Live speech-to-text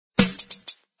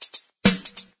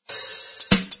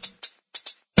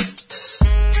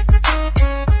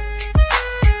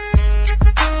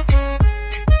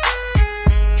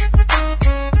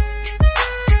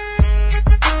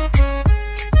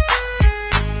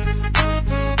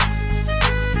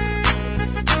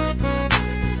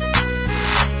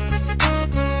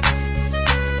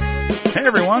Hey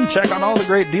everyone, check out all the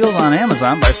great deals on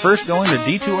Amazon by first going to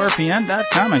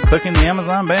d2rpn.com and clicking the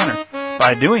Amazon banner.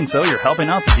 By doing so, you're helping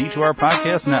out the D2R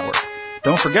Podcast Network.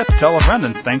 Don't forget to tell a friend,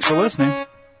 and thanks for listening.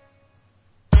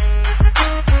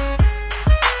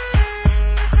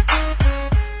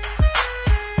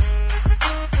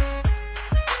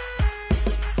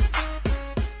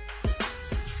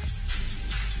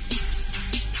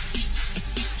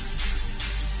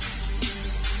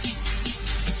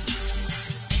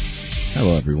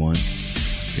 Hello, everyone.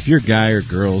 If your guy or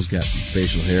girl's got some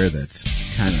facial hair that's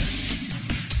kind of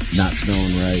not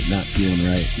smelling right, not feeling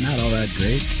right, not all that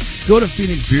great, go to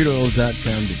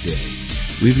PhoenixBeardOils.com today.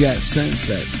 We've got scents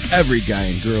that every guy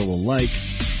and girl will like.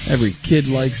 Every kid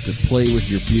likes to play with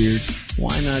your beard.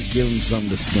 Why not give them something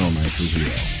to smell nice as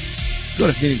well? Go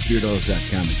to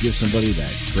PhoenixBeardOils.com and give somebody that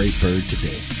great bird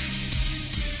today.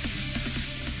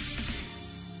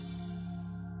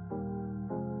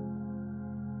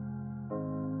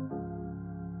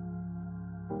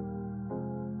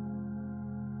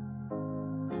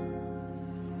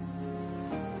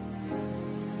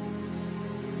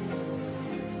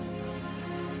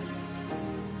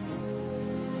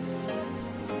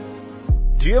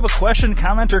 Do you have a question,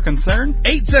 comment, or concern?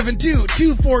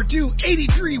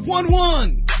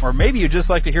 872-242-8311. Or maybe you'd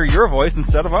just like to hear your voice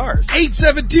instead of ours.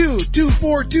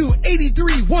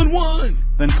 872-242-8311.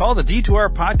 Then call the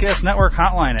D2R Podcast Network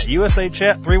hotline at USA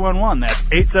Chat 311. That's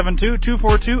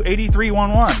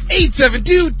 872-242-8311.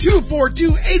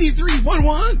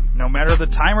 872-242-8311. No matter the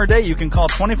time or day, you can call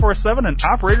 24/7 and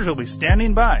operators will be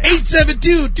standing by.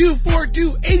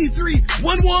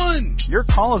 872-242-8311. Your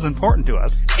call is important to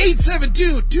us.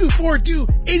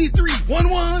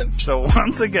 872-242-8311. So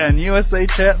once again, USA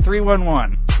Chat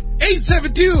 311.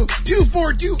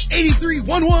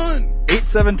 872-242-8311.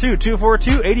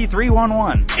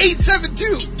 872-242-8311.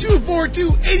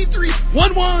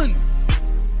 872-242-8311.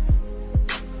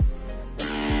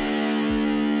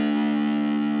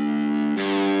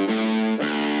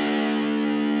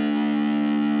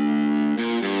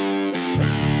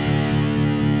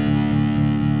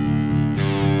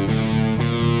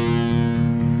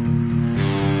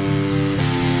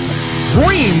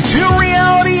 Dream 2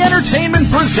 Reality Entertainment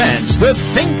presents the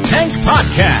Think Tank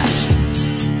Podcast.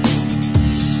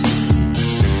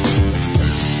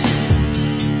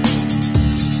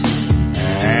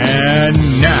 And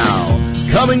now,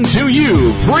 coming to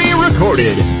you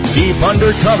pre-recorded, deep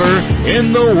undercover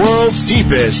in the world's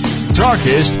deepest,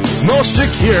 darkest, most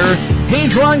secure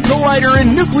Hadron Collider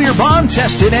and nuclear bomb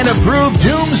tested and approved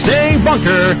doomsday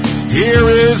bunker, here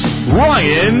is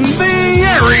Ryan the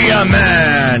Area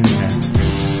Man.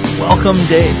 Welcome,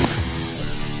 Dave.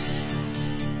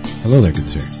 Hello there, good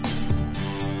sir.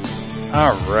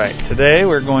 All right. Today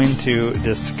we're going to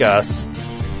discuss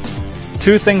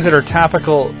two things that are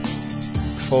topical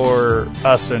for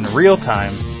us in real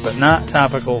time, but not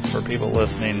topical for people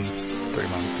listening 3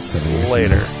 months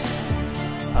later.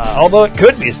 Although it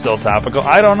could be still topical.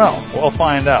 I don't know. We'll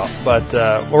find out. But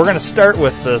we're going to start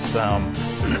with this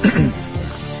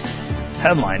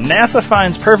headline. NASA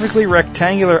finds perfectly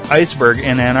rectangular iceberg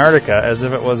in Antarctica as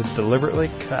if it was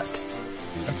deliberately cut.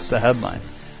 That's the headline.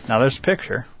 Now there's a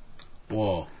picture.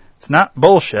 Whoa. It's not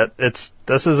bullshit. This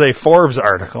is a Forbes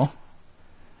article.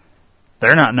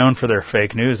 They're not known for their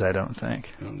fake news, I don't think.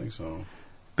 I don't think so.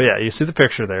 But yeah, you see the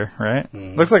picture there, right?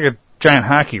 Mm-hmm. Looks like a giant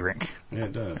hockey rink. Yeah,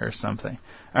 it does. Or something.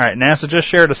 All right, NASA just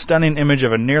shared a stunning image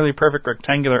of a nearly perfect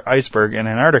rectangular iceberg in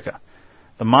Antarctica.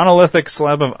 The monolithic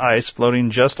slab of ice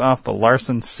floating just off the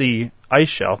Larsen C ice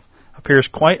shelf appears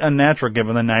quite unnatural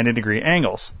given the 90-degree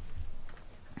angles.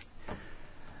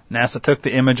 NASA took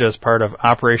the image as part of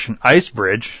Operation Ice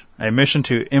Bridge, a mission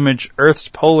to image Earth's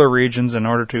polar regions in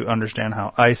order to understand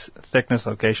how ice, thickness,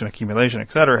 location, accumulation,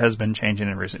 etc. has been changing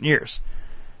in recent years.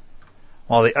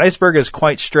 While the iceberg is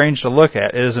quite strange to look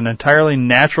at, it is an entirely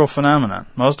natural phenomenon.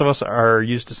 Most of us are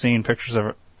used to seeing pictures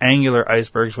of angular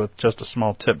icebergs with just a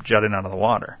small tip jutting out of the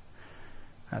water.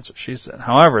 That's what she said.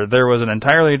 However, there was an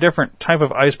entirely different type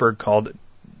of iceberg called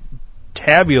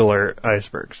tabular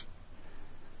icebergs.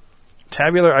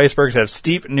 Tabular icebergs have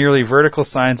steep, nearly vertical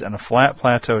sides and a flat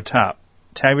plateau top.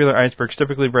 Tabular icebergs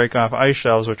typically break off ice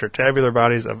shelves, which are tabular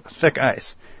bodies of thick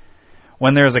ice.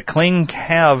 When there is a clean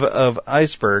calve of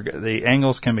iceberg, the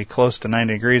angles can be close to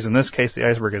 90 degrees. In this case, the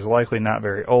iceberg is likely not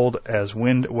very old, as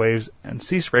wind, waves, and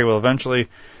sea spray will eventually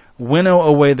winnow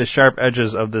away the sharp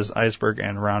edges of this iceberg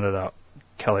and round it out,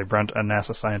 Kelly Brent, a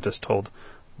NASA scientist, told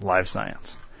Live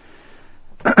Science.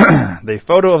 The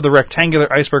photo of the rectangular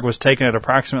iceberg was taken at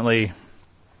approximately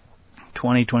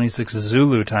 20:26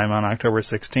 Zulu time on October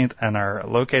 16th and are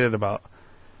located about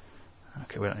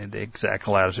Okay, we don't need the exact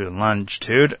latitude and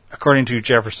longitude. According to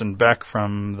Jefferson Beck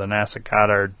from the NASA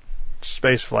Goddard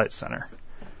Space Flight Center.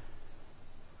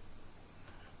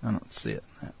 I don't see it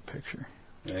in that picture.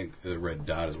 I think the red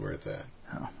dot is where it's at.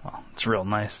 Oh, well, it's real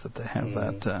nice that they have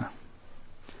that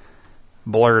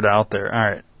blurred out there. All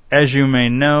right. As you may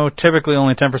know, typically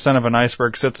only 10% of an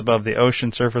iceberg sits above the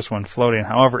ocean surface when floating.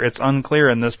 However, it's unclear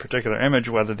in this particular image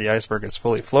whether the iceberg is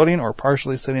fully floating or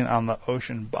partially sitting on the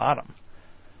ocean bottom.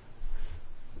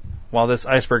 While this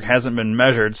iceberg hasn't been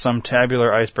measured, some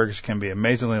tabular icebergs can be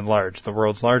amazingly large. The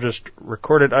world's largest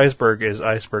recorded iceberg is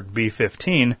iceberg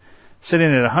B-15,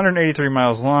 sitting at 183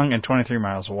 miles long and 23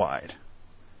 miles wide.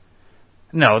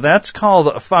 No, that's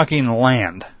called fucking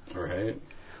land. Right.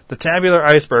 The tabular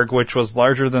iceberg, which was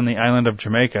larger than the island of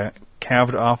Jamaica,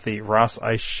 calved off the Ross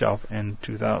Ice Shelf in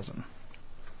 2000.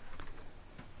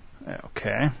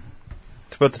 Okay.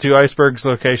 To put the two icebergs'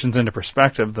 locations into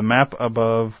perspective, the map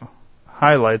above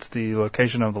highlights the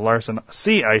location of the Larsen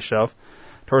C Ice Shelf.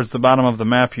 Towards the bottom of the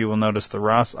map, you will notice the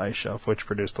Ross Ice Shelf, which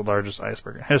produced the largest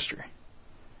iceberg in history.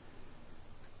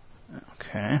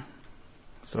 Okay.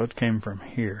 So it came from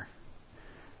here.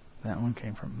 That one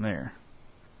came from there.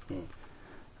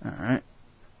 Alright.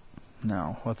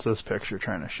 Now, what's this picture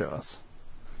trying to show us?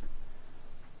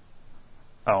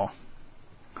 Oh.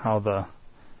 How the...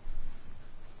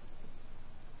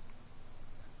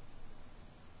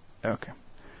 Okay.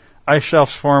 Ice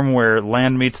shelves form where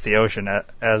land meets the ocean.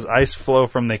 As ice flow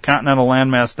from the continental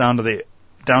landmass down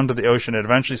to the ocean, it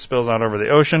eventually spills out over the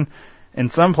ocean, in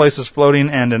some places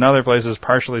floating and in other places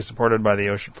partially supported by the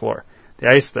ocean floor. The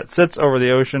ice that sits over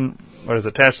the ocean, what is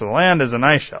attached to the land, is an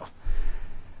ice shelf.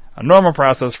 A normal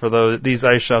process for these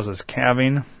ice shelves is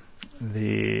calving,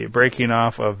 the breaking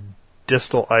off of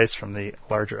distal ice from the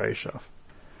larger ice shelf.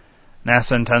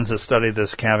 NASA intends to study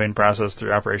this calving process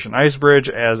through Operation Icebridge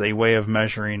as a way of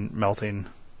measuring melting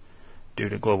due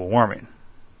to global warming.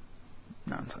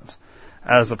 Nonsense.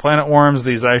 As the planet warms,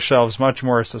 these ice shelves much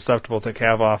more susceptible to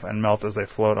calve off and melt as they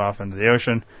float off into the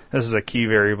ocean. This is a key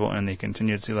variable in the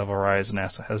continued sea level rise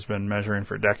NASA has been measuring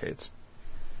for decades.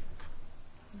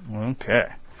 Okay.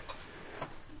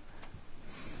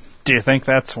 Do you think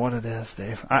that's what it is,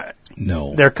 Dave?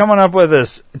 No. They're coming up with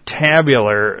this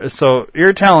tabular, so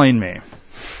you're telling me...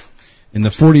 In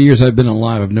the 40 years I've been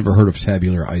alive, I've never heard of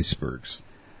tabular icebergs.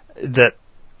 That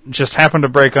just happened to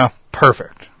break off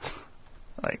perfect.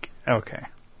 Like, okay.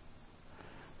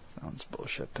 Sounds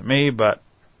bullshit to me, but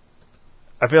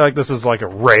I feel like this is like a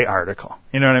Ray article.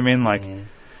 You know what I mean? Like,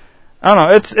 I don't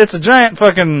know, it's a giant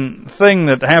fucking thing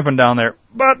that happened down there,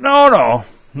 but no.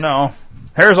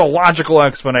 Here's a logical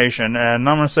explanation, and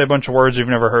I'm going to say a bunch of words you've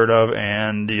never heard of,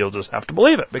 and you'll just have to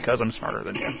believe it, because I'm smarter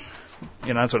than you.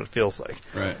 You know, that's what it feels like.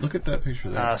 Right. Look at that picture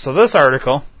there. So this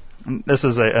article, this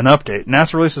is an update.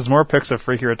 NASA releases more pics of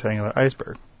freaky rectangular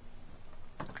iceberg.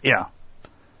 Yeah.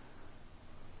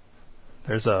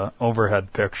 There's a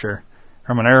overhead picture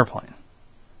from an airplane.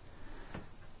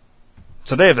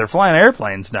 So, Dave, they're flying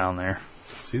airplanes down there.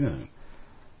 See that?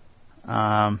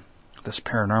 This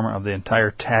panorama of the entire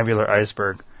tabular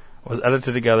iceberg was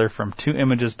edited together from two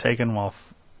images taken while...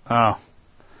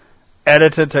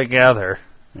 edited together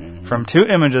from two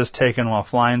images taken while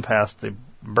flying past the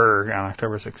berg on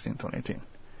October 16, 2018.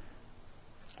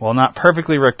 While not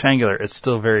perfectly rectangular, it's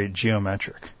still very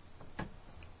geometric.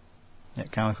 Yeah,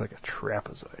 it kind of looks like a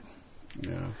trapezoid.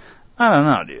 Yeah. I don't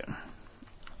know,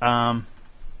 dude.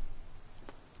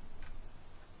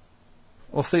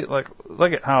 We'll see, like,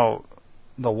 look at how...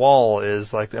 the wall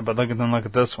is like that, but look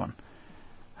at this one.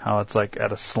 How it's like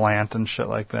at a slant and shit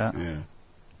like that. Yeah.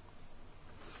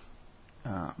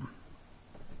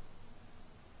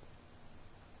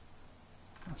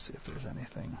 Let's see if there's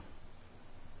anything.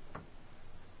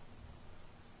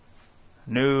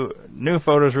 New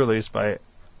photos released by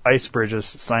Icebridge's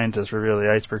scientists reveal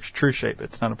the iceberg's true shape.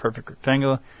 It's not a perfect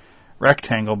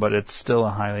rectangle, but it's still a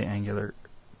highly angular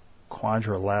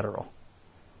quadrilateral.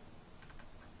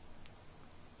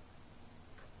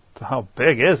 So how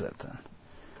big is it then?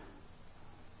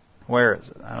 Where is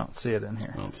it? I don't see it in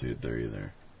here. I don't see it there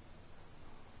either.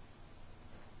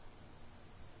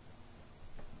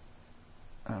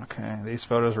 Okay, these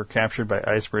photos were captured by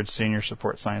Icebridge senior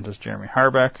support scientist Jeremy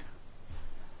Harbeck,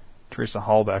 Teresa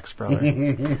Hallbeck's brother,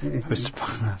 who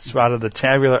spotted the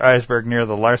tabular iceberg near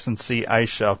the Larsen C ice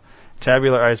shelf.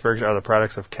 Tabular icebergs are the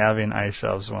products of calving ice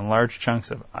shelves when large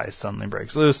chunks of ice suddenly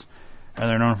breaks loose, and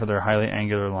they're known for their highly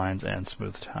angular lines and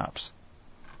smooth tops.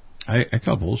 I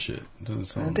call bullshit. It doesn't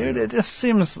sound Dude, real. it just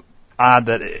seems odd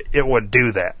that it would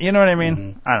do that. You know what I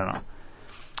mean? I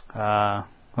don't know.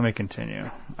 Let me continue.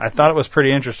 I thought it was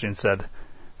pretty interesting, said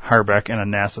Harbeck in a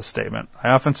NASA statement. I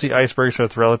often see icebergs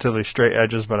with relatively straight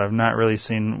edges, but I've not really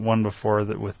seen one before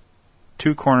that with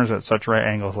two corners at such right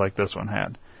angles like this one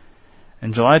had.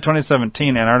 In July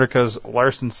 2017, Antarctica's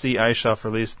Larsen C ice shelf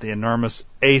released the enormous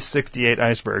A68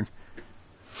 iceberg,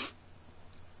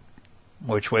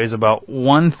 which weighs about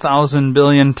 1,000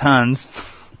 billion tons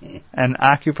and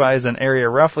occupies an area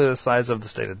roughly the size of the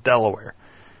state of Delaware.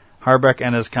 Harbeck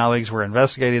and his colleagues were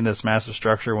investigating this massive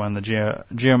structure when the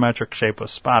geometric shape was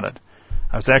spotted.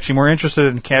 I was actually more interested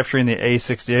in capturing the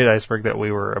A68 iceberg that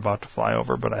we were about to fly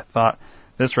over, but I thought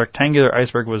this rectangular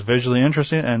iceberg was visually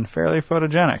interesting and fairly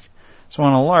photogenic. So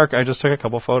on a lark, I just took a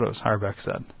couple photos, Harbeck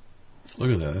said.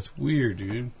 Look at that. That's weird,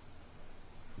 dude.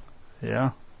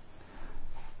 Yeah.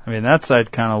 I mean, that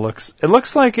side kind of looks... It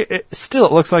looks like... It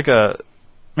looks like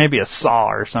maybe a saw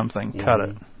or something cut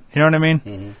it. You know what I mean?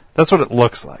 Mm-hmm. That's what it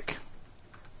looks like.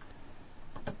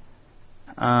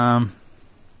 Oh,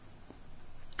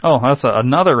 that's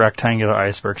another rectangular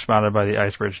iceberg spotted by the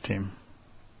Icebridge team.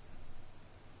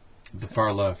 The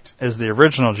far left. Is the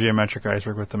original geometric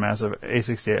iceberg with the massive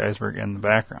A68 iceberg in the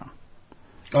background.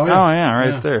 Oh, yeah.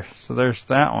 Right there. So there's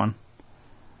that one.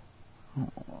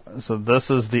 So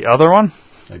this is the other one?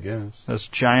 I guess. This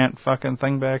giant fucking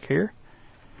thing back here?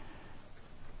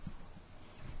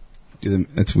 Dude,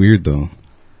 that's weird, though.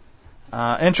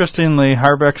 Interestingly,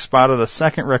 Harbeck spotted a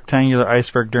second rectangular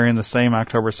iceberg during the same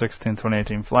October 16,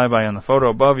 2018 flyby. In the photo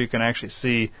above, you can actually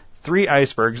see 3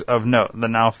 icebergs of note. The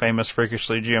now famous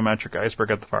freakishly geometric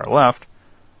iceberg at the far left,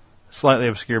 slightly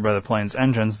obscured by the plane's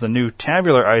engines, the new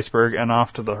tabular iceberg, and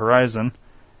off to the horizon,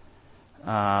 the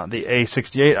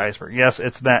A68 iceberg. Yes,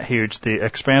 it's that huge. The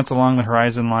expanse along the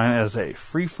horizon line is a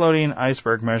free-floating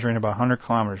iceberg measuring about 100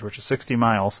 kilometers, which is 60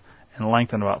 miles in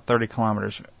length and about 30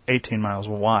 kilometers, 18 miles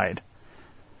wide.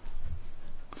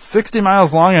 60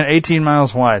 miles long and 18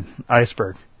 miles wide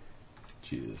iceberg.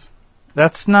 Jesus.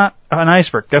 That's not an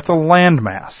iceberg. That's a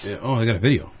landmass. Yeah. Oh, I got a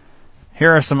video.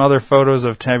 Here are some other photos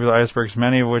of tabular icebergs,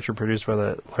 many of which were produced by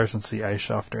the Larsen C ice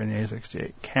shelf during the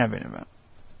A68 calving event.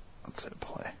 Let's hit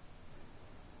play.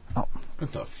 Oh.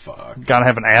 What the fuck? Gotta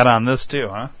have an ad on this too,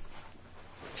 huh?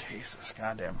 Jesus,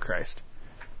 goddamn Christ.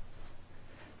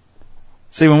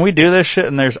 See, when we do this shit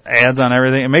and there's ads on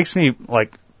everything, it makes me,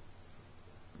 like,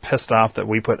 pissed off that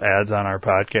we put ads on our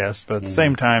podcast, but at the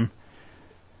same time,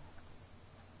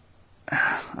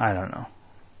 I don't know.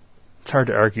 It's hard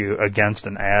to argue against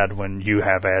an ad when you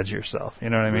have ads yourself. You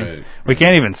know what I mean? Right. We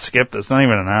can't even skip this. It's not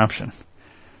even an option.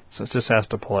 So it just has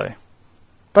to play.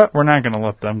 But we're not going to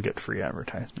let them get free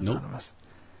advertisement out of us.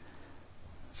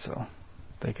 So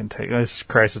they can take...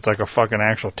 Christ, it's like a fucking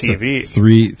actual TV. It's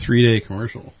a three-day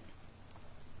commercial.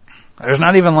 There's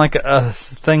not even like a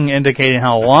thing indicating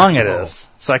how long it is.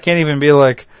 So I can't even be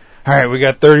like, all right, we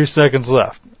got 30 seconds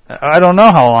left. I don't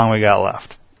know how long we got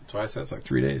left. That's why I said it's like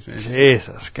 3 days, man.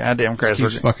 Jesus, goddamn Christ.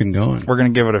 Just keeps fucking going. We're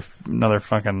going to give it another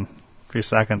fucking few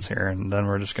seconds here, and then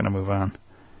we're just going to move on.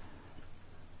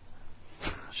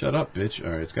 Shut up, bitch.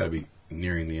 All right, it's got to be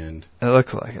nearing the end. It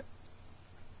looks like it.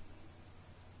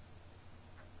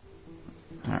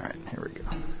 All right, here we go.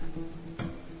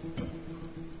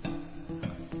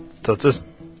 So it's just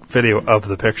video of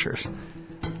the pictures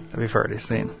that we've already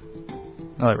seen.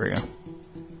 Oh, there we go.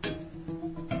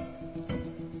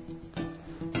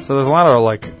 So there's a lot of,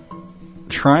 like,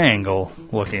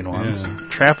 triangle-looking ones,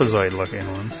 trapezoid-looking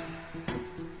ones.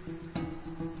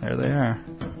 There they are.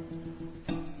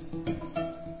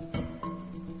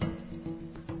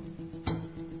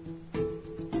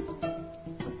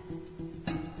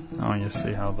 Oh, you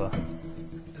see how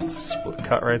it's split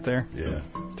cut right there? Yeah.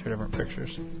 2 different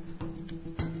pictures.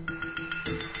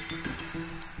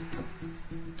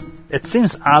 It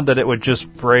seems odd that it would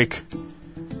just break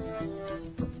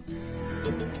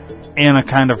in a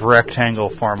kind of rectangle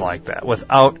form like that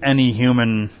without any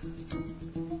human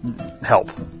help.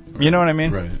 You know what I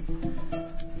mean? Right.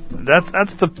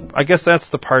 I guess that's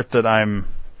the part that I'm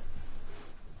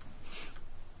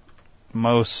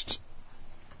most,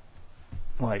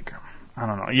 like, I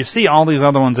don't know. You see all these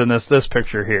other ones in this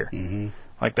picture here. Mm-hmm.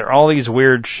 Like, they're all these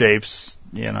weird shapes,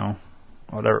 you know,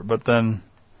 whatever. But then,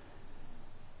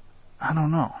 I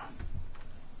don't know.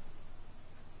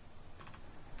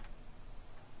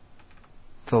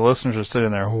 The listeners are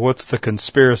sitting there, what's the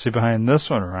conspiracy behind this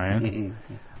one, Ryan?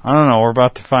 I don't know. We're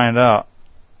about to find out.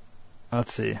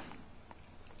 Let's see.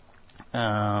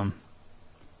 NASA's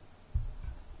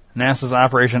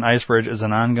Operation Icebridge is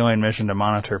an ongoing mission to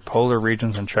monitor polar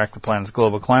regions and track the planet's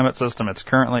global climate system. It's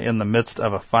currently in the midst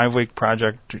of a 5-week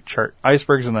project to chart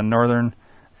icebergs in the northern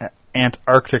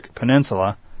Antarctic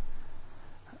Peninsula.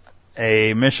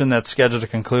 a mission that's scheduled to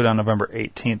conclude on November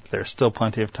 18th. There's still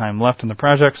plenty of time left in the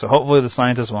project, so hopefully the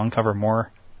scientists will uncover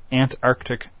more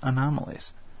Antarctic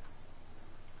anomalies.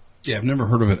 Yeah, I've never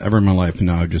heard of it ever in my life, and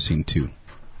now I've just seen 2.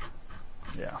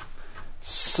 Yeah.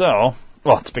 So,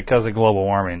 well, it's because of global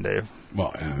warming, Dave.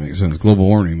 Well, yeah, makes sense. Global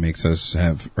warming makes us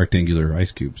have rectangular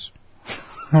ice cubes.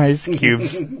 Ice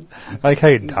cubes. I like how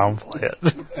you downplay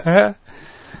it.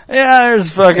 Yeah,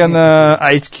 there's fucking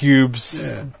ice cubes.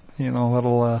 Yeah. You know,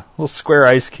 little square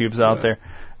ice cubes out there.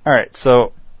 All right,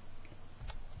 so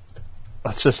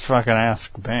let's just fucking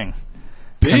ask Bing.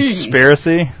 Bing!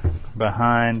 Conspiracy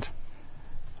behind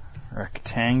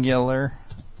rectangular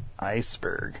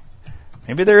iceberg.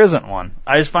 Maybe there isn't one.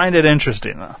 I just find it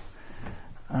interesting, though.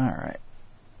 All right.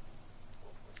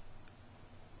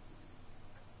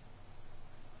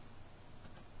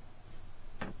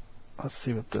 Let's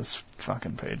see what this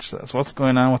fucking page says. What's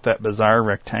going on with that bizarre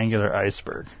rectangular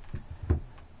iceberg? All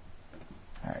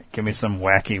right, give me some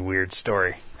wacky, weird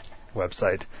story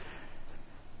website.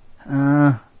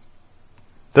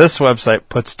 This website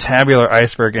puts tabular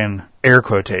iceberg in air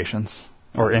quotations,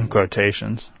 or in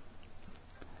quotations.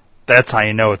 That's how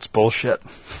you know it's bullshit.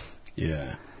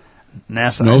 Yeah.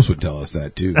 NASA. Snopes would tell us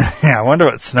that, too. Yeah, I wonder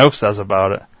what Snopes says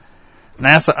about it.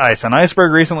 NASA ice. An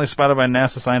iceberg recently spotted by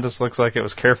NASA scientists looks like it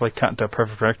was carefully cut into a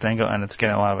perfect rectangle, and it's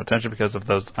getting a lot of attention because of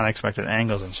those unexpected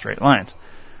angles and straight lines.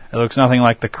 It looks nothing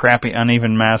like the crappy,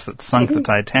 uneven mass that sunk the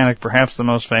Titanic, perhaps the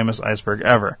most famous iceberg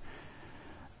ever.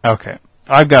 Okay,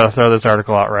 I've got to throw this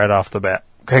article out right off the bat.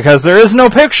 Because there is no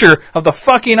picture of the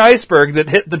fucking iceberg that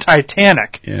hit the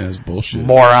Titanic. Yeah, it's bullshit.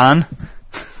 Moron.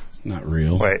 It's not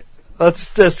real. Wait,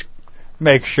 let's just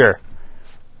make sure.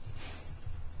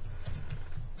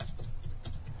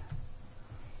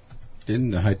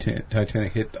 Didn't the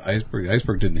Titanic hit the iceberg? The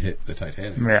iceberg didn't hit the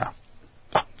Titanic. Yeah.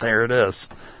 Oh, there it is.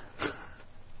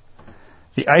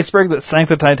 The iceberg that sank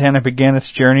the Titanic began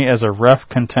its journey as a rough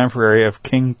contemporary of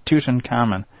King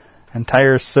Tutankhamun,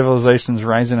 entire civilizations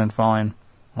rising and falling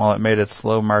while it made its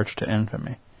slow march to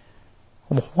infamy.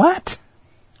 What?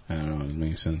 I don't know. It doesn't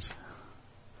make sense.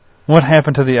 What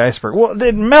happened to the iceberg? Well,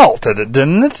 it melted,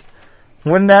 didn't it?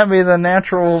 Wouldn't that be the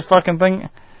natural fucking thing?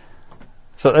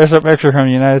 So there's a picture from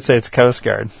the United States Coast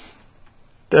Guard.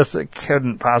 This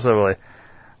couldn't possibly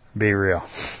be real.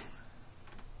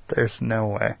 There's no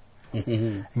way.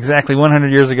 Exactly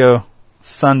 100 years ago,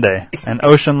 Sunday, an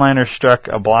ocean liner struck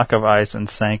a block of ice and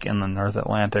sank in the North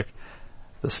Atlantic.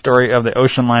 The story of the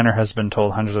ocean liner has been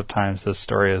told hundreds of times. This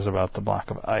story is about the block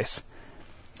of ice.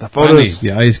 The photos,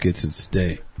 Finally, the ice gets its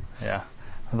day. yeah.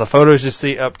 The photos you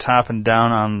see up top and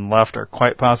down on the left are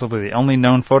quite possibly the only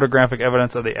known photographic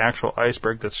evidence of the actual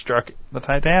iceberg that struck the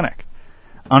Titanic.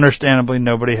 Understandably,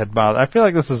 nobody had bothered. I feel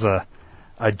like this is a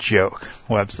joke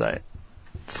website.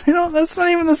 You know, that's not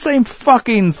even the same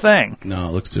fucking thing. No,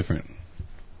 it looks different.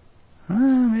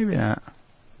 Maybe not.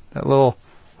 That little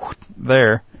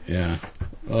there. Yeah.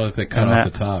 Oh, if they cut And off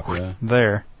that the top, yeah.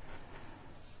 there.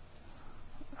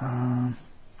 Alright,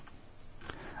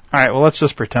 well, let's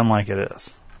just pretend like it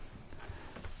is.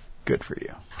 Good for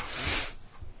you.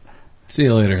 See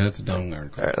you later. That's a dumb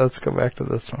article. Alright, let's go back to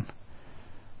this one.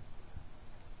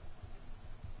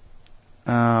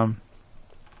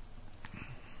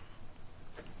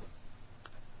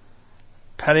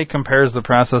 Petty compares the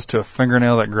process to a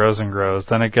fingernail that grows and grows.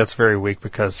 Then it gets very weak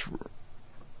because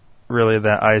really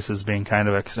that ice is being kind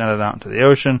of extended out into the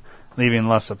ocean, leaving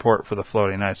less support for the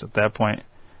floating ice. At that point,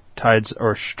 tides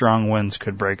or strong winds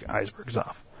could break icebergs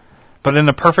off. But in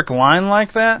a perfect line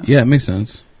like that? Yeah, it makes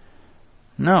sense.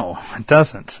 No, it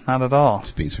doesn't. Not at all.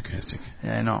 Just being sarcastic.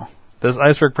 Yeah, I know. This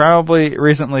iceberg probably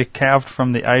recently calved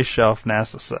from the ice shelf,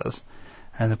 NASA says.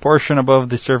 And the portion above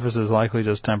the surface is likely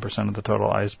just 10% of the total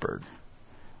iceberg.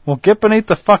 Well, get beneath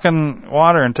the fucking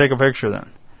water and take a picture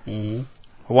then. Mm-hmm.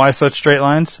 Why such straight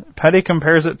lines? Petty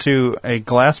compares it to a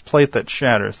glass plate that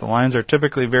shatters. The lines are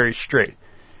typically very straight.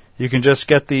 You can just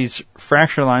get these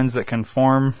fracture lines that can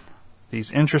form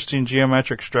these interesting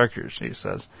geometric structures, he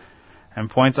says, and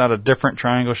points out a different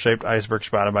triangle-shaped iceberg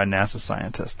spotted by NASA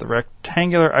scientists. The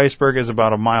rectangular iceberg is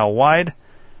about a mile wide,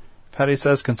 Petty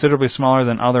says, considerably smaller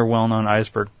than other well-known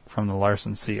iceberg from the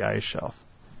Larsen C ice shelf.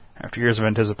 After years of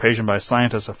anticipation by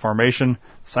scientists, a formation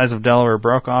the size of Delaware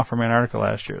broke off from Antarctica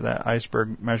last year. That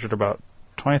iceberg measured about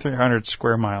 2,300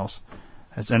 square miles,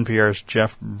 as NPR's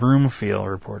Jeff Broomfield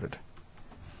reported.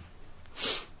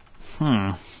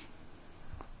 Well,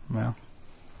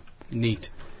 Neat.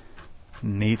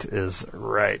 neat is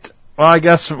right. Well, I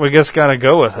guess we just gotta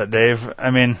go with it, Dave.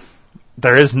 I mean,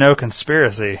 there is no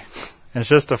conspiracy. It's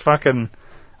just a fucking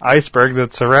iceberg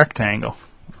that's a rectangle.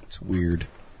 It's weird.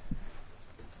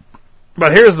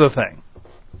 But here's the thing.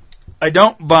 I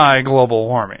don't buy global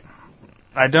warming.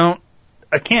 I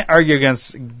can't argue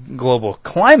against global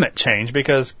climate change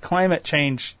because climate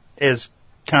change is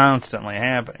constantly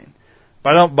happening.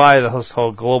 But I don't buy this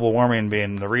whole global warming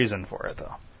being the reason for it,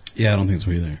 though. Yeah, I don't think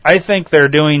so either. I think they're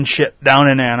doing shit down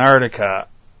in Antarctica,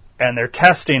 and they're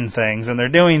testing things, and they're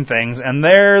doing things, and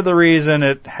they're the reason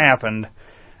it happened,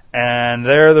 and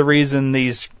they're the reason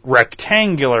these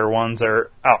rectangular ones are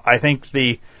out. I think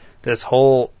this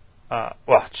whole,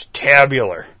 it's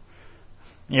tabular.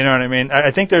 You know what I mean?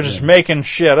 I think they're just making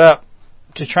shit up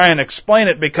to try and explain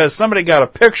it because somebody got a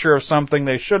picture of something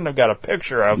they shouldn't have got a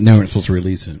picture of. Now we're supposed to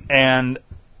release it. And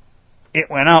it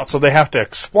went out, so they have to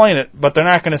explain it, but they're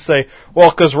not going to say, well,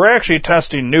 because we're actually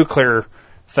testing nuclear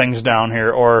things down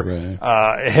here, or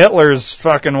Hitler's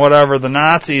fucking whatever, the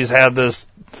Nazis had this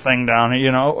thing down here,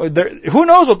 you know. Who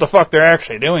knows what the fuck they're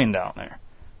actually doing down there?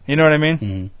 You know what I mean?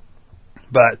 Mm-hmm.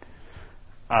 But,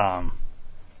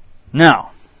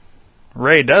 now,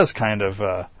 Ray does kind of,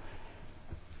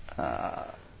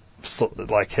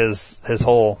 like his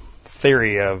whole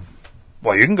theory of,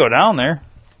 well, you can go down there.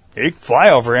 You can fly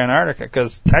over Antarctica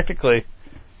because technically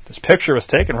this picture was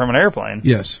taken from an airplane.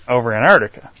 Yes. Over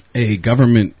Antarctica. A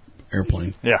government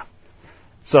airplane. Yeah.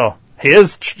 So he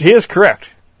is correct.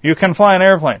 You can fly an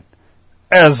airplane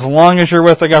as long as you're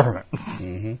with the government.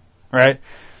 Mm-hmm. Right?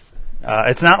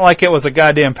 It's not like it was a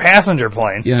goddamn passenger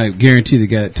plane. Yeah, I guarantee the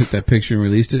guy that took that picture and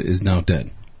released it is now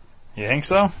dead. You think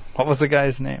so? What was the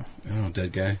guy's name? I don't know,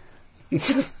 dead guy.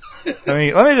 Let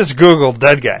me just Google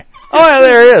dead guy. Oh, yeah,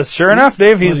 there he is. Sure enough,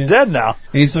 Dave, he's dead now.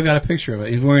 And he's still got a picture of it.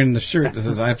 He's wearing the shirt that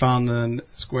says, I found the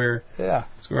square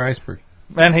iceberg.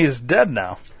 And he's dead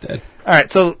now. Dead. All right,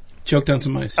 so choked on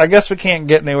some ice. I guess we can't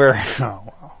get anywhere. Oh,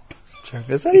 wow.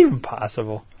 Is that even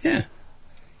possible? Yeah.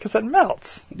 Because it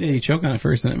melts. Yeah, you choke on it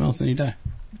first, then it melts, and you die.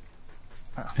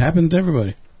 Happens to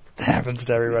everybody. Happens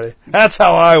to everybody. That's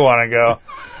how I want to go.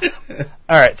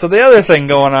 All right, so the other thing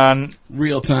going on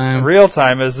real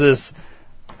time is this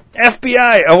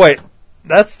FBI. Oh wait,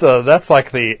 that's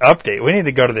like the update. We need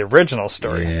to go to the original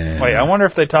story. Yeah. Wait, I wonder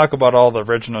if they talk about all the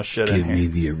original shit in here. Give me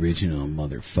the original,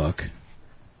 motherfuck.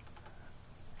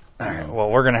 All right, well,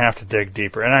 we're going to have to dig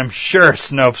deeper, and I'm sure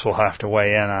Snopes will have to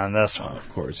weigh in on this one.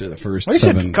 Of course, they're the first we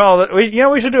seven. Should call it. We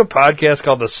should do a podcast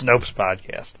called the Snopes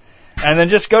Podcast, and then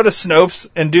just go to Snopes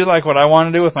and do like what I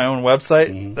want to do with my own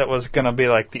website. That was going to be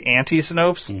like the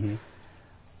anti-Snopes. Mm-hmm.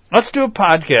 Let's do a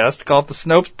podcast called the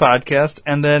Snopes Podcast,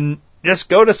 and then just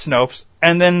go to Snopes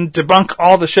and then debunk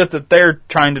all the shit that they're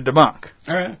trying to debunk.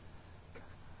 All right.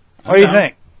 What do you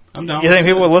think? I'm down. You think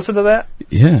people would listen to that?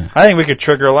 Yeah. I think we could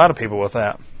trigger a lot of people with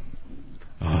that.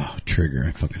 Oh, trigger. I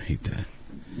fucking hate that.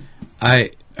 I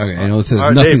know this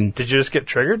has nothing... Dave, did you just get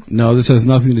triggered? No, this has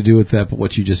nothing to do with that, but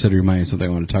what you just said reminded me of something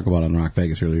I wanted to talk about on Rock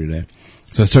Vegas earlier today.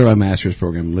 So I started my master's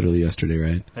program literally yesterday,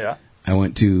 right? Yeah. I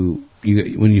went to...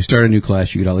 when you start a new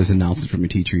class, you get all these announcements from your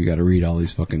teacher. You got to read all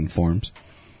these fucking forms.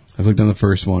 I clicked on the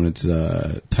first one. It's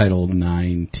Title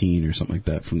 19 or something like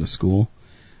that from the school.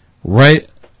 Right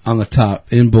on the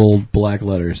top, in bold, black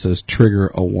letters, says trigger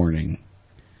a warning.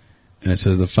 And it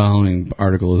says the following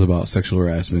article is about sexual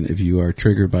harassment. If you are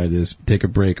triggered by this, take a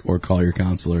break or call your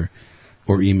counselor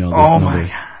or email this number. Oh, my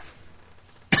God.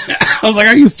 I was like,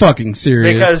 are you fucking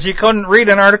serious? Because you couldn't read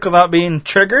an article without being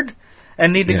triggered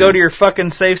and need to go to your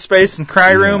fucking safe space and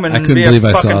cry room and I couldn't be believe a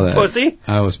I fucking saw that. pussy.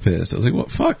 I was pissed. I was like, well,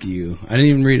 fuck you. I didn't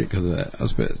even read it because of that. I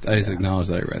was pissed. I just acknowledged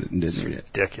that I read it and didn't read it.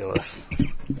 Ridiculous.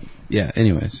 Yeah,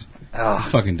 anyways.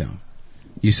 Fucking dumb.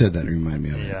 You said that to remind me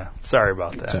of it. Yeah, sorry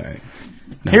about that. It's all right.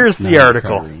 Here's the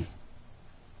article.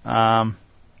 We're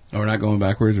not going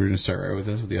backwards. We're going to start right with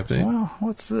this, with the update. Well,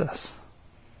 what's this?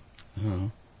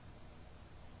 Oh,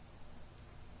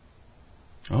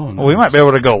 nice. Well, we might be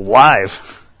able to go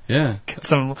live. Yeah.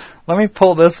 Let me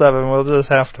pull this up, and we'll just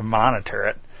have to monitor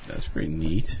it. That's pretty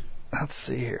neat. Let's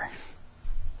see here.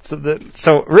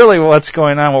 So really, what's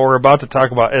going on? What we're about to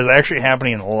talk about is actually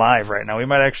happening live right now. We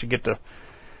might actually get to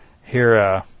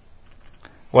hear.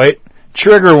 Wait.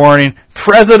 Trigger warning.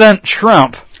 President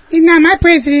Trump. He's not my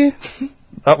president.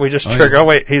 Oh, we just triggered. Oh,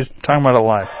 wait. He's talking about it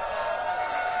live.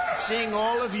 Seeing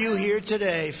all of you here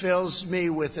today fills me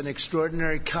with an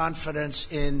extraordinary confidence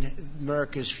in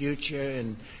America's future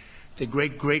and the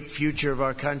great, great future of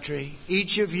our country.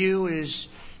 Each of you is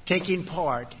taking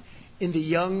part in the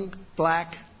Young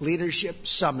Black Leadership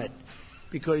Summit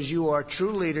because you are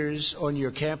true leaders on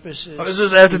your campuses. What does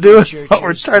this have to do with what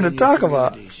we're trying to talk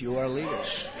about? You are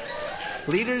leaders.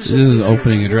 Leaders this is an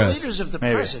opening address. Leaders of the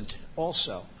present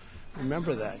also.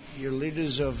 Remember that. You're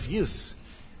leaders of youth.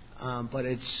 But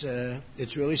it's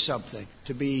really something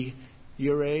to be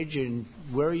your age, and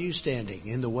where are you standing?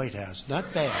 In the White House.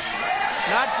 Not bad.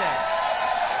 Not bad.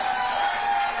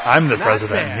 I'm the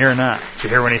president, and you're not. Did you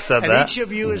hear when he said And that? each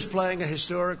of you is playing a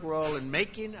historic role in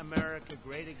making America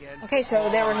great again. Okay, so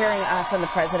there we're hearing from the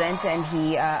president, and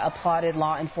he applauded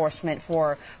law enforcement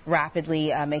for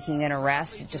rapidly making an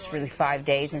arrest just really 5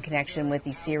 days in connection with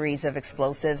the series of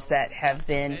explosives that have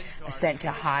been sent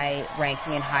to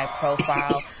high-ranking and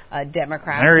high-profile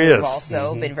Democrats There he who have is.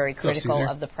 also been very critical Caesar?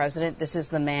 of the president. This is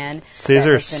the man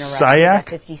Caesar that has been arrested,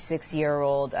 Sayak? a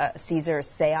 56-year-old Caesar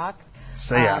Sayak.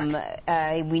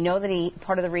 Sayak. We know that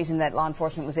part of the reason that law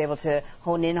enforcement was able to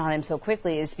hone in on him so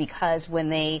quickly is because when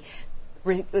they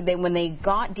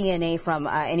got DNA from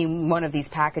any one of these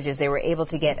packages, they were able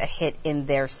to get a hit in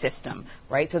their system,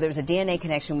 right? So there was a DNA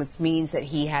connection, which means that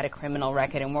he had a criminal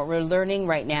record. And what we're learning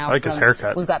right now, I like his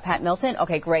haircut. We've got Pat Milton.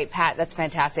 Okay, great, Pat. That's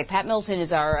fantastic. Pat Milton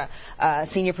is our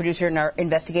senior producer in our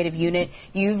investigative unit.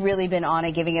 You've really been on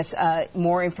it, giving us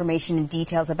more information and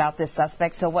details about this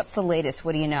suspect. So what's the latest?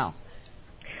 What do you know?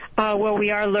 Well, we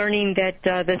are learning that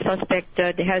the suspect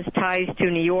has ties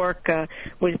to New York,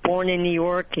 was born in New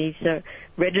York. He's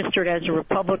registered as a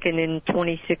Republican in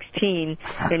 2016,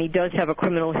 and he does have a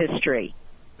criminal history.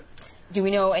 Do we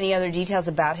know any other details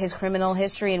about his criminal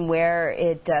history and where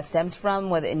it stems from,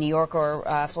 whether in New York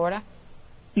or Florida?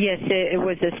 Yes, it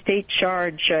was a state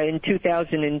charge in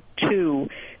 2002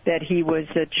 that he was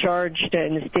charged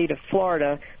in the state of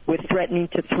Florida with threatening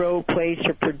to throw, place,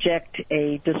 or project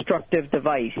a destructive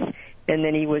device. And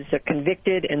then he was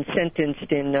convicted and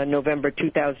sentenced in November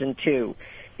 2002.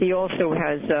 He also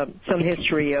has some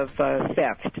history of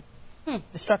theft.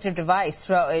 Destructive device.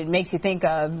 So it makes you think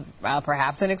of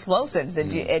perhaps an explosives.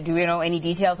 Do we know any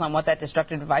details on what that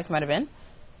destructive device might have been?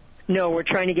 No, we're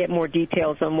trying to get more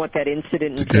details on what that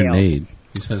incident It's a entailed. grenade.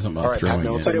 He said something about All right, Pat throwing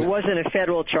Milton. it. But it wasn't a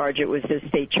federal charge, it was a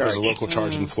state It charge. was a local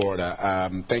charge in Florida.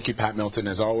 Thank you, Pat Milton,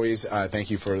 as always. Thank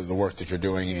you for the work that you're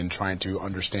doing in trying to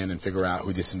understand and figure out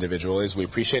who this individual is. We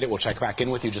appreciate it. We'll check back in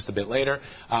with you just a bit later.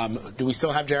 Do we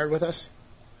still have Jared with us?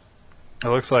 It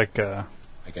looks like... I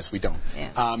guess we don't.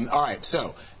 Yeah. All right,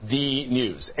 so the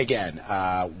news. Again,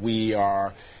 we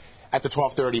are at the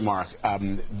 12:30 mark.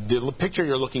 The picture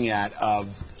you're looking at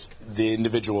of the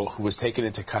individual who was taken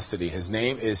into custody, his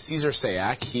name is Caesar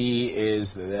Sayak. He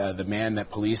is the man that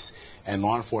police and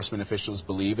law enforcement officials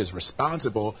believe is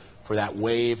responsible for that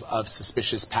wave of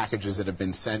suspicious packages that have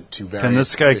been sent to various Can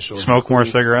this guy officials, smoke more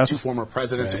including cigarettes? two former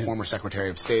presidents, Right. a former Secretary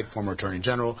of State, former Attorney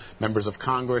General, members of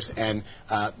Congress, and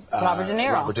Robert De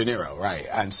Niro. Robert De Niro, right.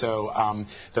 And so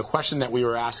the question that we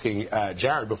were asking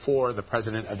Jared before the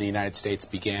President of the United States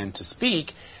began to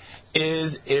speak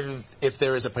is if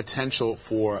there is a potential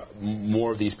for more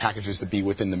of these packages to be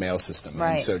within the mail system.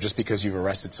 Right. And so just because you've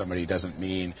arrested somebody doesn't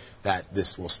mean that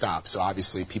this will stop. So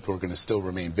obviously people are going to still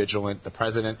remain vigilant. The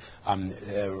President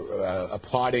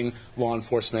applauding law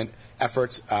enforcement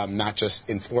efforts, not just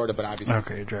in Florida, but obviously...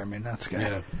 Okay, you're driving me nuts, guy.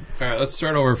 Yeah. All right, let's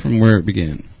start over from where it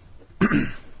began.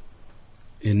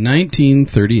 In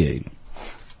 1938,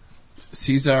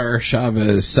 Cesar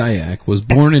Chavez Sayak was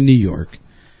born in New York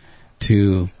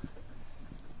to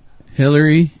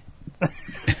Hillary and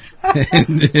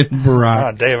Barack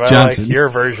Oh, Dave, I Johnson. like your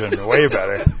version way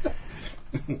better.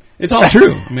 It's all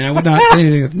true. I mean, I would not say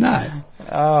anything that's not.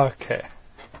 Okay.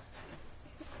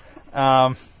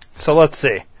 So let's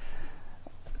see.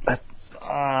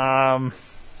 I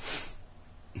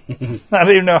don't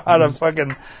even know how to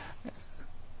fucking...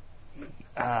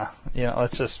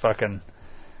 let's just fucking...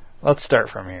 Let's start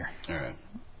from here. All right.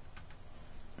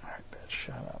 Alright, bitch,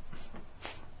 shut up.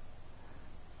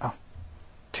 Oh.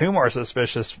 2 more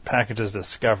suspicious packages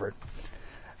discovered.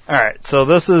 Alright, so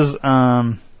this is,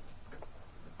 oh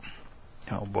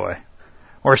boy.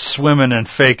 We're swimming in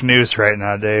fake news right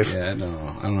now, Dave. Yeah,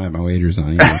 no, I don't have my waders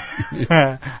on either.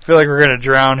 I feel like we're going to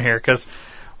drown here because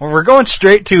we're going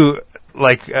straight to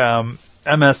like MSN,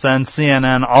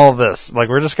 CNN, all this. Like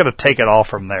we're just going to take it all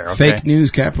from there. Okay? Fake news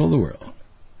capital of the world.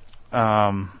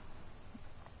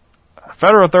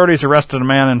 Federal authorities arrested a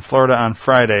man in Florida on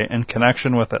Friday in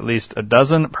connection with at least a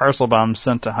dozen parcel bombs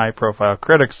sent to high-profile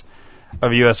critics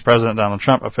of U.S. President Donald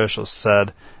Trump, officials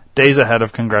said, days ahead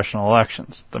of congressional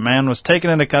elections. The man was taken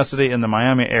into custody in the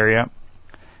Miami area,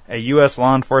 a U.S.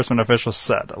 law enforcement official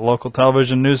said. A local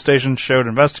television news station showed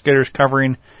investigators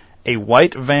covering a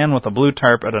white van with a blue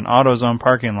tarp at an AutoZone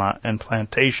parking lot in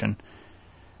Plantation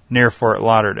near Fort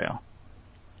Lauderdale.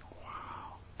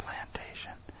 Wow,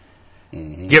 Plantation.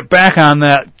 Mm-hmm. Get back on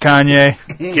that, Kanye.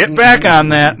 Get back on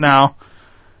that now.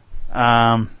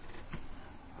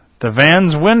 The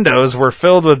van's windows were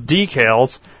filled with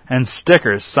decals and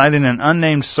stickers, citing an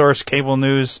unnamed source. Cable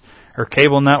news or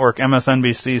cable network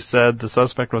MSNBC said the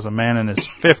suspect was a man in his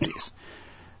 50s.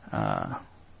 I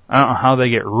don't know how they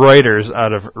get Reuters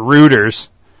out of Reuters.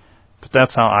 but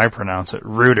that's how I pronounce it.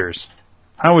 Reuters.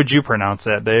 How would you pronounce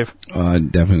that, Dave?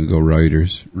 I'd definitely go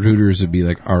Reuters. Reuters would be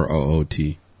like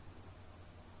ROOT.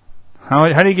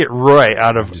 How do you get Roy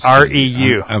out of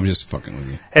REU? I'm just fucking with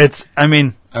you.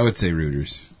 I would say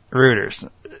Reuters. Reuters.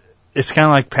 It's kind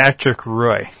of like Patrick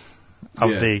Roy of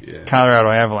the Colorado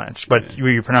Avalanche, but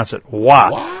you pronounce it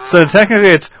Wa. So technically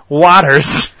it's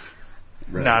Waters.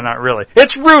 Right. No, not really.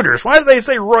 It's Reuters. Why did they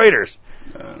say Reuters?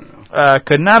 I don't know.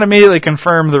 Could not immediately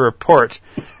confirm the report.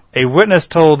 A witness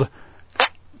told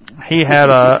he had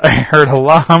heard a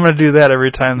lot. I'm going to do that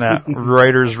every time that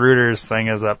Reuters thing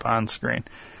is up on screen.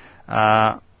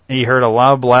 He heard a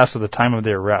loud blast at the time of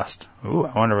the arrest. Ooh,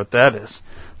 I wonder what that is.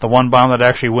 The one bomb that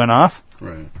actually went off?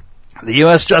 Right. The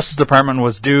U.S. Justice Department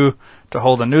was due to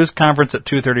hold a news conference at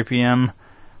 2:30 p.m.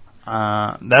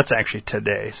 That's actually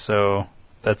today. So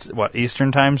that's, what,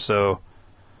 Eastern time? So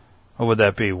what would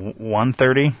that be,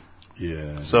 1:30?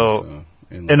 Yeah. So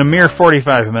in a mere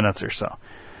 45 minutes or so.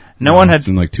 No one had... It's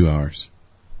in like 2 hours.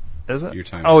 Is it? Your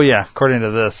time. Oh, yeah, according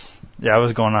to this. Yeah, I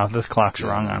was going off. This clock's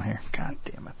wrong on here. God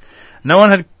damn it. No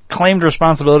one had claimed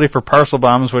responsibility for parcel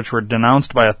bombs, which were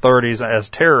denounced by authorities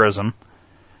as terrorism,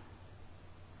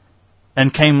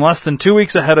 and came less than 2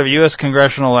 weeks ahead of U.S.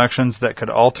 congressional elections that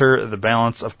could alter the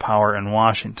balance of power in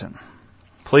Washington.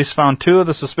 Police found 2 of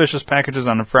the suspicious packages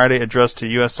on a Friday addressed to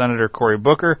U.S. Senator Cory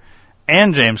Booker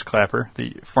and James Clapper,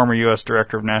 the former U.S.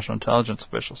 Director of National Intelligence,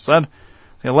 officials said.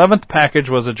 The 11th package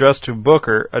was addressed to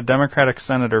Booker, a Democratic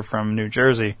senator from New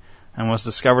Jersey, and was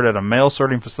discovered at a mail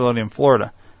sorting facility in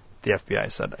Florida, the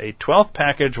FBI said. A 12th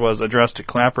package was addressed to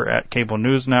Clapper at cable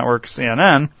news network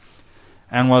CNN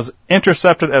and was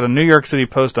intercepted at a New York City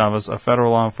post office, a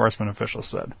federal law enforcement official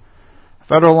said. A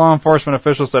federal law enforcement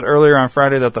official said earlier on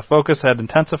Friday that the focus had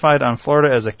intensified on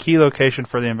Florida as a key location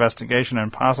for the investigation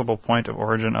and possible point of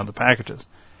origin of the packages.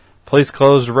 Police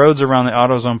closed roads around the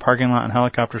AutoZone parking lot and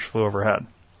helicopters flew overhead.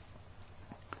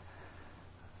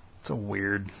 It's a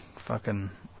weird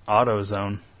fucking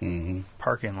AutoZone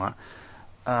parking lot.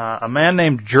 A man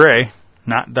named Dre,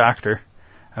 not Doctor,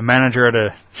 a manager at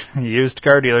a used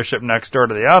car dealership next door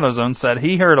to the AutoZone, said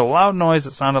he heard a loud noise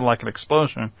that sounded like an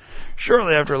explosion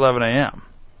shortly after 11 a.m.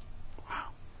 Wow,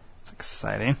 that's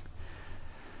exciting.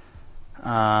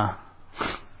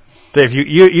 Dave,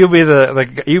 you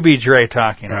be you be Dre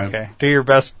talking, right. Okay? Do your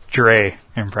best Dre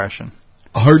impression.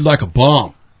 I heard like a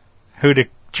bomb.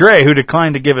 Dre, who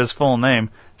declined to give his full name,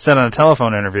 said in a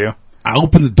telephone interview, I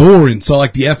opened the door and saw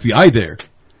like the FBI there.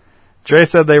 Dre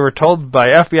said they were told by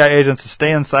FBI agents to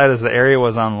stay inside as the area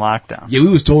was on lockdown. Yeah, we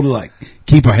was told to like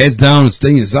keep our heads down and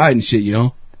stay inside and shit, you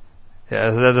know?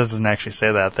 Yeah, that doesn't actually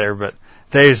say that there, but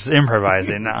Dave's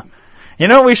improvising now. You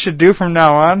know what we should do from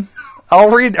now on?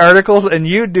 I'll read articles and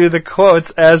you do the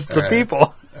quotes as the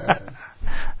people. Right.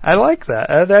 I like that.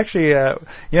 I'd actually,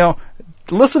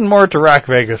 listen more to Rock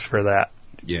Vegas for that.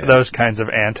 Yeah. Those kinds of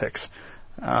antics.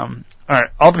 All right.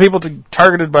 All the people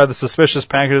targeted by the suspicious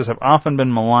packages have often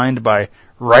been maligned by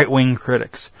right-wing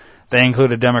critics. They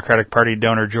included Democratic Party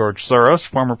donor George Soros,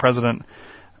 former President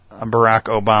Barack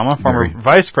Obama, former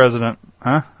Vice President,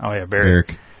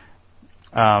 Barry.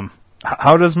 Barack.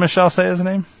 How does Michelle say his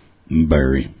name?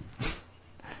 Barry.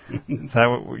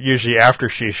 That usually after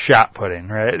she's shot putting,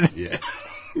 right? Yeah.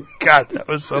 God, that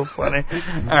was so funny.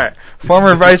 All right.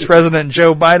 Former Vice President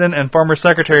Joe Biden and former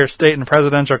Secretary of State and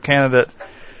presidential candidate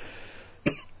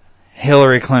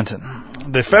Hillary Clinton.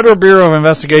 The Federal Bureau of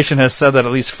Investigation has said that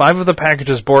at least 5 of the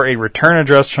packages bore a return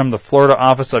address from the Florida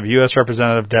office of U.S.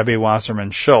 Representative Debbie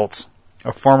Wasserman Schultz,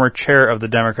 a former chair of the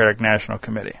Democratic National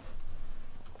Committee.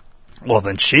 Well,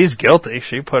 then she's guilty.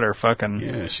 She put her fucking...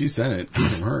 Yeah, she sent it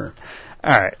from her.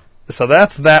 All right. So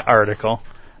that's that article.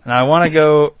 And I want to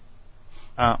go...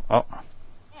 And,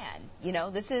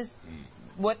 this is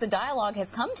what the dialogue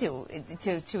has come to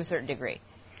a certain degree.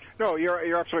 No,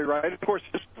 you're absolutely right. Of course,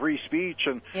 it's free speech,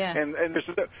 and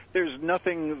there's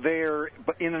nothing there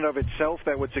in and of itself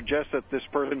that would suggest that this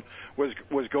person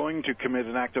was going to commit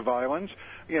an act of violence.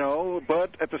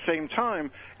 But at the same time,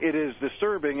 it is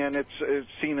disturbing, and it's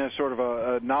seen as sort of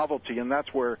a novelty, and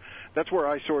that's where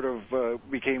I sort of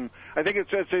became. I think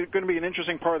it's going to be an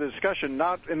interesting part of the discussion,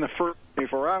 not in the first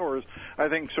 24 hours. I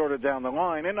think sort of down the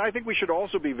line, and I think we should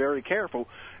also be very careful.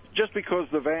 Just because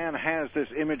the van has this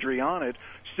imagery on it,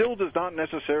 still does not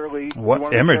necessarally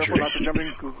what imagery? Not to jump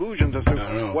in conclusions as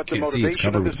to what the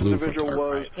motivation of this individual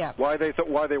was, why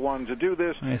they wanted to do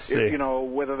this. I see.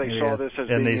 Whether they saw this as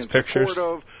being in support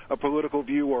of a political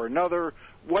view or another,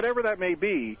 whatever that may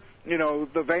be.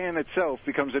 The van itself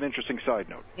becomes an interesting side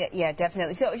note. Yeah,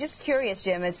 definitely. So just curious,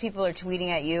 Jim, as people are tweeting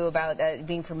at you about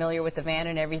being familiar with the van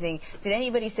and everything, did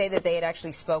anybody say that they had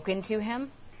actually spoken to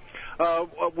him?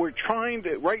 we're trying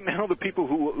to. Right now, the people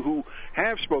who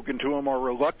have spoken to him are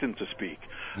reluctant to speak.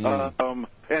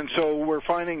 And so we're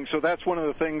finding. So that's one of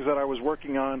the things that I was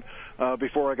working on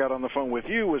before I got on the phone with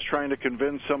you, was trying to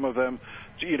convince some of them,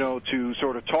 to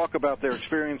sort of talk about their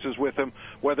experiences with him,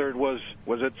 whether it was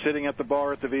it sitting at the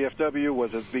bar at the VFW,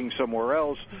 was it being somewhere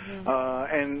else,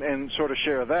 and sort of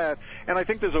share that. And I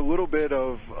think there's a little bit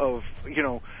of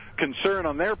concern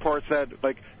on their parts that,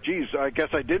 like, geez, I guess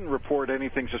I didn't report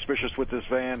anything suspicious with this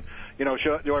van.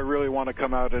 Do I really want to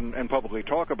come out and publicly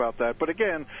talk about that? But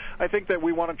again, I think that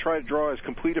we want to try to draw as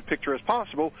complete a picture as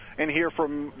possible and hear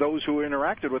from those who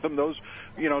interacted with him,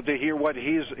 to hear what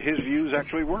his views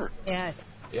actually were. Yeah.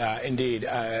 Yeah, indeed.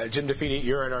 Jim DeFini,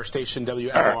 you're at our station,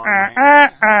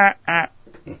 WFOR.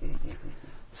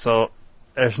 So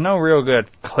there's no real good,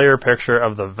 clear picture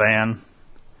of the van.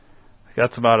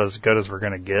 That's about as good as we're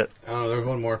going to get. Oh, there's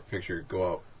one more picture.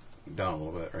 Go out, down a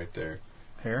little bit, right there.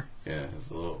 Here? Yeah,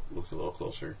 looks a little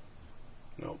closer.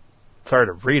 Nope. It's hard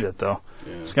to read it, though.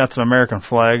 Yeah. It's got some American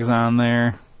flags on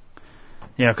there.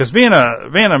 Because being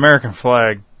an American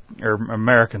flag, or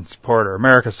American supporter,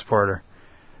 America supporter,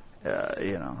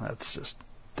 that's just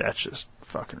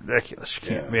fucking ridiculous. You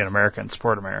can't be an American and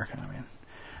support America.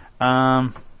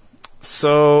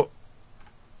 So,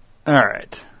 all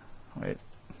right. Wait.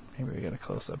 Maybe we get a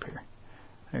close-up here.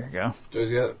 There you go. So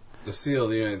he's got the seal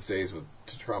of the United States with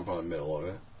Trump on the middle of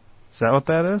it. Is that what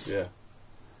that is? Yeah.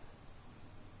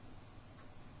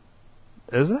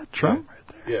 Is that Trump right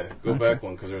there? Yeah. Go back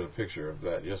one, because there's a picture of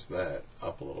that. Just that.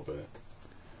 Up a little bit.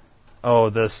 Oh,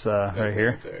 this right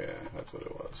here? Right there, yeah. That's what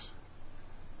it was.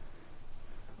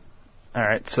 All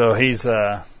right, so he's...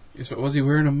 was he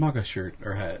wearing a MAGA shirt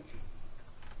or hat?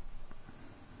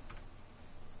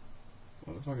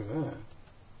 What the fuck is that?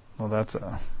 Well, that's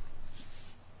a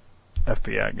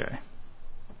FBI guy.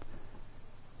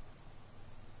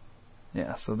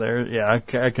 Yeah, so there... Yeah, I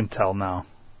can tell now.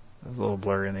 It was a little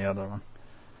blurry in the other one.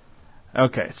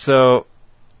 Okay, so...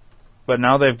 But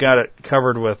now they've got it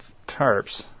covered with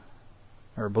tarps.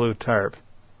 Or blue tarp.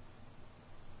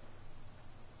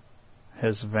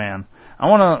 His van. I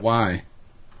want to... Why?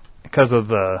 Because of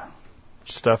the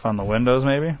stuff on the windows,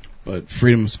 maybe? But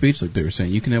freedom of speech, like they were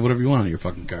saying. You can have whatever you want on your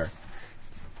fucking car.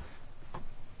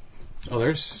 Oh,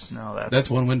 that's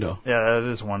one window. Yeah, that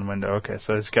is one window. Okay,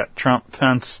 so it's got Trump,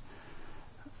 Pence,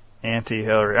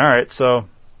 anti-Hillary. All right, so...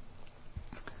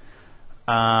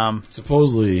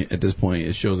 supposedly, at this point,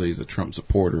 it shows that he's a Trump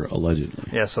supporter, allegedly.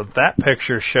 Yeah, so that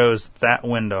picture shows that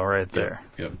window right there.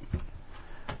 Yep.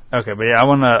 Okay, but yeah, I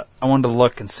wanted to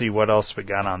look and see what else we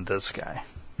got on this guy.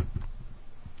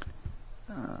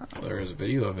 There is a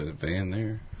video of his van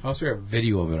there. How's there a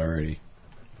video of it already?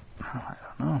 I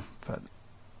don't know, but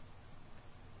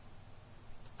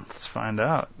let's find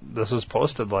out. This was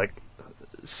posted like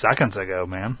seconds ago,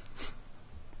 man.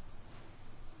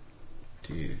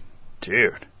 Dude.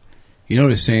 You know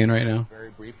what he's saying right now?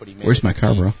 Very brief, but he made Where's my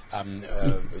car, bro?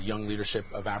 Young leadership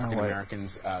of African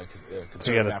Americans,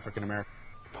 conservative African Americans.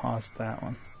 Pause that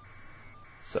one.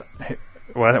 So, hey,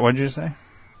 what did you say?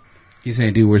 He's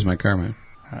saying, dude, where's my car, man?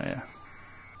 Oh, yeah.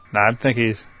 No, I think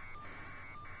he's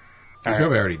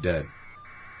probably already dead.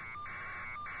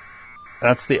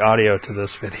 That's the audio to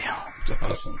this video. It's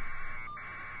awesome.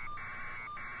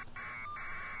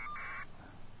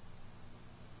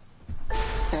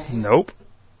 Nope.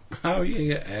 How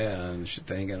you get ad on shit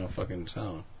that ain't got no fucking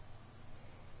sound?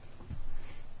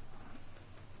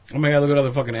 Oh my god, look at all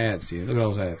the fucking ads, dude. Look at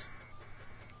all those ads.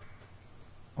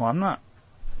 Well, I'm not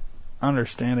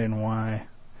understanding why.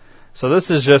 So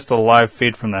this is just a live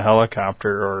feed from the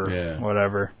helicopter or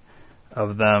whatever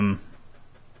of them.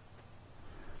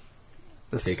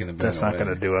 Taking the that's not away.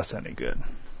 going to do us any good.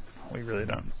 We really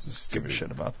don't give a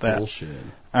shit about that. Bullshit.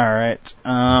 All right.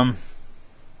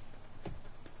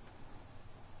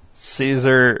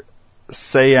 Caesar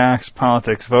Sayak's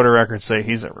politics voter records say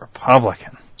he's a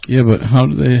Republican. Yeah, but how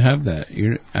do they have that?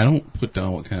 I don't put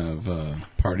down what kind of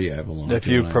party I belong to. If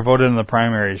you voted in the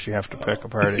primaries, you have to pick a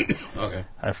party. Okay.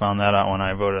 I found that out when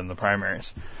I voted in the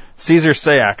primaries. Caesar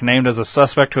Sayak, named as a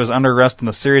suspect who was under arrest in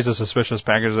a series of suspicious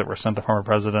packages that were sent to former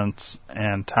presidents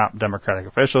and top Democratic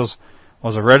officials,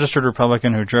 was a registered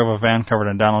Republican who drove a van covered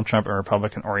in Donald Trump and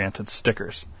Republican-oriented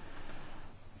stickers.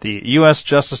 The U.S.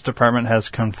 Justice Department has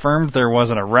confirmed there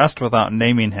was an arrest without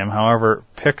naming him. However,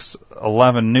 Pix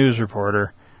 11 News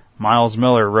reporter Miles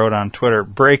Miller wrote on Twitter,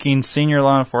 breaking, senior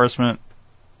law enforcement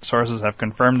sources have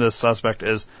confirmed this suspect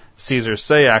is Caesar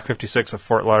Sayak, 56, of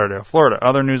Fort Lauderdale, Florida.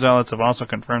 Other news outlets have also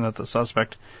confirmed that the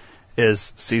suspect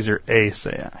is Caesar A.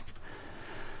 Sayak.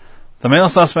 The male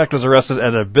suspect was arrested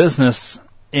at a business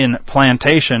in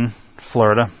Plantation,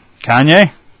 Florida.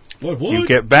 Kanye? What? You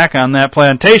get back on that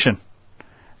plantation,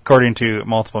 according to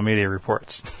multiple media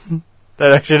reports.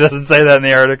 That actually doesn't say that in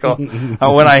the article.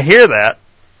 When I hear that,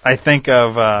 I think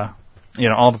of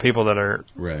all the people that are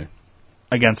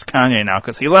against Kanye now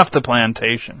because he left the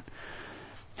plantation.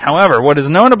 However, what is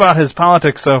known about his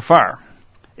politics so far?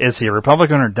 Is he a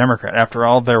Republican or Democrat? After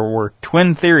all, there were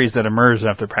twin theories that emerged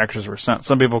after packages were sent.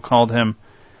 Some people called him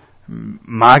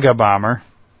MAGA bomber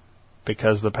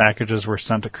because the packages were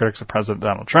sent to critics of President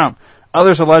Donald Trump.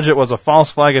 Others allege it was a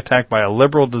false flag attack by a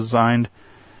liberal designed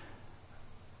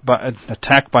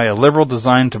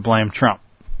to blame Trump.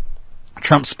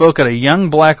 Trump spoke at a young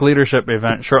black leadership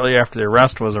event shortly after the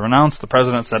arrest was announced. The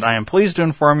president said, "I am pleased to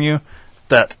inform you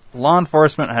that law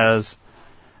enforcement has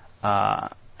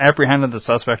apprehended the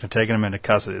suspect and taken him into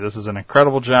custody. This is an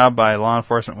incredible job by law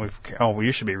enforcement.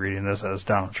 You should be reading this as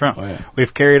Donald Trump. Oh, yeah.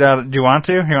 We've carried out. Do you want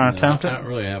to? You want to attempt it? I don't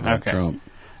really have like Trump.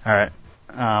 All right.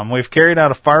 We've carried out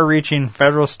a far-reaching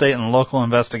federal, state, and local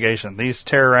investigation. These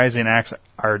terrorizing acts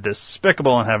are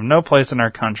despicable and have no place in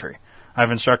our country.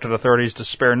 I've instructed authorities to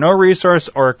spare no resource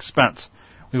or expense.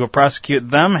 We will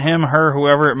prosecute them, him, her,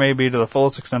 whoever it may be, to the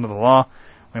fullest extent of the law.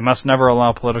 We must never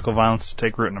allow political violence to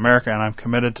take root in America, and I'm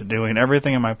committed to doing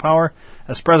everything in my power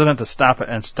as president to stop it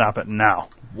and stop it now."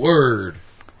 Word.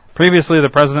 Previously, the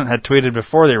president had tweeted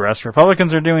before the arrest,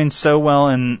 "Republicans are doing so well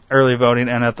in early voting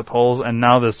and at the polls, and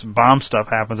now this bomb stuff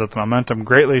happens that the momentum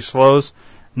greatly slows.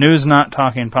 News not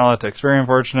talking politics. Very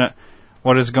unfortunate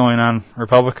what is going on.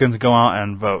 Republicans go out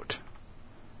and vote."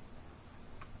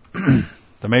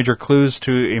 The major clues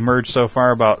to emerge so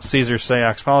far about Caesar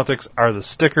Sayak's politics are the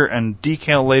sticker and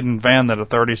decal-laden van that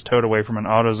authorities towed away from an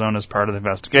AutoZone as part of the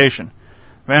investigation.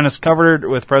 The van is covered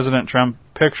with President Trump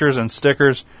pictures and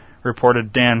stickers,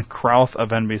 reported Dan Krauth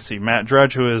of NBC. Matt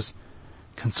Drudge, who is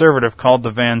conservative, called the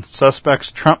van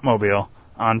Suspect's Trumpmobile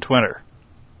on Twitter.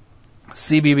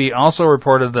 CBB also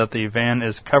reported that the van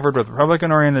is covered with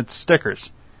Republican-oriented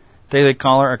stickers. Daily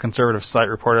Caller, a conservative site,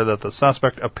 reported that the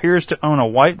suspect appears to own a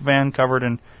white van covered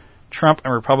in Trump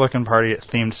and Republican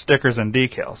Party-themed stickers and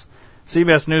decals.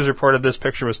 CBS News reported this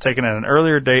picture was taken at an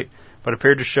earlier date, but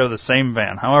appeared to show the same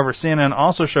van. However, CNN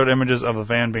also showed images of the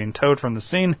van being towed from the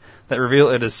scene that reveal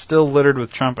it is still littered with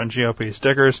Trump and GOP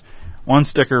stickers. One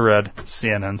sticker read,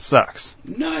 "CNN sucks."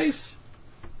 Nice.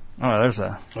 Oh, there's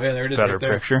a there it is better right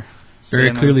there. picture.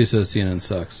 Very CNN. clearly says CNN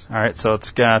sucks. All right, so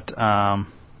it's got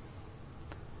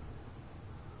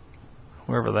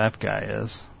whoever that guy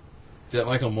is. Is that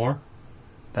Michael Moore?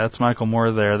 That's Michael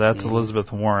Moore there. That's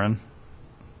Elizabeth Warren.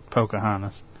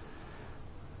 Pocahontas.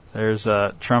 There's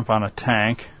Trump on a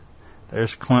tank.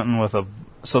 There's Clinton with a...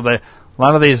 So a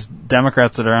lot of these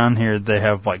Democrats that are on here, they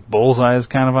have like bullseyes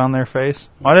kind of on their face.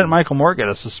 Why didn't Michael Moore get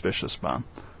a suspicious bomb?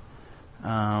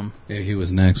 Maybe he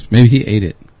was next. Maybe he ate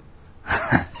it.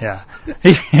 Yeah.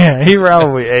 He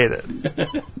probably ate it.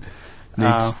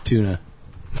 Nate's tuna.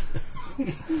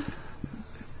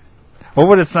 What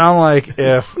would it sound like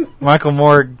if Michael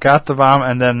Moore got the bomb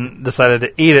and then decided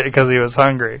to eat it because he was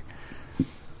hungry?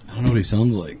 I don't know what he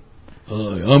sounds like.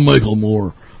 Hi, I'm Michael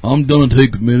Moore. I'm gonna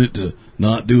take a minute to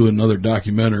not do another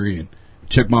documentary and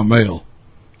check my mail.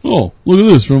 Oh, look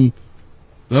at this from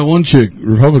that one chick,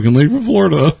 Republican lady from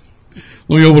Florida.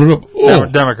 Let me open it up. Oh,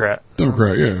 Democrat.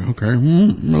 Democrat, yeah, okay.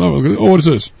 Oh, what is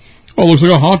this? Oh, it looks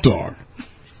like a hot dog.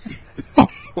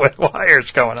 With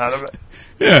wires coming out of it.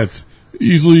 Yeah, it's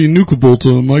easily nukable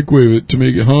to microwave it to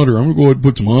make it hotter. I'm going to go ahead and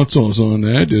put some hot sauce on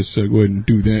that. Just go ahead and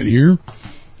do that here.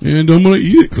 And I'm going to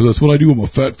eat it because that's what I do. I'm a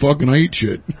fat fuck and I eat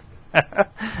shit.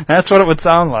 That's what it would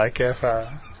sound like if...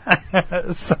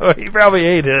 So he probably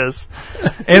ate his.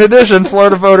 In addition,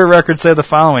 Florida voter records say the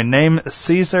following. Name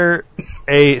Caesar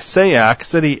A. Sayak,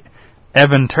 city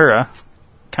Aventura,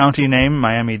 county name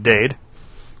Miami-Dade,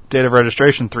 date of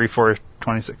registration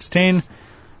 3/4/2016,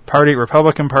 party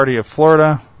Republican Party of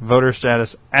Florida, voter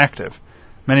status active.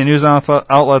 Many news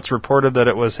outlets reported that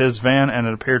it was his van and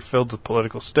it appeared filled with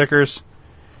political stickers.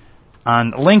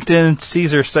 On LinkedIn,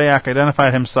 Caesar Sayak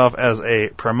identified himself as a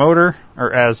promoter,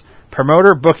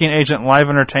 booking agent, live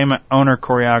entertainment owner,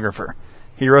 choreographer.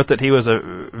 He wrote that he was a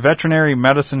veterinary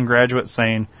medicine graduate,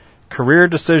 saying, "Career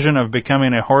decision of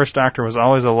becoming a horse doctor was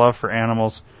always a love for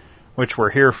animals, which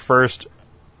were here first,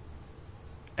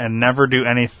 and never do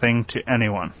anything to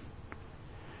anyone.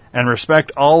 And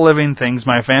respect all living things.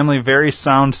 My family very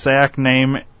sound. Sayak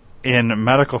name in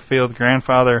medical field.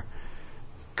 Grandfather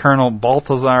Colonel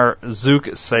Balthazar Zook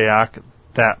Sayak.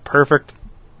 That perfect.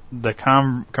 The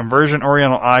conversion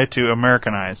Oriental eye to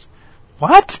Americanize."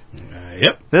 What?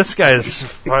 Yep. This guy's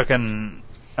fucking...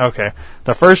 Okay.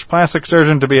 The first plastic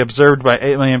surgeon to be observed by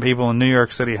 8 million people in New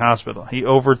York City hospital. He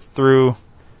overthrew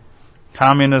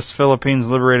Communist Philippines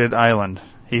liberated island.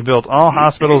 He built all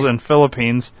hospitals in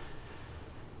Philippines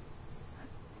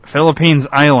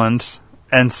islands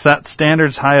and set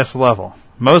standards highest level.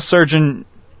 Most surgeon...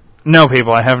 No,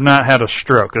 people, I have not had a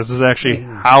stroke. This is actually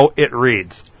how it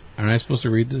reads. Aren't I supposed to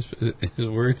read his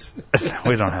words?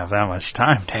 We don't have that much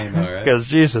time, Dan. Right? Because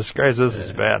Jesus Christ, this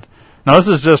is bad. No, this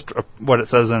is just what it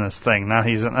says in his thing.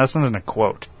 That's not in a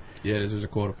quote. Yeah, it is. There's a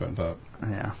quote up on top.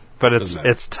 Yeah, but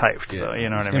it's typed, though. You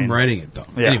know what I mean? I'm writing it, though.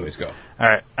 Yeah. Anyways, go.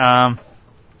 All right.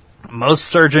 Most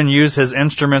surgeon use his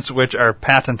instruments, which are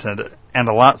patented, and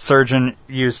a lot surgeon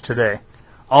use today.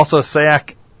 Also,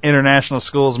 SAAC International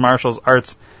Schools Martial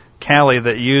Arts Cali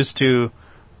that used to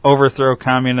overthrow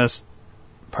Communist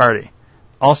Party.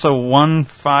 Also,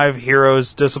 1-5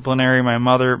 Heroes Disciplinary, my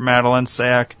mother, Madeline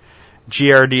SAAC,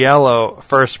 Giardiello,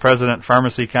 First President,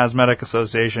 Pharmacy Cosmetic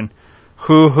Association,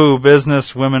 Who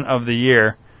Business Women of the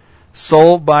Year,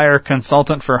 Sole Buyer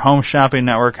Consultant for Home Shopping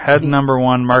Network, Head Number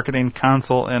 1 Marketing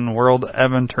Council in World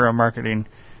Aventura Marketing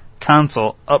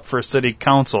Council, up for City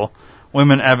Council,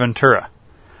 Women Aventura.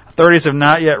 Authorities have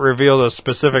not yet revealed a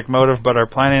specific motive, but are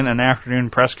planning an afternoon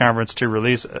press conference to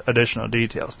release additional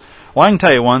details. Well, I can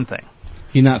tell you one thing.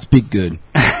 He not speak good.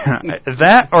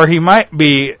 That, or he might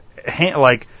be,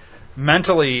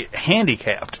 mentally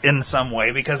handicapped in some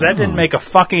way, because that didn't make a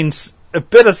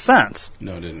bit of sense.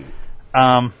 No, it didn't.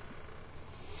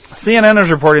 CNN is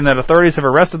reporting that authorities have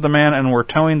arrested the man and were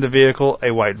towing the vehicle,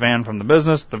 a white van, from the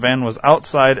business. The van was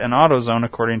outside an auto zone,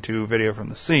 according to video from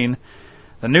the scene.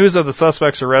 The news of the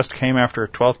suspect's arrest came after a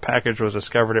 12th package was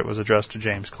discovered. It was addressed to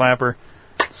James Clapper.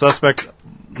 The suspect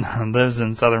lives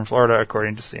in southern Florida,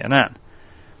 according to CNN.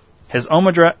 His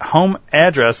home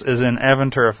address is in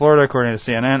Aventura, Florida, according to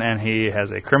CNN, and he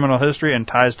has a criminal history and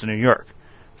ties to New York.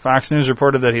 Fox News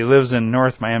reported that he lives in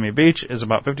North Miami Beach, is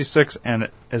about 56, and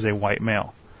is a white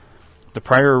male. The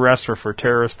prior arrests were for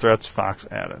terrorist threats, Fox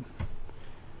added.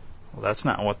 Well, that's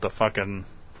not what the fucking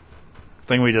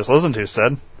thing we just listened to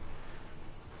said.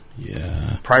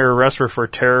 Yeah. Prior arrests were for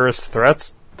terrorist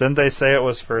threats. Didn't they say it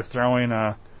was for throwing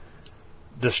a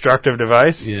destructive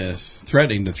device? Yes.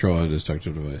 Threatening to throw a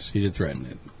destructive device. He did threaten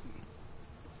it.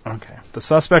 Okay. The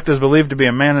suspect is believed to be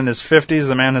a man in his 50s.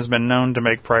 The man has been known to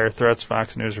make prior threats,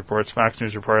 Fox News reports. Fox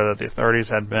News reported that the authorities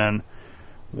had been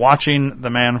watching the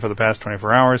man for the past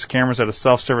 24 hours. Cameras at a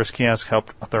self-service kiosk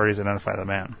helped authorities identify the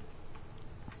man.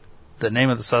 The name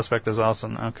of the suspect is also...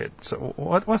 Okay, so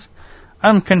what was...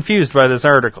 I'm confused by this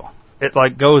article. It,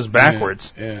 goes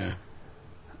backwards. Yeah.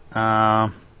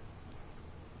 No,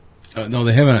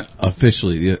 they haven't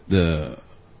officially... The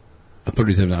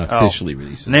authorities have not officially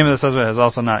released it. The name of the suspect has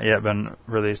also not yet been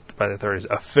released by the authorities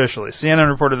officially. CNN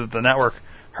reported that the network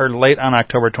heard late on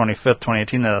October 25th,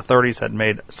 2018, that authorities had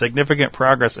made significant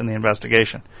progress in the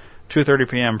investigation. 2:30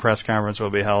 p.m. press conference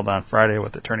will be held on Friday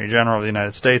with the Attorney General of the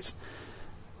United States.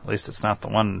 At least it's not the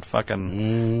one in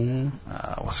fucking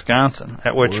Wisconsin,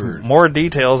 at which more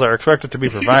details are expected to be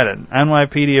provided.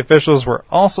 NYPD officials were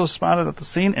also spotted at the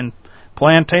scene in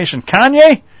Plantation.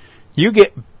 Kanye, you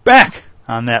get back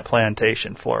on that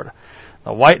plantation, Florida.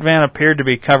 The white van appeared to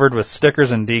be covered with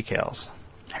stickers and decals.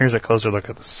 Here's a closer look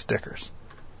at the stickers.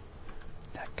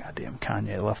 That goddamn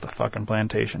Kanye left the fucking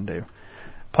plantation, dude.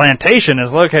 Plantation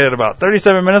is located about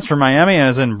 37 minutes from Miami and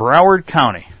is in Broward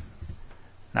County.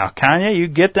 Now, Kanye, you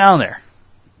get down there.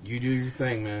 You do your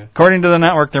thing, man. According to the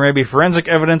network, there may be forensic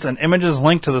evidence and images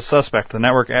linked to the suspect. The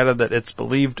network added that it's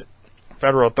believed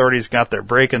federal authorities got their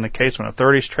break in the case when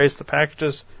authorities traced the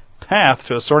package's path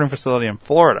to a sorting facility in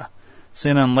Florida.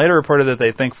 CNN later reported that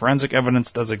they think forensic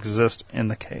evidence does exist in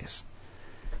the case.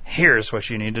 Here's what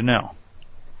you need to know.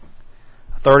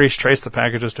 Authorities traced the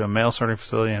packages to a mail sorting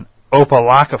facility in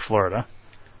Opelika, Florida.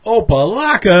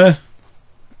 Opelika?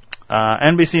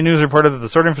 NBC News reported that the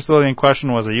sorting facility in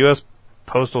question was a U.S.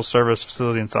 Postal Service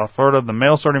facility in South Florida. The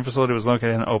mail sorting facility was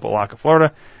located in Opelika,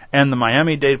 Florida, and the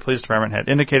Miami-Dade Police Department had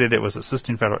indicated it was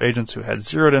assisting federal agents who had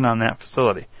zeroed in on that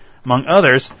facility. Among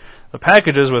others, the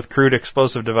packages with crude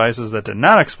explosive devices that did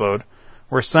not explode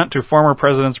were sent to former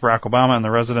Presidents Barack Obama and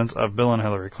the residents of Bill and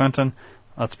Hillary Clinton.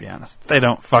 Let's be honest, they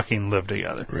don't fucking live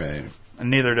together. Right.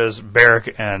 And neither does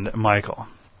Barack and Michael.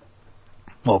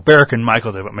 Well, Barack and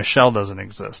Michael do, but Michelle doesn't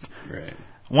exist. Right.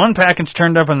 One package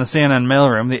turned up in the CNN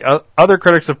mailroom. The other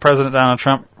critics of President Donald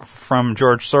Trump, from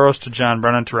George Soros to John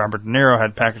Brennan to Robert De Niro,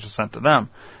 had packages sent to them.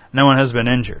 No one has been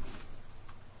injured.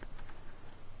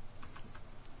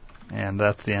 And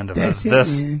that's the end of this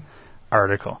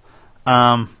article.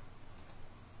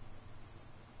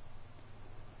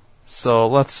 So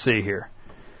let's see here.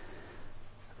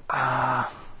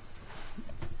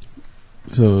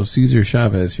 So Cesar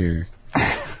Chavez here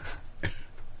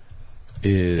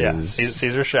is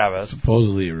Cesar Chavez,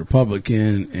 supposedly a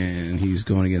Republican, and he's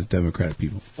going against Democratic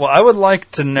people. Well, I would like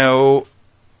to know.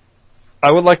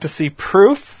 I would like to see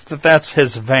proof that that's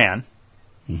his van,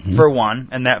 for one,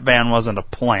 and that van wasn't a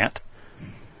plant.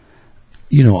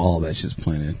 You know, all that shit's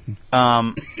planted.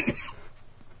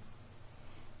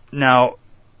 Now,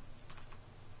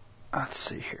 let's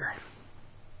see here.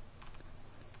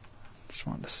 Just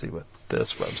wanted to see what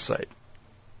this website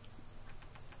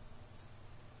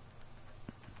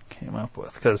came up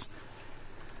with. Because,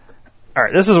 all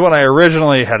right, this is what I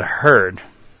originally had heard.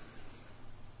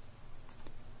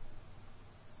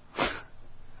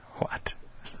 What?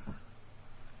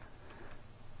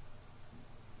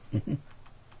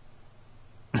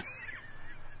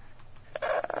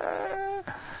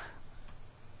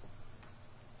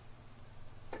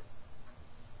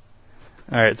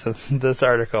 All right, so this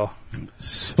article.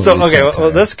 So okay,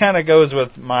 well, this kind of goes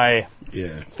with my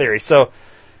theory. So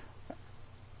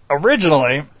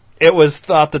originally, it was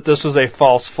thought that this was a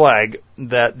false flag,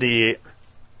 that the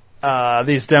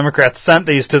these Democrats sent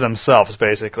these to themselves,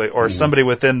 basically, or somebody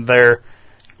within their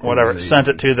whatever sent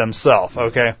it to themselves.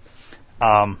 Okay.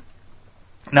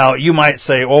 Now you might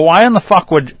say, well, why in the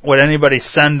fuck would anybody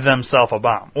send themselves a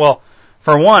bomb? Well,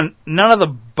 for one, none of the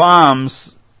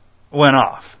bombs went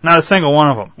off. Not a single one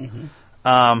of them.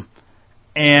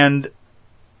 And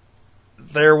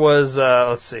there was,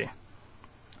 let's see.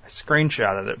 I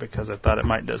screenshotted it because I thought it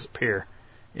might disappear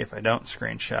if I don't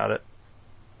screenshot it.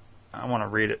 I want to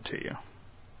read it to you.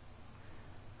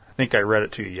 I think I read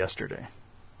it to you yesterday,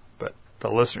 but the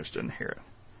listeners didn't hear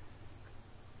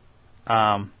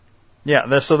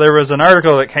it. So there was an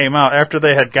article that came out after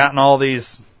they had gotten all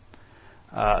these,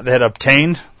 they had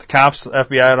obtained, the cops, the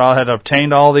FBI had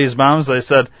obtained all these bombs. They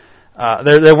said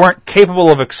they weren't capable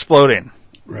of exploding.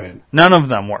 Right. None of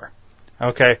them were.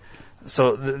 Okay.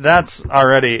 So that's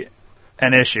already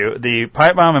an issue. The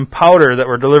pipe bomb and powder that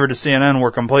were delivered to CNN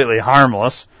were completely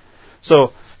harmless.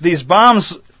 So these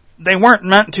bombs, they weren't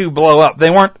meant to blow up. They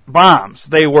weren't bombs.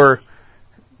 They were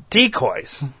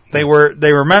decoys. They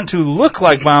were meant to look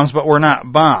like bombs, but were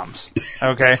not bombs.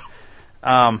 Okay.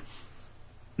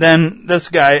 Then this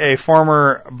guy, a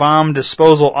former bomb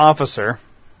disposal officer,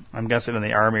 I'm guessing in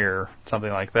the Army or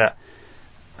something like that.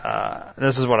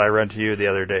 This is what I read to you the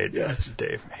other day,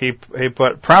 Dave. He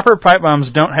put, proper pipe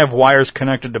bombs don't have wires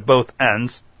connected to both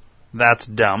ends. That's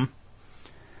dumb.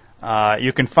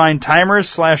 You can find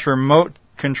timers / remote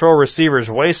control receivers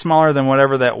way smaller than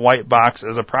whatever that white box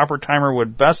is. A proper timer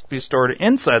would best be stored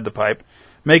inside the pipe,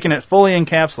 making it fully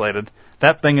encapsulated.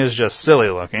 That thing is just silly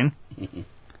looking.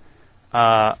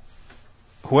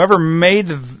 Whoever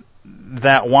made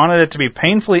that wanted it to be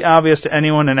painfully obvious to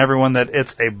anyone and everyone that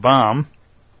it's a bomb.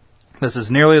 This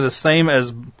is nearly the same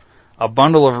as a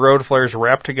bundle of road flares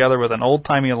wrapped together with an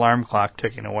old-timey alarm clock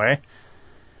ticking away.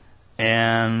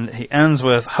 And he ends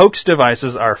with, hoax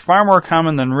devices are far more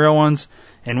common than real ones,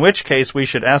 in which case we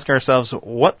should ask ourselves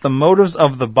what the motives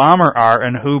of the bomber are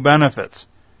and who benefits.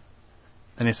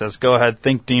 Then he says, go ahead,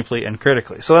 think deeply and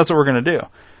critically. So that's what we're going to do.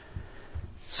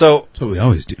 So that's what we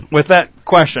always do. With that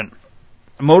question,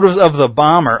 motives of the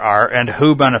bomber are and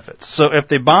who benefits. So if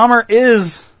the bomber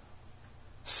is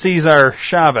Cesar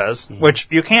Chavez, which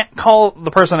you can't call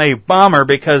the person a bomber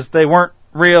because they weren't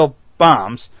real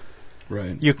bombs.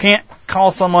 Right. You can't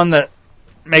call someone that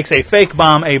makes a fake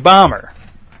bomb a bomber.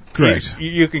 Correct.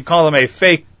 You can call them a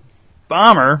fake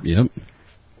bomber. Yep.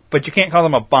 But you can't call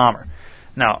them a bomber.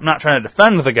 Now, I'm not trying to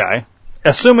defend the guy,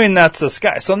 assuming that's this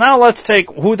guy. So now let's take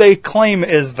who they claim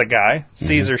is the guy,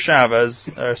 Cesar Chavez,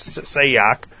 or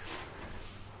Sayak.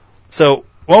 So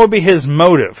what would be his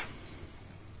motive?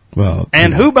 Well,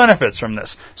 and who benefits from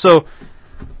this? So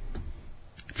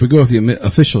if we go with the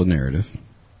official narrative,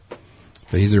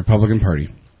 that he's the Republican Party,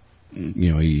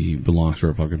 you know, he belongs to the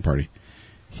Republican Party.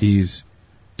 He's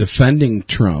defending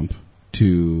Trump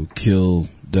to kill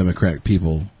Democratic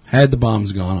people had the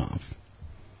bombs gone off.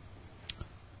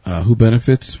 Who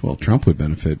benefits? Well, Trump would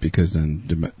benefit because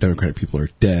then Democratic people are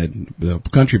dead. The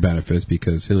country benefits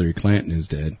because Hillary Clinton is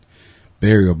dead.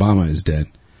 Barack Obama is dead.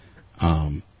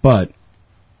 But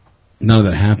none of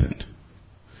that happened.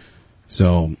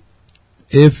 So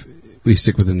if we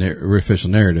stick with the official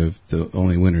narrative, the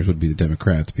only winners would be the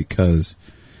Democrats because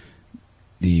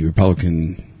the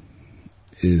Republican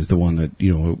is the one that,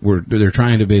 you know, they're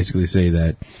trying to basically say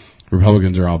that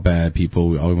Republicans are all bad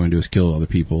people. All we want to do is kill other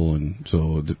people. And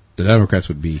so the Democrats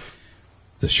would be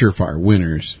the surefire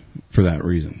winners for that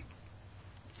reason.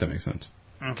 If that makes sense.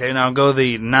 Okay, now go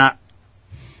the not.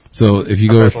 So if you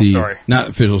go with the story. Not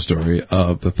official story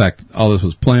of the fact that all this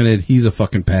was planted, he's a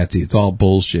fucking patsy. It's all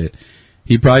bullshit.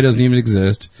 He probably doesn't even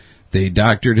exist. They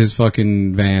doctored his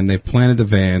fucking van. They planted the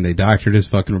van. They doctored his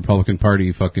fucking Republican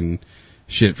Party fucking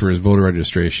shit for his voter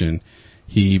registration.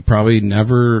 He probably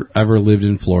never ever lived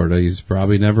in Florida. He's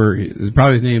probably never.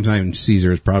 Probably his name's not even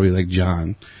Caesar. It's probably like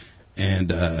John,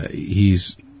 and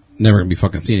he's never gonna be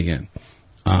fucking seen again.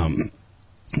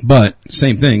 But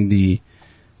same thing. The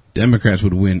Democrats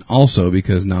would win also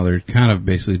because now they're kind of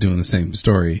basically doing the same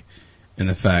story, in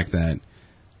the fact that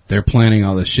they're planning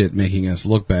all this shit, making us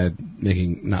look bad,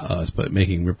 not us, but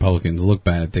making Republicans look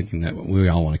bad, thinking that we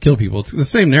all want to kill people. It's the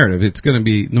same narrative. It's going to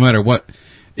be, no matter what,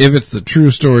 if it's the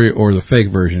true story or the fake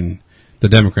version, the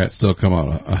Democrats still come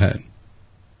out ahead.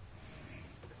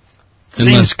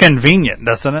 Seems convenient,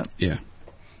 doesn't it? Yeah.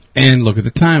 And look at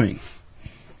the timing.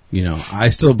 You know,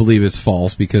 I still believe it's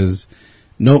false because,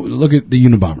 look at the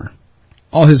Unabomber.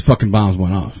 All his fucking bombs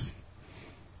went off.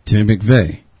 Timmy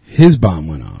McVeigh, his bomb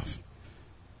went off.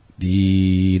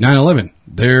 The 9/11,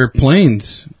 their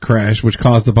planes crashed, which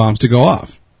caused the bombs to go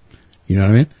off. You know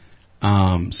what I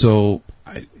mean? So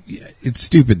it's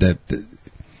stupid to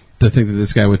think that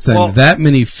this guy would send that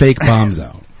many fake bombs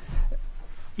out.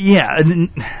 Yeah.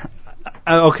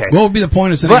 Okay. What would be the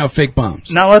point of sending out fake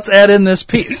bombs? Now let's add in this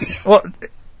piece. What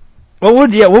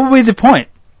would be the point?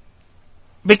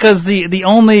 Because the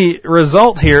only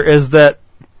result here is that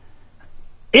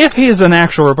if he's an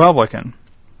actual Republican,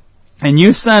 and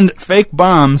you send fake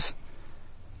bombs,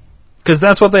 because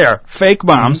that's what they are, fake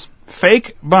bombs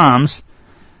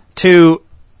to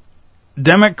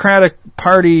Democratic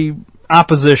Party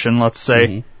opposition, let's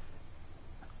say,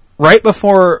 right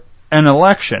before an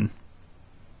election,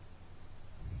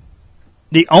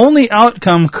 the only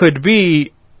outcome could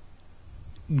be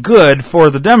good for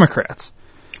the Democrats.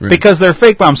 Right. Because they're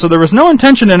fake bombs. So there was no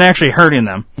intention in actually hurting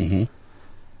them. Mm-hmm.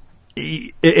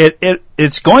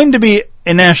 It's going to be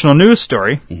a national news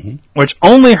story, which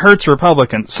only hurts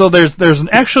Republicans. So there's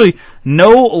actually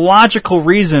no logical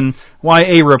reason why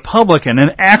a Republican,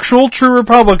 an actual true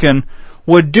Republican,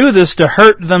 would do this to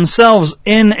hurt themselves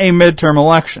in a midterm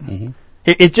election.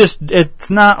 It's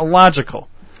not logical.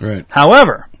 Right.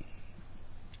 However,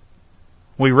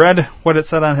 we read what it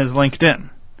said on his LinkedIn.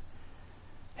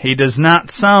 He does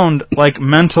not sound like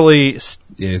mentally...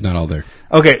 Yeah, he's not all there.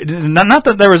 Okay, not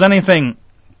that there was anything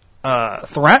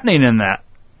threatening in that,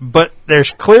 but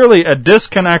there's clearly a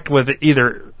disconnect with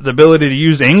either the ability to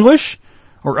use English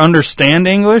or understand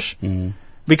English,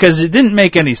 because it didn't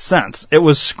make any sense. It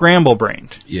was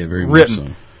scramble-brained. Yeah, very written, much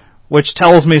so. Which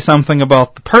tells me something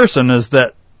about the person, is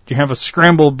that you have a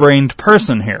scramble-brained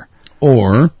person here.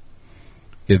 Or...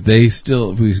 if we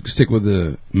stick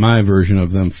with my version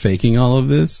of them faking all of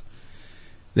this,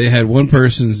 they had one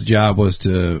person's job was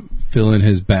to fill in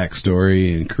his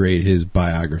backstory and create his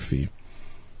biography.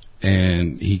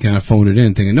 And he kind of phoned it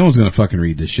in thinking, no one's going to fucking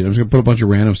read this shit. I'm just going to put a bunch of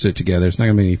random shit together. It's not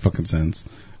going to make any fucking sense.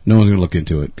 No one's going to look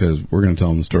into it because we're going to tell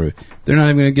them the story. They're not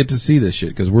even going to get to see this shit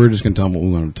because we're just going to tell them what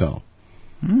we want to tell.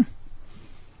 And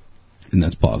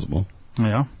that's plausible.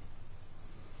 Yeah.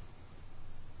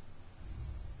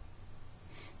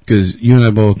 Because you and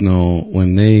I both know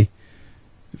when they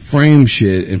frame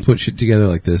shit and put shit together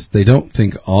like this, they don't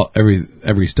think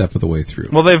every step of the way through.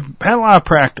 Well, they've had a lot of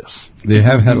practice. They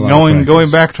have had a lot of practice.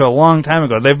 Going back to a long time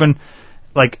ago. They've been,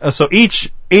 so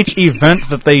each event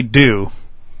that they do,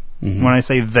 when I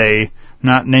say they,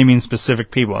 not naming specific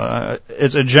people,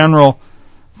 it's a general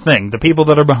thing. The people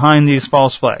that are behind these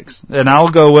false flags. And I'll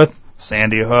go with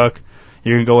Sandy Hook,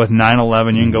 you can go with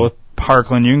 9/11, you can go with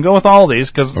Parkland, you can go with all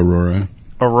these. Cause Aurora.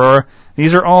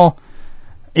 These are all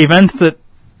events that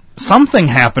something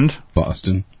happened.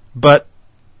 Boston. But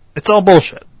it's all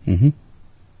bullshit. You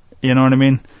know what I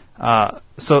mean?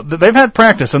 So they've had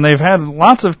practice, and they've had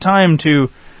lots of time to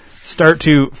start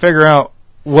to figure out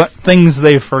what things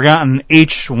they've forgotten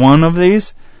each one of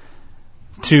these,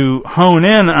 to hone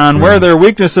in on where their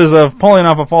weaknesses of pulling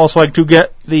off a false flag to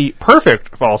get the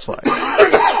perfect false flag.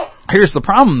 Here's the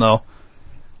problem, though,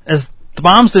 is the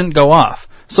bombs didn't go off.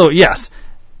 So, yes,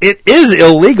 it is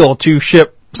illegal to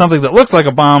ship something that looks like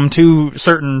a bomb to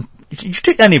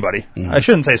anybody. I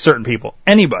shouldn't say certain people.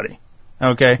 Anybody.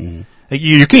 Okay?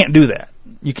 You can't do that.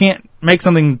 You can't make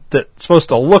something that's supposed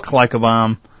to look like a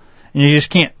bomb, and you just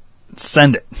can't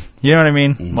send it. You know what I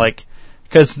mean?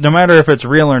 Because no matter if it's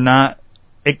real or not,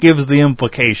 it gives the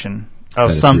implication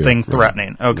of something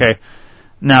threatening. Okay?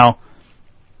 Now,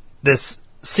 this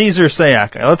Caesar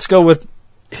Sayak, let's go with,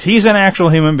 he's an actual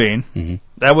human being.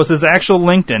 That was his actual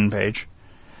LinkedIn page.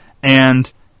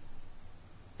 And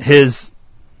he's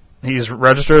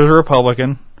registered as a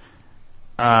Republican.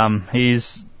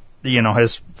 He's,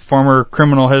 his former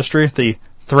criminal history, the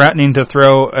threatening to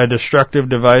throw a destructive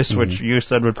device, which you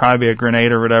said would probably be a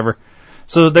grenade or whatever.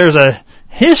 So there's a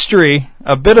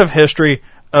bit of history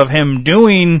of him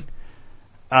doing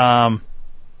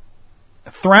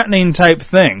threatening type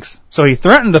things. So he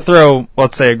threatened to throw,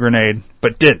 let's say, a grenade,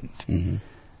 but didn't.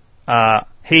 Mm-hmm.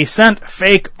 He sent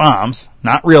fake bombs,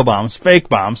 not real bombs, fake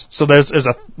bombs. So there's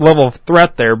a level of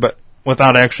threat there, but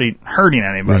without actually hurting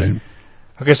anybody. Right.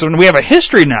 Okay, so we have a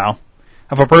history now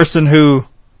of a person who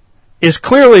is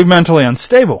clearly mentally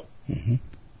unstable. Mm-hmm.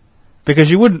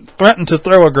 Because you wouldn't threaten to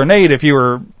throw a grenade if you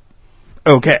were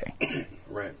okay.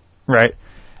 Right. Right?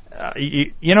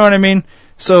 You know what I mean?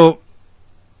 So,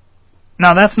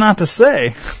 now that's not to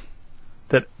say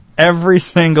that every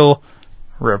single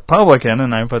Republican,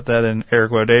 and I put that in air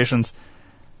quotations,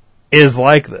 is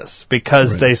like this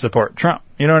because they support Trump.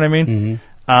 You know what I mean?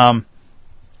 Mm-hmm.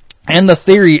 And the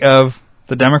theory of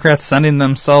the Democrats sending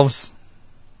themselves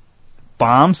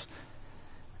bombs,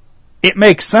 it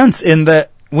makes sense in that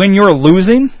when you're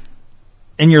losing,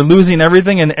 and you're losing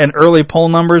everything, and early poll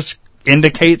numbers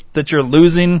indicate that you're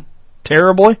losing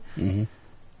terribly, mm-hmm.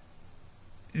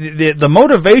 the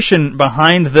motivation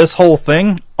behind this whole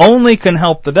thing only can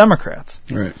help the Democrats.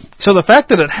 Right. So the fact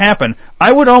that it happened,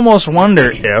 I would almost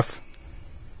wonder if,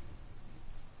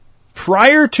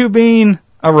 prior to being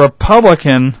a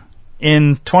Republican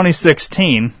in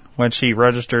 2016, which he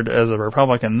registered as a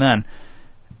Republican then,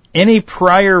 any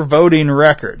prior voting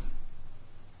record,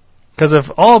 because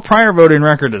if all prior voting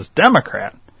record is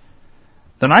Democrat,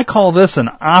 then I call this an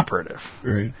operative,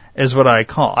 Right. is what I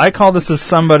call. I call this as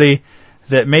somebody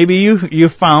that maybe you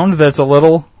found that's a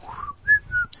little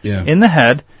in the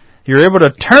head. You're able to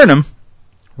turn him,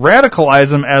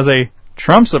 radicalize him as a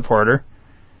Trump supporter,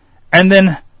 and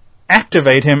then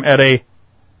activate him at a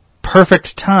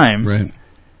perfect time, Right.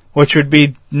 which would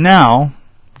be now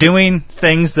doing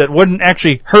things that wouldn't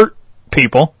actually hurt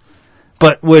people,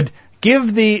 but would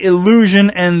give the illusion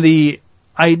and the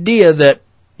idea that,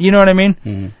 you know what I mean?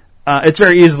 Mm-hmm. It's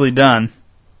very easily done.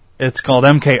 It's called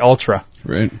MK Ultra.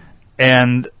 Right.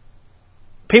 And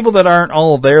people that aren't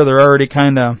all there, they're already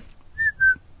kind of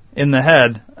in the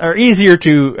head, are easier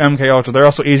to MK Ultra. They're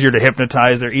also easier to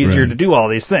hypnotize. They're easier to do all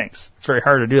these things. It's very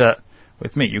hard to do that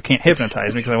with me. You can't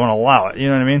hypnotize me because I won't allow it. You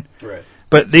know what I mean? Right.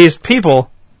 But these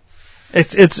people,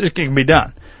 it can be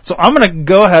done. So I'm going to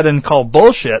go ahead and call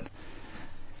bullshit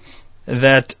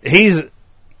that he's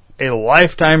a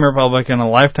lifetime Republican, a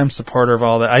lifetime supporter of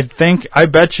all that. I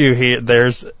bet you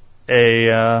there's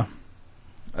a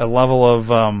level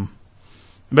of, I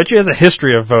bet you he has a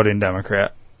history of voting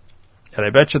Democrat. And I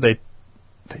bet you they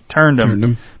turned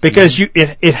him. Because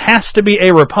it has to be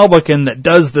a Republican that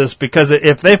does this, because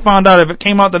if they found out, if it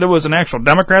came out that it was an actual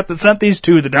Democrat that sent these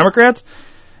to the Democrats,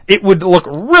 it would look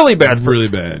really bad. Really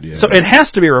bad, yeah. So it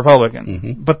has to be a Republican.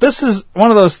 Mm-hmm. But this is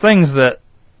one of those things that,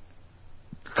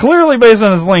 clearly based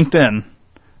on his LinkedIn,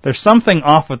 there's something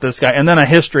off with this guy. And then a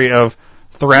history of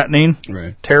threatening,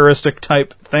 terroristic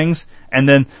type things. And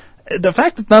then the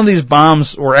fact that none of these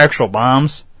bombs were actual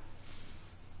bombs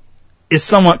is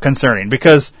somewhat concerning.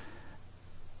 Because,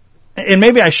 and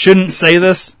maybe I shouldn't say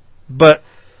this, but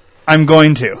I'm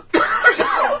going to.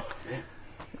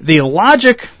 The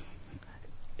logic,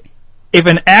 if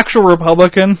an actual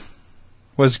Republican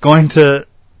was going to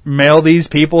mail these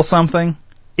people something,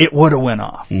 it would have went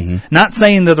off. Mm-hmm. Not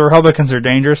saying that the Republicans are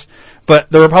dangerous, but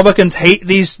the Republicans hate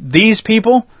these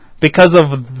people because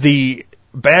of the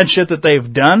bad shit that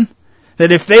they've done,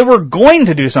 that if they were going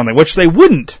to do something, which they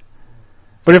wouldn't,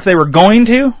 but if they were going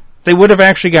to, they would have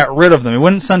actually got rid of them. They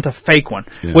wouldn't send a fake one,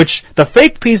 which the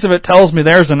fake piece of it tells me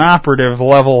there's an operative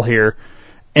level here,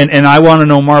 and I want to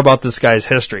know more about this guy's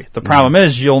history. The problem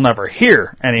is you'll never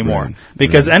hear anymore,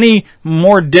 because any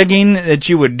more digging that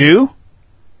you would do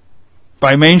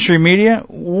by mainstream media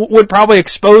would probably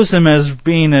expose him as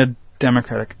being a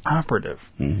Democratic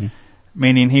operative. Mm-hmm.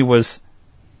 Meaning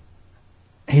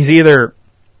he's either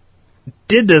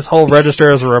did this whole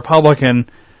register as a Republican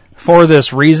for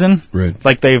this reason,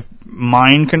 like they've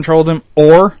mind controlled him,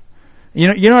 or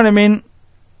you know what I mean,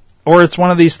 or it's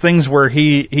one of these things where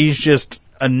he's just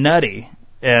a nutty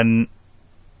and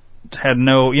had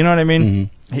no, you know what I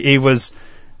mean. Mm-hmm. He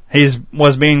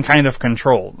was being kind of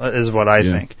controlled, is what I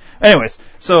think. Anyways,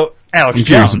 so Alex I'm Jones.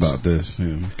 curious about this. Yeah,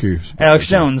 I'm curious. Alex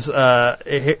Jones,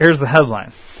 here's the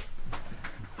headline.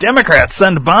 Democrats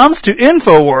send bombs to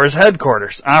InfoWars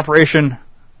headquarters. Operation,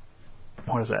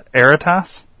 what is that,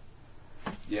 Eritas?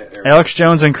 Yeah, Alex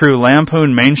Jones and crew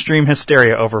lampoon mainstream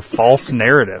hysteria over false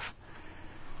narrative.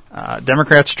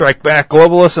 Democrats strike back.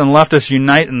 Globalists and leftists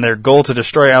unite in their goal to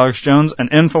destroy Alex Jones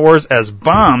and InfoWars as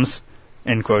bombs,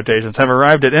 in quotations, have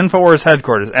arrived at InfoWars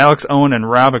headquarters. Alex, Owen, and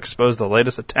Rob expose the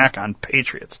latest attack on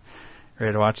patriots.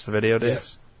 Ready to watch the video, Dave?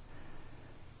 Yes.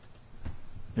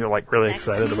 You're like really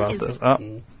excited about this.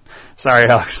 Oh, sorry,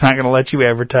 Alex. Not going to let you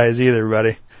advertise either,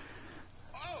 buddy.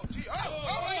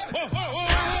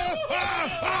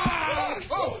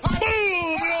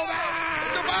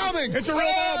 It's a real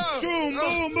bomb. Boom,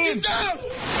 boom, boom. Get down.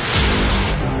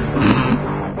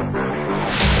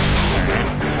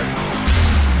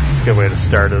 It's a good way to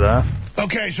start it off.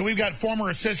 Okay, so we've got former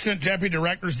assistant deputy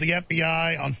directors of the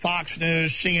FBI on Fox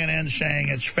News, CNN saying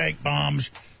it's fake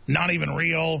bombs, not even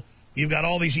real. You've got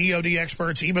all these EOD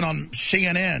experts, even on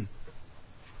CNN,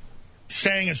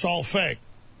 saying it's all fake.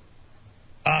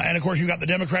 And, of course, you've got the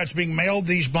Democrats being mailed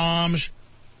these bombs.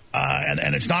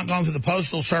 And it's not gone through the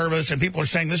Postal Service, and people are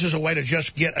saying this is a way to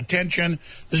just get attention.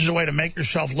 This is a way to make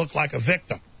yourself look like a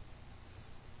victim.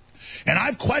 And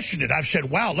I've questioned it. I've said,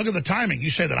 wow, look at the timing. You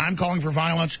say that I'm calling for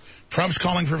violence. Trump's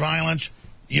calling for violence.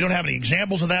 You don't have any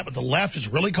examples of that, but the left is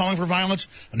really calling for violence.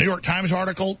 A New York Times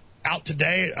article out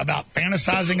today about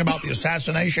fantasizing about the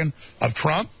assassination of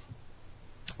Trump.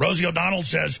 Rosie O'Donnell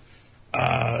says,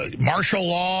 martial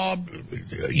law,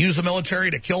 use the military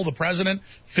to kill the president.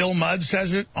 Phil Mudd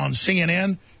says it on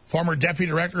CNN, former deputy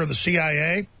director of the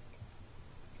CIA.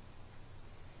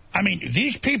 I mean,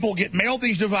 these people get mailed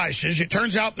these devices. It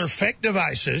turns out they're fake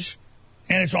devices.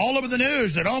 And it's all over the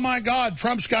news that, oh, my God,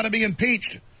 Trump's got to be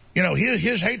impeached. You know,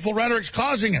 his hateful rhetoric's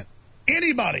causing it.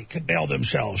 Anybody could mail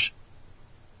themselves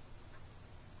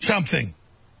something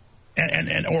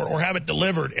or have it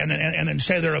delivered and then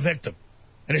say they're a victim.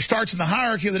 And it starts in the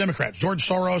hierarchy of the Democrats. George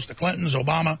Soros, the Clintons,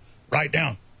 Obama, right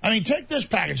down. I mean, take this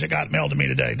package that got mailed to me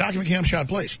today. Dr. McCamshot,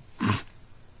 please.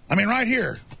 I mean, right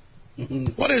here.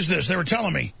 What is this? They were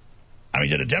telling me. I mean,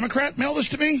 did a Democrat mail this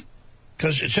to me?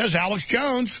 Because it says Alex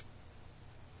Jones,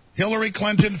 Hillary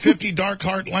Clinton, 50 Dark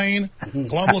Heart Lane,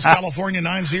 Globalist, California,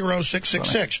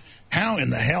 90666. How in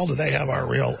the hell do they have our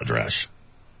real address?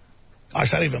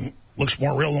 Gosh, that even looks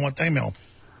more real than what they mailed.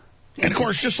 And, of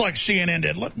course, just like CNN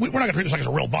did, we're not going to treat this like it's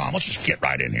a real bomb. Let's just get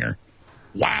right in here.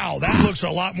 Wow, that looks a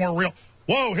lot more real.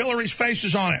 Whoa, Hillary's face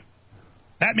is on it.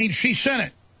 That means she sent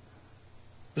it.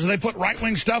 Because they put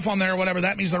right-wing stuff on there or whatever,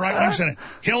 that means the right wing sent it.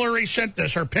 Hillary sent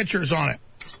this. Her picture's on it.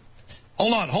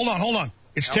 Hold on.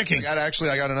 It's ticking. I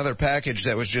got another package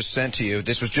that was just sent to you.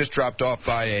 This was just dropped off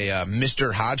by a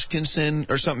Mr. Hodgkinson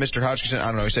or something. Mr. Hodgkinson, I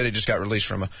don't know. He said he just got released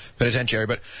from a penitentiary.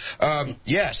 But,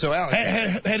 yeah, so, Alex.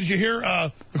 Hey, did you hear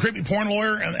the creepy porn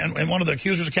lawyer and one of the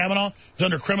accusers of Kavanaugh is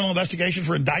under criminal investigation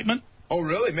for indictment? Oh,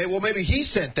 really? Well, maybe he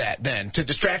sent that then to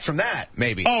distract from that,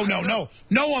 maybe. Oh, no.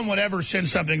 No one would ever send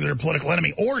something to their political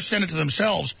enemy or send it to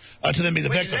themselves to then be the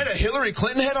victim. Is that a Hillary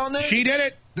Clinton head on there? She did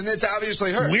it. Then it's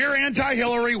obviously her. We're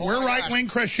anti-Hillary. We're right-wing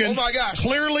Christians. Oh, my gosh.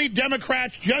 Clearly,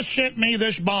 Democrats just sent me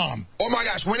this bomb. Oh, my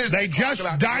gosh. When is they just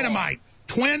dynamite.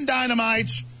 Twin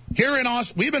dynamites here in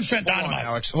Austin. We've been sent dynamite. Hold on,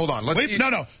 Alex. Hold on.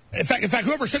 No. In fact,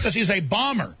 whoever sent this is a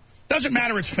bomber. Doesn't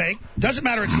matter it's fake. Doesn't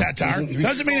matter it's satire.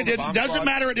 Doesn't mean it didn't. Doesn't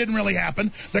matter it didn't really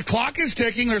happen. The clock is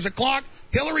ticking. There's a clock.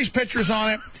 Hillary's picture's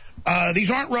on it.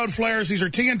 These aren't road flares. These are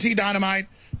TNT dynamite.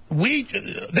 This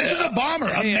is a bomber.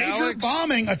 A major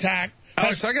bombing attack.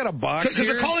 Alex, I got a box Because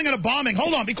they're calling it a bombing.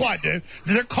 Hold on. Be quiet, dude.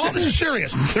 This is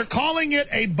serious. They're calling it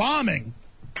a bombing.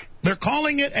 They're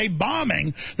calling it a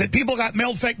bombing that people got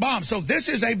mailed fake bombs. So this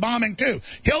is a bombing, too.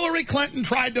 Hillary Clinton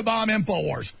tried to bomb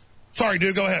InfoWars. Sorry,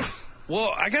 dude. Go ahead.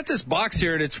 Well, I got this box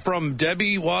here, and it's from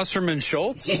Debbie Wasserman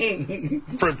Schultz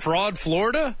from Fraud,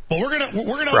 Florida. Well, we're gonna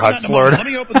open that in a moment. Let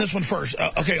me open this one first.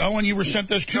 Okay, Owen, you were sent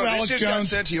this to Alex Jones. This just got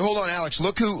sent to you. Hold on, Alex.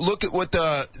 Look at what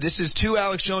this is to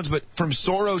Alex Jones, but from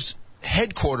Soros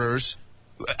headquarters.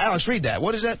 Alex, read that.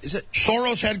 What is that? Is it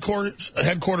Soros headquarters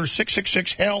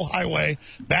 666 Hell Highway,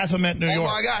 Baphomet, New York. Oh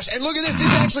my gosh! And look at this.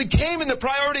 This actually came in the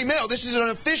priority mail. This is an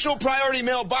official priority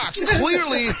mail box.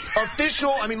 Clearly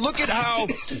official. I mean, look at how.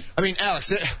 I mean,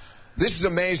 Alex, this is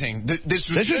amazing.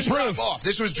 This was just dropped off.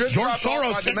 This was just dropped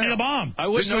off by the mail. Me a bomb.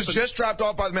 This was just dropped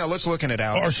off by the mail. Let's look at it,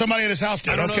 Alex. Or somebody at his house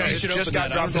did. Okay, it just got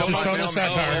dropped off by the mail.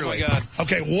 Oh my God.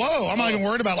 Okay, whoa! I'm not even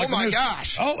worried about. Oh my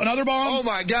gosh! Oh, another bomb. Oh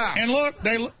my gosh! And look,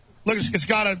 it's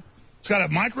got a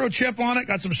microchip on it,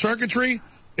 got some circuitry.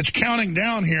 It's counting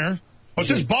down here. Oh, it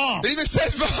says bomb. It even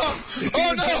says bomb.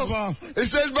 Oh, no. It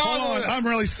says bomb on it. I'm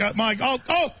really, Mike.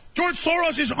 Oh, George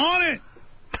Soros is on it.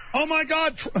 Oh, my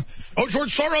God. Oh,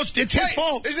 George Soros, it's his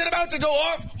fault. Is it about to go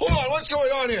off? Hold on. What's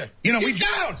going on here? Get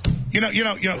down.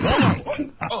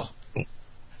 Hold on.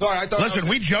 Sorry, Listen,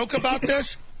 we joke about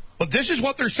this. But this is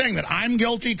what they're saying, that I'm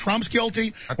guilty, Trump's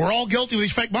guilty, we're all guilty of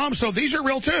these fake bombs, so these are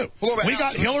real, too. We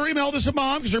got Hillary mailed us a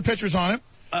bomb because her picture's on it.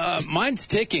 Mine's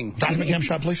ticking. Dr.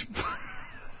 McCamshot, please.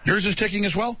 Yours is ticking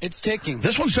as well? It's ticking.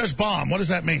 This one says bomb. What does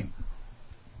that mean?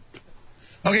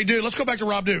 Okay, dude, let's go back to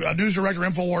Rob Dude, news director,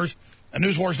 InfoWars. at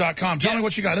newswars.com. Tell me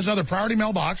what you got. This is another priority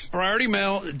mail box. Priority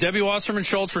mail, Debbie Wasserman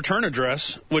Schultz return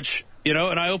address, which, and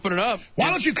I open it up. Why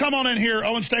don't you come on in here,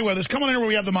 Owen, stay with us. Come on in here where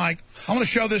we have the mic. I want to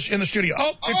show this in the studio.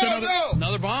 Oh, it's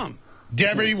another bomb.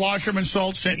 Debbie Wasserman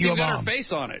Schultz sent you a bomb. Got her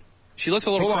face on it. She looks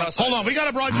a little cross-eyed. Hold on. We got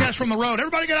a broadcast from the road.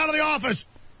 Everybody get out of the office.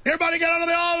 Everybody get out of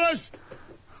the office.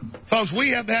 Folks, we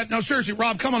have that. No, seriously,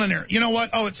 Rob, come on in here. You know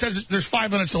what? Oh, it says there's 5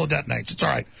 minutes till it detonates. It's all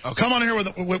right. Okay. Come on in here with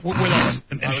us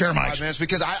and share mics. 5 minutes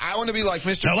because I want to be like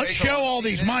Mr. Now, let's show all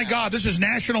these. My God, this is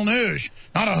national news.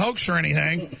 Not a hoax or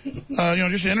anything.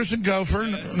 Just an innocent gopher.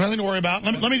 Nothing to worry about.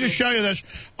 Let me just show you this.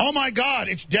 Oh, my God.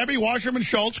 It's Debbie Wasserman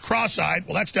Schultz, cross-eyed.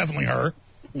 Well, that's definitely her.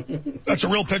 That's a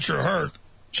real picture of her.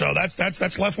 So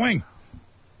that's left wing.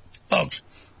 Folks,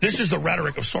 this is the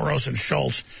rhetoric of Soros and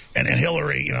Schultz and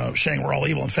Hillary, saying we're all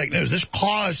evil and fake news. This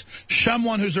caused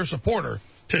someone who's their supporter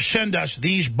to send us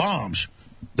these bombs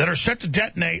that are set to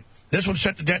detonate. This one's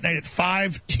set to detonate at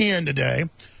 5:10 today.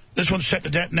 This one's set to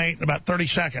detonate in about 30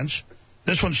 seconds.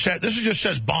 This just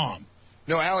says bomb.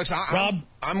 No, Alex,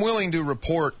 I'm willing to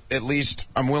report, at least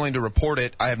I'm willing to report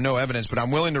it. I have no evidence, but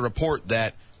I'm willing to report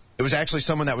that it was actually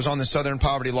someone that was on the Southern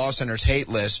Poverty Law Center's hate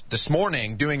list this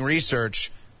morning doing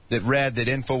research that read that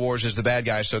InfoWars is the bad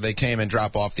guy, so they came and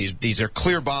drop off these. These are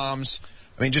clear bombs.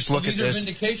 I mean, just look at this.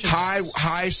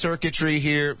 High circuitry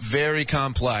here, very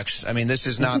complex. I mean, this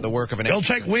is not the work of an... It'll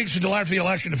take weeks until after the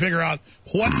election to figure out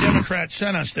what Democrat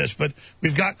sent us this, but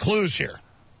we've got clues here.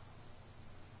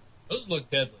 Those look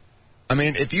deadly. I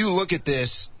mean, if you look at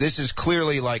this, this is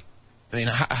clearly like...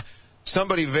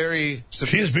 somebody very...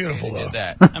 She is beautiful, though.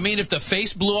 That. I mean, if the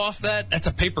face blew off that's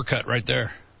a paper cut right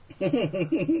there.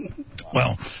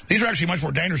 Well, these are actually much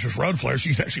more dangerous as road flares.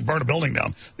 You can actually burn a building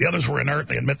down. The others were inert.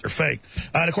 They admit they're fake.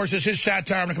 And, of course, this is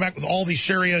satire. I'm going to come back with all these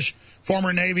serious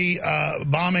former Navy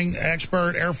bombing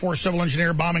expert, Air Force civil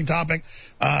engineer bombing topic,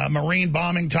 Marine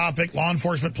bombing topic, law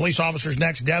enforcement, police officers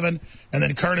next, Devin, and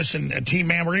then Curtis and Team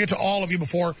Man. We're going to get to all of you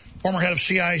before former head of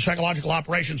CIA psychological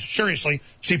operations. Seriously,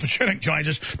 Steve Pachinik joins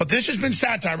us. But this has been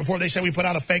satire before they said we put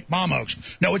out a fake bomb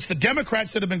hoax. No, it's the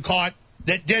Democrats that have been caught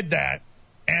that did that.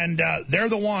 And they're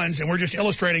the ones, and we're just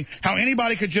illustrating how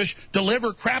anybody could just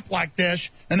deliver crap like this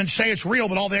and then say it's real,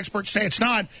 but all the experts say it's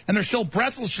not, and they're still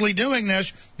breathlessly doing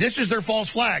this. This is their false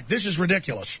flag. This is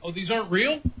ridiculous. Oh, these aren't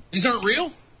real? These aren't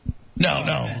real? No.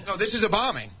 No, this is a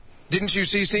bombing. Didn't you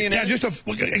see CNN?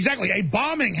 Yeah, exactly. A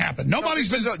bombing happened.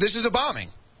 This is a bombing.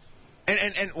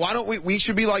 And why don't we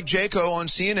should be like Jaco on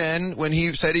CNN when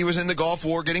he said he was in the Gulf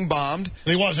War getting bombed.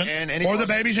 He wasn't. Or the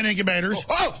babies in incubators.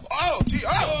 Boom, it's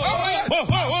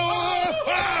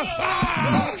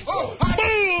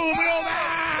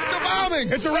a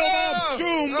bombing. It's a real bomb.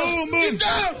 Boom. Get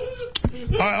down.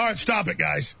 All right, stop it,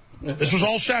 guys. This was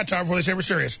all satire before they say we're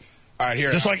serious. All right,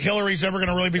 here. Just like Hillary's ever going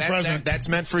to really be president. That's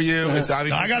meant for you. It's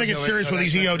obviously. I got to get serious with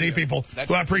these EOD people,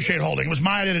 who I appreciate holding. It was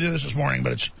my idea to do this morning,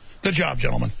 but it's good job,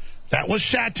 gentlemen. That was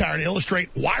satire to illustrate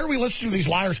why are we listening to these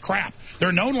liars crap.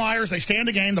 They're known liars. They stand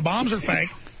to gain. The bombs are fake.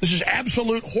 This is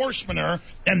absolute horse manure.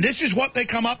 And this is what they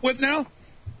come up with now?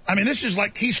 I mean, this is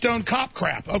like Keystone Cop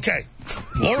crap. Okay.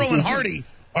 Laurel and Hardy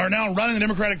are now running the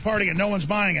Democratic Party and no one's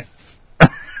buying it.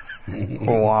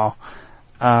 Wow.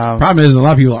 Problem is, a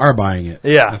lot of people are buying it.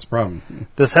 Yeah. That's the problem.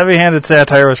 This heavy-handed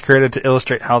satire was created to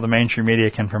illustrate how the mainstream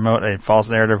media can promote a false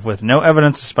narrative with no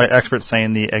evidence, despite experts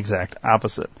saying the exact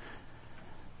opposite.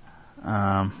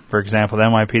 For example, the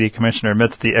NYPD commissioner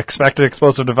admits the expected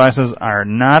explosive devices are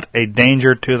not a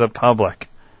danger to the public.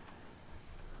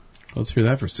 Let's hear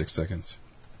that for 6 seconds.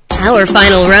 Our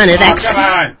final run of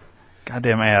XT.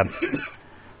 Goddamn ad.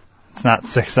 It's not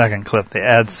 6 second clip. The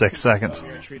ad's 6 seconds.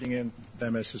 We're treating in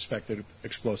them as suspected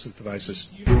explosive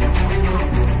devices.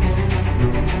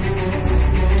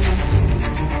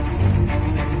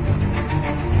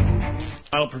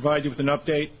 I'll provide you with an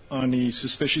update on the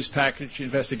suspicious package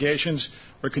investigations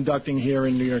we're conducting here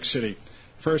in New York City.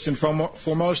 First and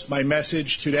foremost, my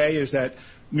message today is that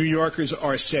New Yorkers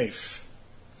are safe.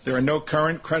 There are no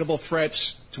current credible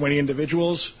threats to any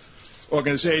individuals,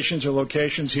 organizations, or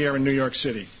locations here in New York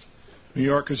City. New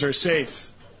Yorkers are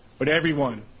safe, but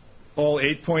everyone, all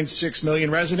 8.6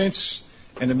 million residents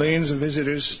and the millions of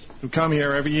visitors who come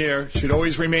here every year, should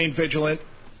always remain vigilant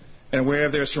and aware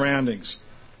of their surroundings.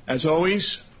 As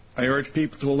always, I urge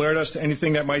people to alert us to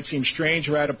anything that might seem strange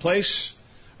or out of place,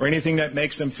 or anything that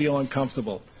makes them feel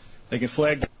uncomfortable. They can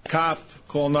flag the cop,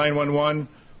 call 911,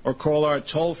 or call our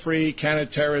toll-free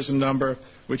counterterrorism number,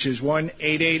 which is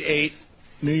 1-888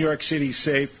 New York City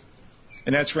Safe.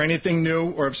 And that's for anything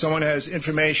new, or if someone has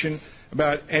information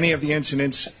about any of the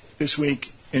incidents this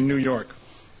week in New York.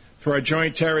 Through our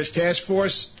Joint Terrorist Task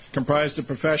Force, comprised of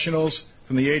professionals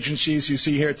from the agencies you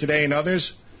see here today and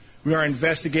others, We are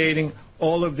investigating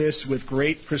all of this with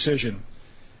great precision.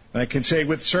 And I can say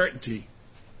with certainty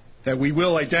that we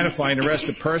will identify and arrest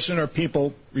the person or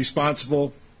people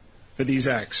responsible for these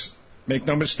acts. Make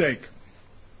no mistake,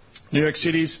 New York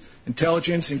City's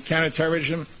intelligence and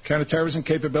counterterrorism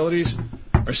capabilities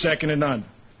are second to none.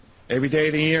 Every day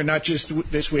of the year, not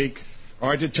just this week,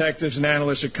 our detectives and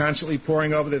analysts are constantly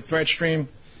poring over the threat stream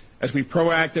as we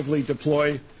proactively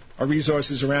deploy our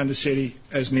resources around the city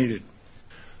as needed.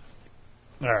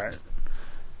 All right.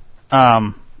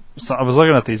 So I was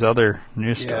looking at these other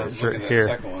news stories right here.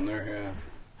 Second one there, yeah.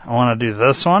 I want to do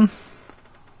this one,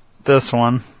 this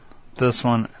one, this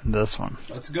one, and this one.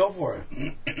 Let's go for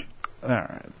it. All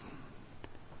right.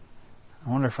 I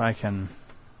wonder if I can.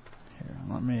 Here,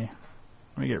 let me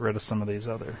get rid of some of these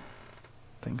other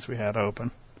things we had open.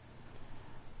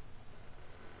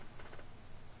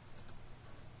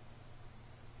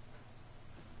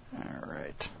 All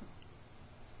right.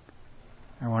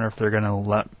 I wonder if they're going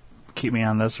to keep me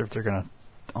on this or if they're going to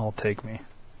all take me.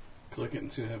 Click it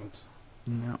and see what happens.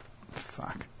 No.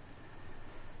 Fuck.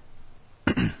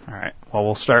 All right. Well,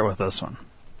 we'll start with this one.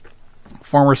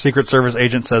 Former Secret Service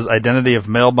agent says identity of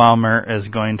mail bomber is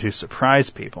going to surprise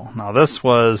people. Now, this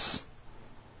was...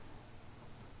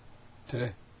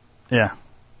 Today. Yeah.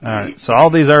 All right. So all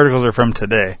these articles are from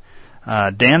today.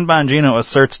 Dan Bongino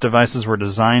asserts devices were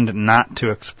designed not to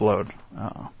explode.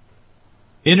 Uh-oh.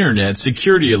 Internet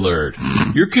security alert.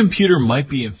 Your computer might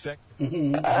be infected.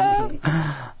 Oh,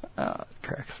 it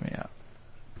cracks me up.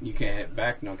 You can't hit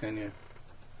back, no, can you?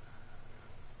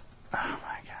 Oh,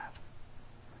 my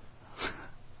God.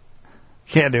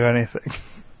 Can't do anything.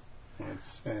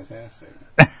 That's fantastic.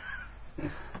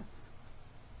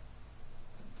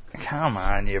 Come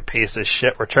on, you piece of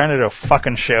shit. We're trying to do a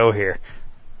fucking show here.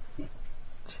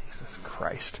 Jesus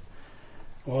Christ.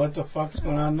 Well, what the fuck's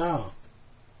going on now?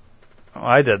 Oh,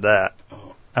 I did that.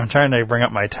 Oh. I'm trying to bring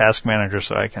up my task manager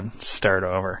so I can start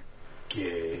over.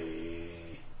 Gay.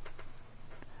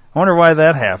 I wonder why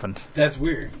that happened. That's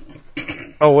weird.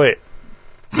 Oh, wait.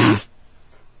 Isn't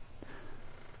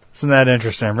that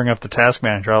interesting? I bring up the task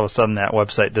manager, all of a sudden that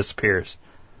website disappears.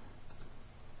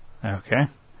 Okay.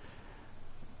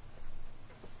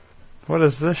 What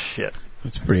is this shit?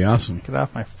 That's pretty awesome. Get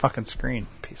off my fucking screen,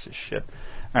 piece of shit.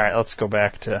 Alright, let's go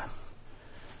back to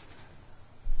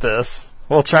this.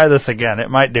 We'll try this again. It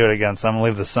might do it again, so I'm going to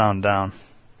leave the sound down.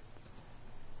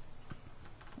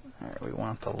 Alright, we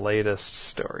want the latest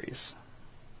stories.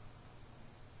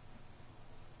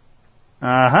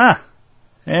 Uh-huh.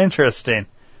 Interesting.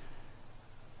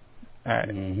 Alright.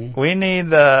 Mm-hmm. We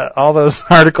need all those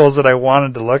articles that I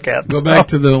wanted to look at. Go back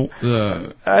to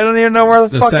the I don't even know where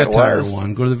the fuck satire it was.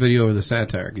 one. Go to the video of the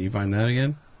satire. Can you find that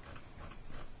again?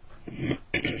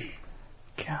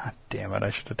 God damn it. I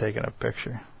should have taken a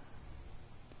picture.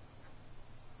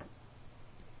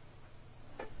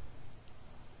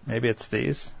 Maybe it's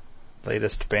these.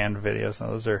 Latest banned videos.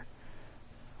 No, those are...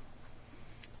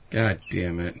 God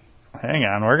damn it. Hang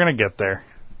on. We're going to get there.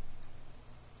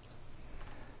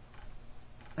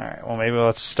 Alright, well maybe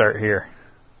let's start here.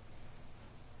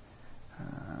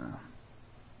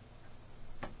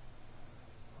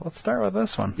 Let's start with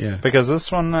this one. Yeah. Because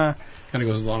this one... kind of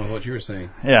goes along with what you were saying.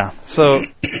 Yeah, so...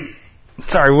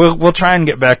 sorry, we'll try and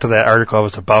get back to that article I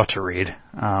was about to read.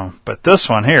 But this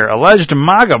one here, alleged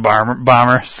MAGA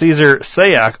bomber Caesar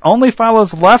Sayak only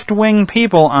follows left-wing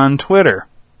people on Twitter.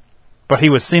 But he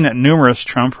was seen at numerous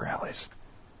Trump rallies.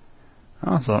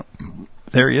 Oh, so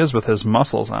there he is with his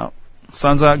muscles out.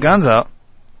 Sun's out, guns out.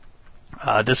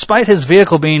 Despite his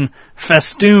vehicle being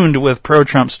festooned with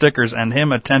pro-Trump stickers and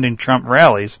him attending Trump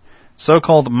rallies,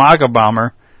 so-called MAGA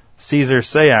bomber Caesar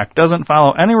Sayak doesn't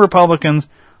follow any Republicans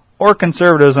or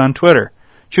conservatives on Twitter,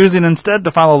 choosing instead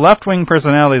to follow left-wing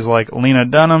personalities like Lena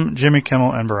Dunham, Jimmy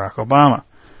Kimmel, and Barack Obama.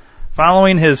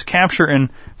 Following his capture in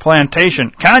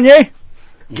Plantation, Kanye,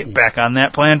 get back on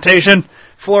that plantation,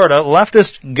 Florida,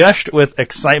 leftists gushed with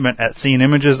excitement at seeing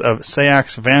images of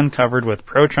Sayak's van covered with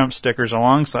pro-Trump stickers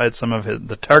alongside some of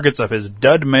the targets of his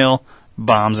dud mail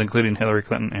bombs, including Hillary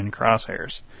Clinton and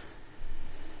crosshairs.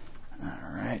 All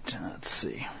right, let's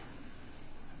see.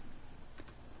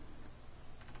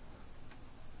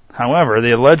 However,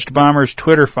 the alleged bomber's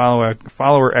Twitter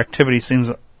follower activity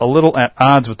seems a little at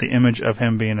odds with the image of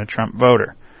him being a Trump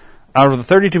voter. Out of the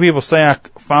 32 people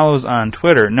Sayak follows on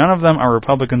Twitter, none of them are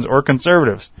Republicans or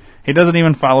conservatives. He doesn't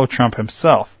even follow Trump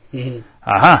himself. Mm-hmm.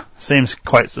 Aha, seems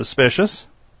quite suspicious.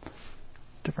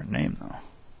 Different name, though.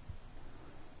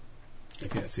 I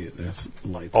can't see it. There's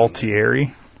lights.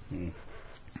 Altieri.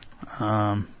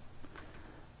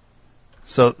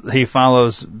 So he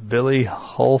follows Billy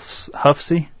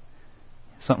Huffsey,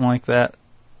 something like that.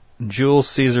 Jules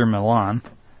Caesar Milan,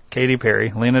 Katy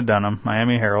Perry, Lena Dunham,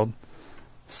 Miami Herald,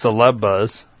 Celeb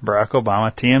Buzz, Barack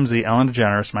Obama, TMZ, Ellen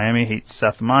DeGeneres, Miami Heat,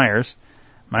 Seth Meyers,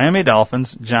 Miami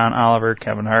Dolphins, John Oliver,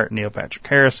 Kevin Hart, Neil Patrick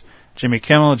Harris, Jimmy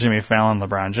Kimmel, Jimmy Fallon,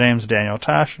 LeBron James, Daniel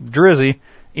Tosh, Drizzy,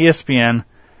 ESPN,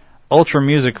 Ultra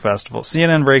Music Festival,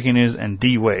 CNN Breaking News, and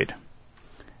D. Wade.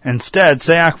 Instead,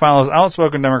 Sayoc follows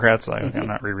outspoken Democrats. I'm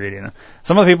not rereading it.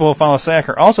 Some of the people who follow Sayoc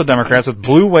are also Democrats with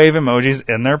blue wave emojis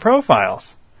in their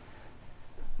profiles.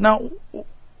 Now,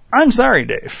 I'm sorry,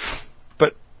 Dave,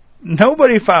 but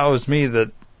nobody follows me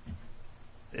that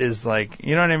is like,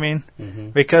 you know what I mean? Mm-hmm.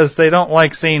 Because they don't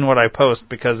like seeing what I post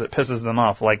because it pisses them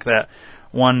off. Like that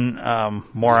one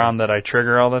moron that I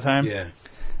trigger all the time. Yeah.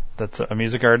 That's a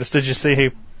music artist. Did you see he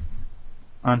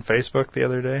on Facebook the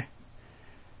other day?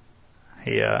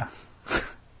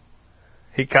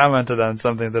 He commented on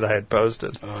something that I had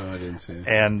posted. Oh, no, I didn't see it.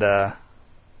 And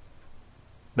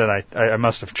then I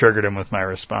must have triggered him with my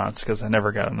response because I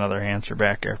never got another answer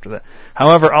back after that.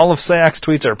 However, all of Sayoc's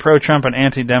tweets are pro-Trump and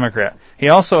anti-Democrat. He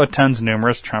also attends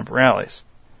numerous Trump rallies.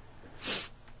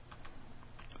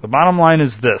 The bottom line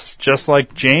is this. Just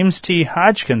like James T.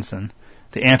 Hodgkinson,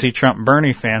 the anti-Trump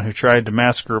Bernie fan who tried to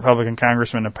massacre Republican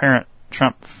Congressman, apparent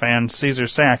Trump fan Caesar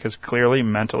Sayoc is clearly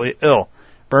mentally ill.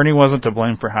 Bernie wasn't to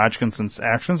blame for Hodgkinson's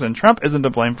actions, and Trump isn't to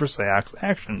blame for Sayoc's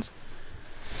actions.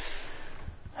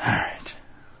 All right.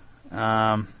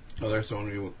 There's the one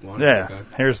you wanted? Yeah, Okay.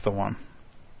 Here's the one.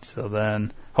 So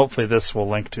then, hopefully this will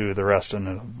link to the rest,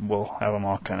 and we'll have them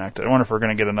all connected. I wonder if we're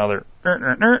going to get another...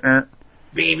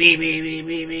 Beep, beep, beep, beep,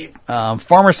 beep, beep.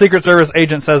 Former Secret Service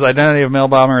agent says identity of mail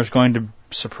bomber is going to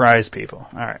surprise people.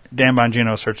 All right. Dan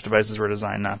Bongino search devices were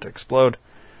designed not to explode.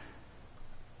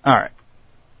 All right.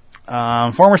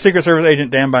 Former Secret Service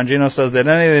agent Dan Bongino says the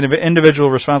identity of the individual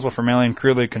responsible for mailing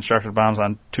crudely constructed bombs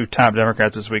on two top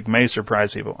Democrats this week may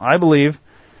surprise people. I believe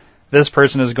this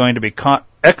person is going to be caught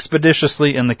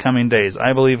expeditiously in the coming days.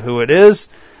 I believe who it is.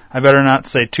 I better not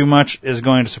say too much is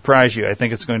going to surprise you. I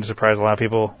think it's going to surprise a lot of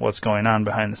people what's going on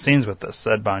behind the scenes with this,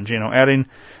 said Bongino, adding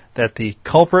that the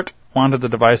culprit wanted the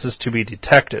devices to be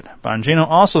detected. Bongino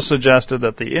also suggested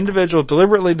that the individual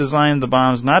deliberately designed the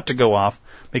bombs not to go off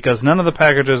because none of the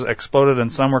packages exploded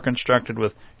and some were constructed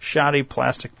with shoddy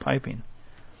plastic piping.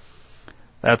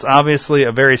 That's obviously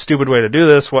a very stupid way to do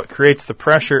this. What creates the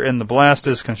pressure in the blast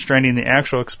is constraining the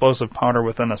actual explosive powder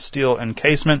within a steel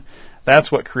encasement.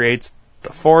 That's what creates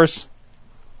the force.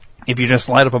 If you just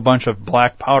light up a bunch of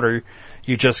black powder,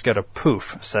 you just get a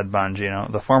poof, said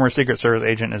Bongino. The former Secret Service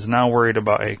agent is now worried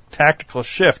about a tactical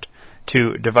shift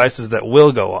to devices that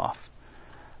will go off.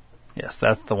 Yes,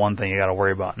 that's the one thing you got to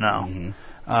worry about now. Mm-hmm.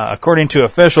 According to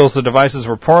officials, the devices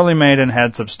were poorly made and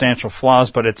had substantial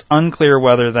flaws, but it's unclear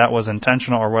whether that was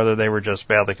intentional or whether they were just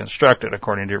badly constructed,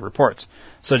 according to reports,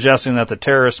 suggesting that the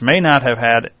terrorists may not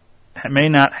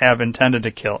have intended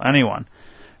to kill anyone.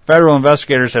 Federal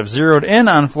investigators have zeroed in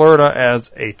on Florida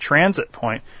as a transit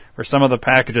point for some of the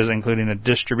packages, including a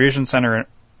distribution center in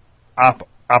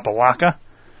Apalaca,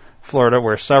 Florida,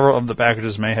 where several of the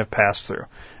packages may have passed through.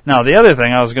 Now, the other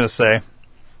thing I was going to say,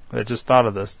 I just thought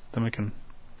of this, then we can,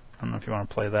 I don't know if you want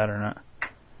to play that or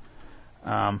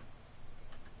not.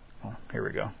 Here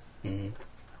we go.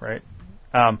 Mm-hmm. Right?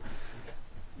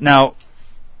 Now,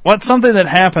 what's something that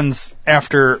happens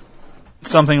after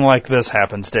something like this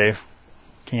happens, Dave?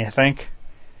 Can you think?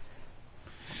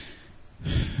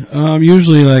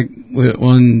 Usually, like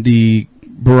when the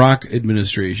Barack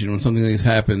administration, when something like this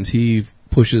happens, he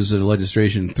pushes the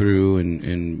legislation through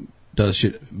and does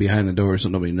shit behind the door so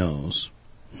nobody knows.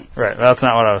 Right, that's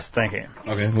not what I was thinking.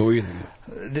 Okay, what were you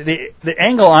thinking? The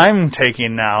angle I'm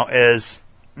taking now is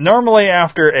normally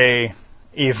after a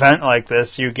event like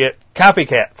this, you get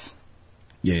copycats.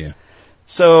 Yeah.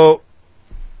 So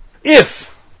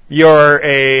if you're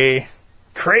a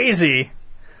crazy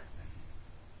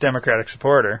Democratic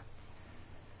supporter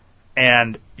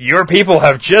and your people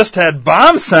have just had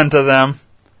bombs sent to them,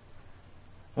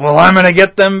 well, I'm going to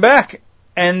get them back.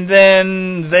 And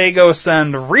then they go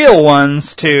send real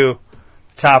ones to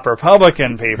top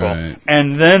Republican people. Right.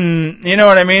 And then, you know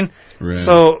what I mean? Right.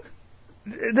 So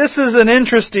this is an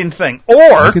interesting thing.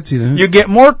 Or I could see that. You get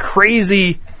more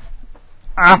crazy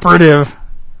operative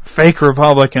fake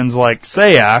Republicans like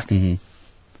Sayoc. Mm-hmm.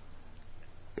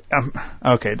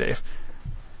 Okay, Dave.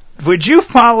 Do you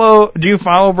follow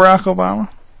Barack Obama?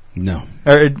 No.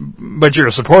 But you're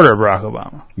a supporter of Barack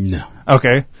Obama? No.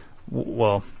 Okay.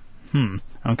 Well,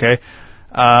 okay.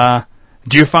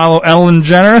 Do you follow Ellen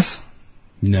DeGeneres?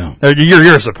 No.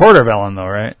 You're a supporter of Ellen, though,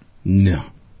 right? No.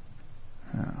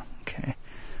 Oh, okay.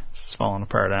 This is falling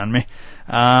apart on me.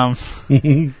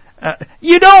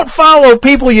 You don't follow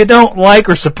people you don't like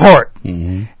or support.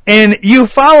 Mm-hmm. And you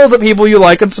follow the people you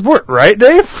like and support, right,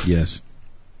 Dave? Yes.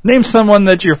 Name someone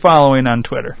that you're following on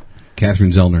Twitter.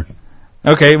 Catherine Zellner.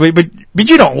 Okay, but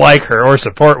you don't like her or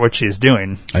support what she's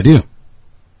doing. I do.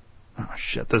 Oh,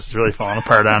 shit, this is really falling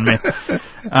apart on me.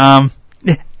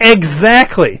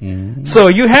 Exactly. Mm-hmm. So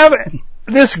you have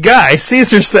this guy,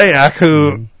 Caesar Sayoc,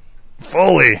 who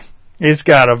fully... He's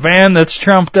got a van that's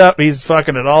trumped up. He's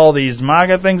fucking at all these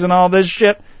MAGA things and all this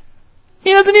shit. He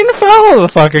doesn't even follow the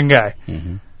fucking guy.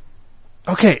 Mm-hmm.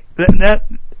 Okay, did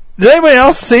anybody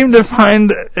else seem to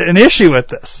find an issue with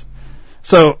this?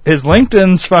 So his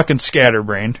LinkedIn's fucking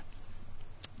scatterbrained.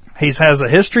 He has a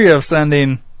history of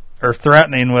sending or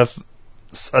threatening with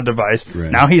a device. Right.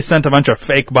 Now he's sent a bunch of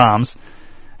fake bombs.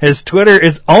 His Twitter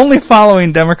is only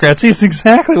following Democrats. He's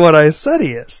exactly what I said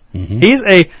he is. Mm-hmm. He's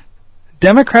a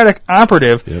Democratic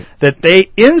operative that they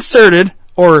inserted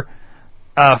or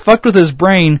fucked with his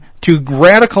brain to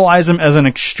radicalize him as an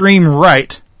extreme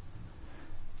right,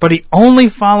 but he only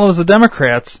follows the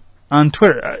Democrats on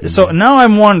Twitter. Mm-hmm. So now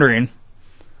I'm wondering,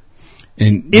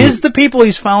 is the people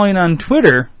he's following on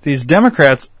Twitter, these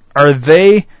Democrats, are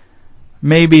they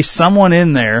maybe someone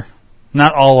in there,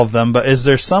 not all of them, but is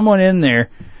there someone in there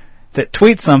that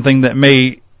tweets something that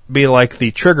may be like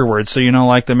the trigger word? So,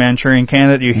 like the Manchurian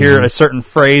Candidate, you hear a certain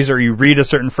phrase or you read a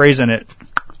certain phrase and it,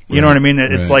 you know what I mean?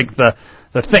 It's like the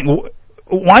thing.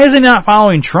 Why is he not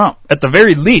following Trump at the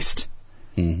very least?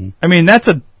 Mm-hmm. I mean, that's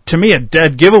to me a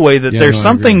dead giveaway that there's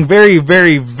something very,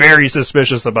 very, very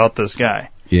suspicious about this guy.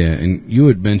 Yeah, and you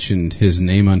had mentioned his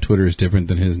name on Twitter is different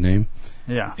than his name.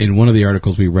 Yeah. In one of the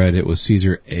articles we read, it was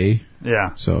Caesar A.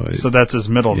 Yeah. So that's his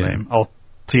middle name,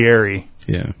 Altieri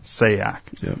Sayoc.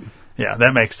 Yeah. Yeah,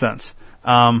 that makes sense.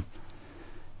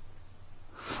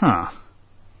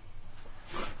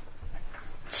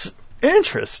 It's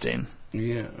interesting.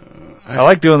 Yeah. I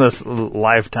like doing this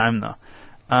live time, though.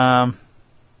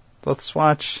 Let's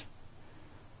watch...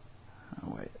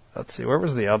 Oh, wait. Let's see. Where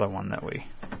was the other one that we...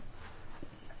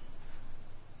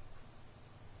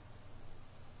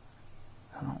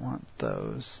 I don't want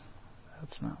those.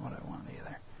 That's not what I want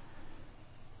either.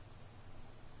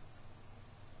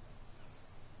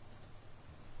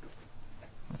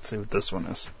 Let's see what this one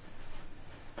is.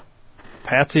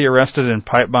 Patsy arrested in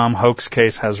pipe bomb hoax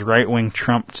case has right-wing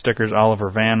Trump stickers all over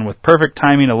van. With perfect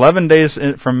timing, 11 days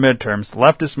from midterms,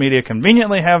 leftist media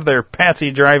conveniently have their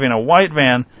Patsy driving a white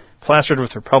van plastered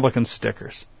with Republican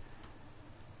stickers.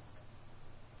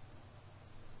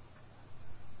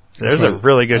 There's a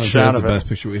really good shot of it. That's the best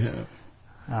picture we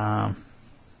have.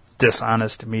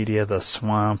 Dishonest media, the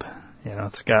swamp.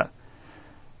 It's got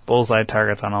bullseye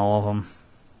targets on all of them.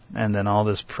 And then all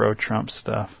this pro-Trump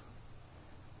stuff.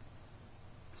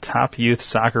 Top youth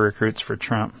soccer recruits for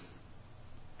Trump.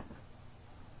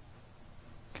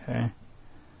 Okay.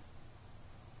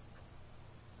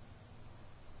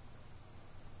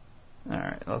 All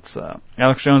right, let's...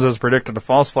 Alex Jones has predicted a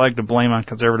false flag to blame on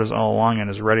conservatives all along and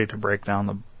is ready to break down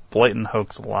the blatant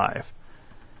hoax live.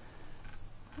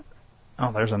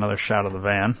 Oh, there's another shot of the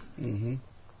van. Mm-hmm.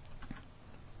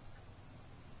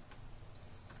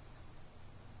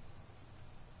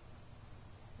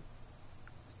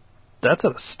 That's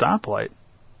at a stoplight.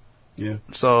 Yeah.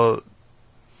 So...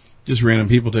 just random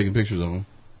people taking pictures of them.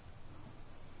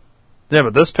 Yeah,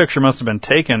 but this picture must have been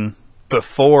taken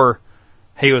before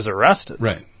he was arrested.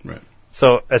 Right.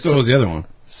 So was the other one.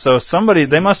 So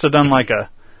they must have done like a...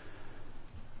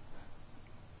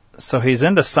 So he's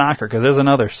into soccer, because there's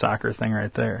another soccer thing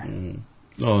right there. Mm.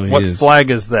 Oh, what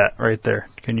flag is that right there?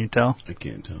 Can you tell? I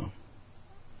can't tell.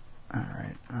 All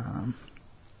right.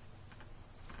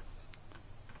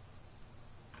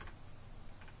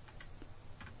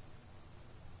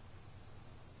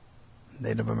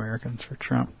 Native Americans for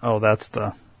Trump. Oh, that's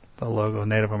the logo,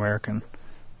 Native American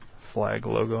flag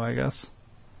logo, I guess.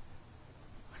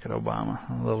 Look at Obama,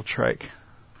 a little trike.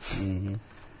 Mm-hmm.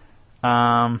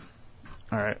 All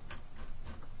right.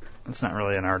 It's not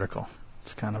really an article.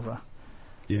 It's kind of a...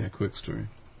 Yeah, quick story.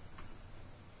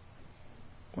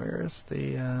 Where is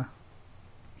the...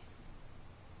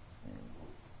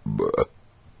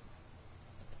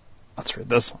 Let's read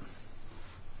this one.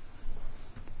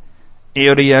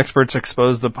 EOD experts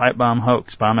expose the pipe bomb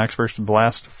hoax. Bomb experts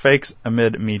blast fakes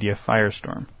amid media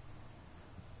firestorm.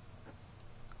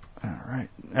 All right.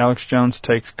 Alex Jones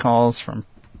takes calls from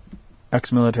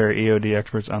ex-military EOD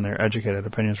experts on their educated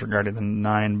opinions regarding the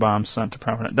 9 bombs sent to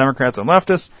prominent Democrats and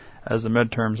leftists. As the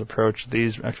midterms approach,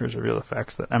 these experts reveal the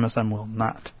facts that MSM will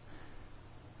not.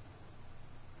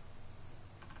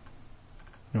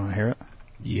 You want to hear it?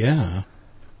 Yeah.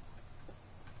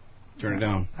 Turn it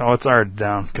down. Oh, it's already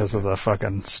down because of the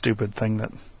fucking stupid thing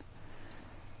that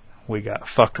we got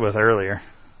fucked with earlier.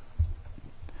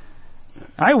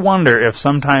 I wonder if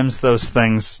sometimes those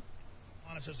things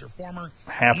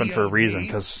happen for a reason,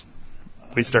 because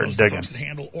we start digging. Folks that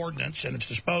handle ordnance and its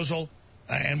disposal,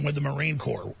 and with the Marine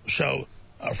Corps. So,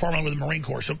 formerly with the Marine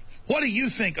Corps. So, what do you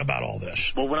think about all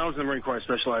this? Well, when I was in the Marine Corps, I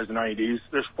specialized in IEDs.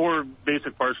 There's 4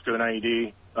 basic parts to an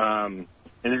IED, and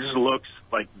it just looks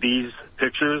like these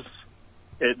pictures.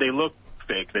 They look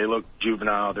fake. They look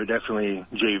juvenile. They're definitely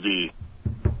JV.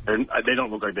 They don't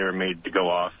look like they were made to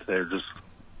go off. It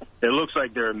looks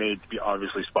like they're made to be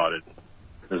obviously spotted.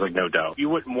 There's like no doubt. You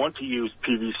wouldn't want to use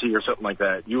PVC or something like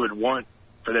that. You would want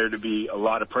for there to be a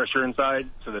lot of pressure inside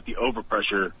so that the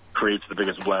overpressure creates the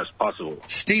biggest blast possible.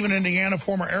 Stephen, Indiana,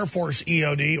 former Air Force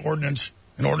EOD, ordnance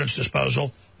and ordnance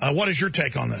disposal. What is your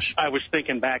take on this? I was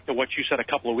thinking back to what you said a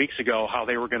couple of weeks ago, how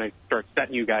they were going to start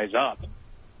setting you guys up.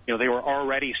 You know, they were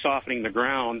already softening the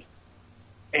ground,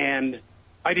 and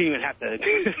I didn't even have to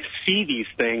see these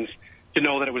things to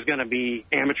know that it was going to be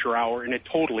amateur hour, and it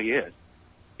totally is.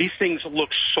 These things look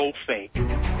so fake.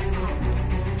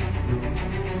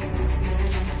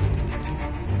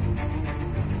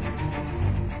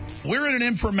 We're in an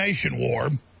information war,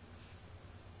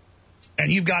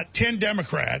 and you've got 10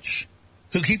 Democrats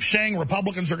who keep saying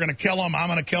Republicans are going to kill them, I'm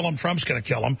going to kill them, Trump's going to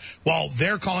kill them, while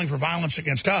they're calling for violence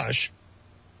against us,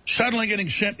 suddenly getting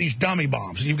sent these dummy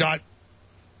bombs. And you've got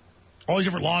all these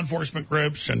different law enforcement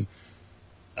groups and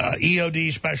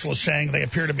EOD specialists saying they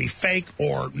appear to be fake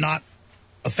or not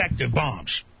effective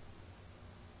bombs.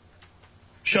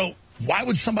 So why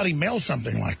would somebody mail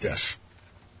something like this?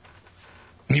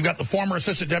 And you've got the former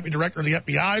assistant deputy director of the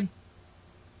FBI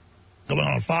going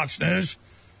on Fox News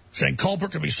saying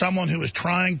culprit could be someone who is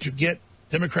trying to get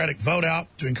Democratic vote out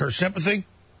to incur sympathy.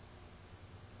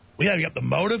 You got the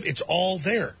motive. It's all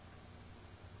there.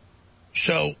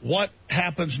 So what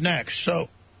happens next? So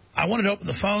I wanted to open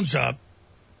the phones up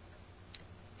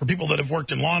for people that have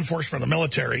worked in law enforcement or the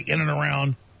military in and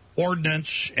around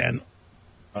ordnance and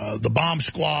the bomb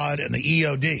squad and the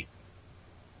EOD.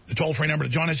 The toll-free number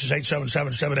to join us is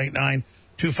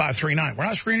 877-789-2539. We're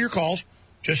not screening your calls,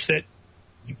 just that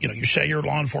you say you're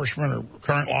law enforcement or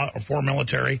current law or former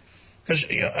military. Because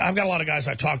I've got a lot of guys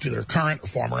I talk to that are current or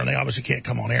former, and they obviously can't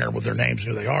come on air with their names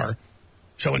and who they are.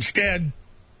 So instead,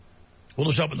 we'll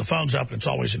just open the phones up, and it's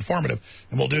always informative.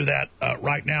 And we'll do that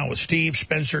right now with Steve,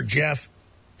 Spencer, Jeff,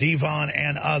 Devon,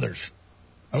 and others.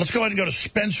 Now, let's go ahead and go to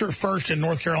Spencer first in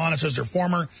North Carolina. It says they're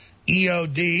former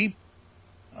EOD.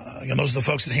 Those are the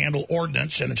folks that handle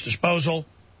ordnance and its disposal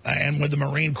and with the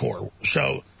Marine Corps.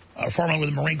 So, formerly with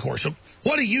the Marine Corps. So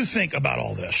what do you think about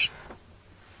all this?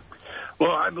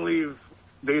 Well, I believe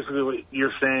basically what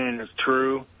you're saying is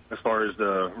true as far as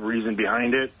the reason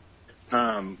behind it.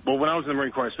 Well, when I was in the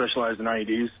Marine Corps, I specialized in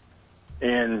IEDs.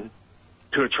 And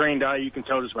to a trained eye, you can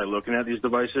tell just by looking at these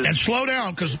devices. And slow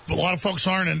down, because a lot of folks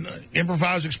aren't an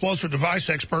improvised explosive device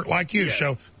expert like you. Yeah.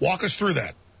 So walk us through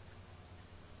that.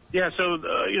 Yeah, so,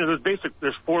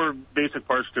 there's 4 basic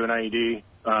parts to an IED.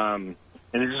 And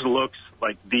it just looks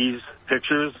like these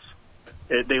pictures.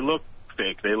 They look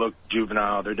fake. They look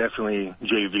juvenile. They're definitely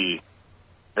JV.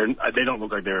 They don't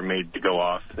look like they were made to go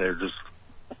off. It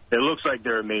looks like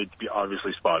they're made to be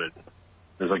obviously spotted.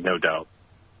 There's like no doubt.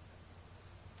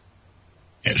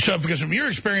 And so, because from your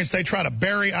experience, they try to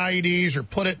bury IEDs or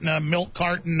put it in a milk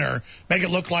carton or make it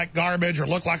look like garbage or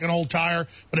look like an old tire.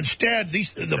 But instead,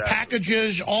 the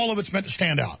packages, all of it's meant to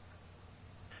stand out.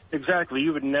 Exactly.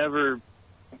 You would never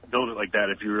build it like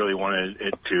that if you really wanted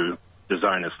it to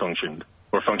design as functioned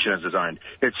or function as designed.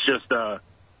 It's just,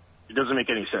 it doesn't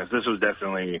make any sense. This was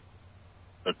definitely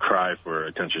a cry for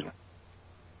attention.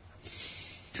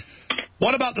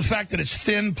 What about the fact that it's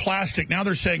thin plastic? Now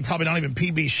they're saying probably not even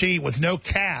PVC with no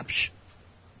caps,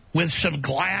 with some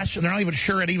glass, and they're not even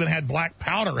sure it even had black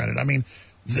powder in it. I mean,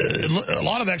 a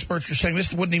lot of experts are saying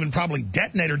this wouldn't even probably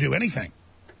detonate or do anything.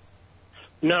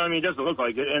 No, I mean, it doesn't look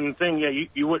like it. And the thing,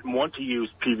 you wouldn't want to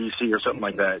use PVC or something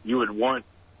like that. You would want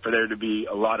for there to be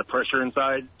a lot of pressure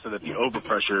inside so that the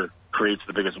overpressure creates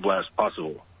the biggest blast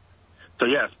possible. So,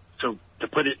 so to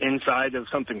put it inside of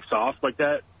something soft like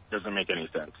that doesn't make any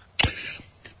sense.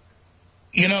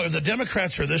 The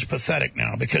Democrats are this pathetic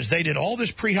now because they did all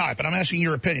this pre-hype, and I'm asking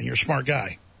your opinion. You're a smart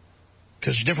guy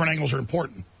because different angles are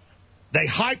important. They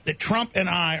hyped that Trump and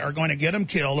I are going to get him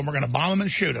killed and we're going to bomb him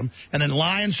and shoot him, and then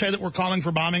lie and say that we're calling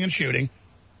for bombing and shooting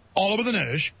all over the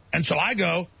news. And so I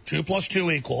go, 2 +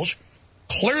 2 =.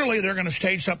 Clearly they're going to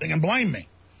stage something and blame me.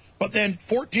 But then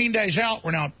 14 days out,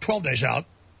 we're now 12 days out,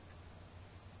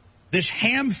 this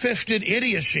ham-fisted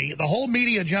idiocy. The whole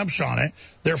media jumps on it.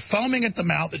 They're foaming at the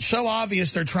mouth. It's so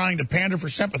obvious they're trying to pander for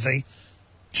sympathy.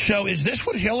 So is this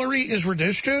what Hillary is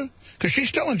reduced to? Because she's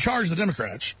still in charge of the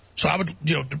Democrats. So I would,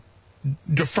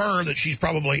 defer that she's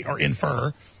probably, or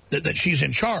infer that she's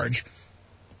in charge.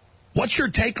 What's your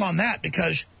take on that?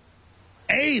 Because,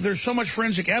 A, there's so much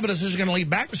forensic evidence this is going to lead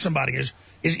back to somebody. Is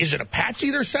it a patsy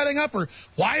they're setting up, or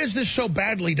why is this so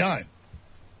badly done?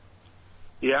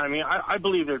 Yeah, I mean, I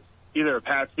believe it's either a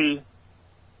patsy,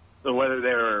 or whether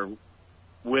they're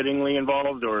wittingly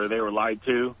involved or they were lied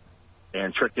to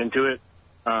and tricked into it.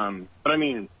 But, I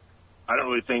mean, I don't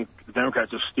really think the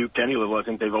Democrats have stooped to any level. I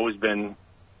think they've always been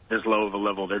this low of a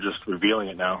level. They're just revealing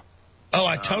it now. Oh,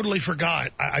 I totally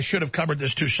forgot. I should have covered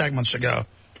this 2 segments ago.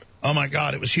 Oh, my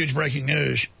God, it was huge breaking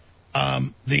news.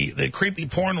 The creepy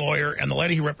porn lawyer and the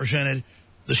lady he represented,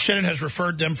 the Senate has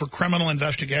referred them for criminal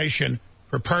investigation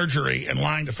for perjury and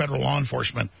lying to federal law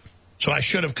enforcement. So I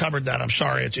should have covered that. I'm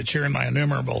sorry. It's here in my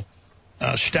innumerable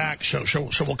stack. So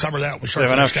we'll cover that when we start.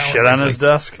 Have enough shit on his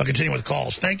desk? I'll continue with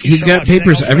calls. Thank you. He's got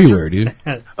papers everywhere, dude.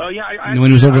 Oh, yeah. And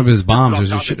when he was opening up his bombs,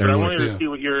 there's just shit I everywhere, wanted too. to see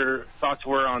what your thoughts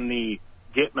were on the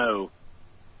Gitmo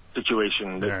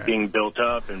situation that's being built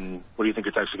up, and what do you think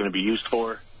it's actually going to be used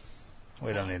for?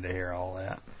 We don't need to hear all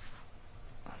that.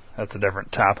 That's a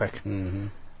different topic. Mm-hmm.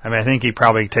 I mean, I think he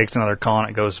probably takes another call and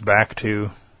it goes back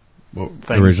to what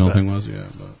the original thing was, yeah.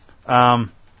 But.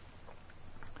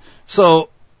 So,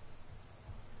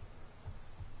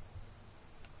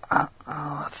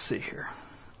 let's see here.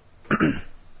 Some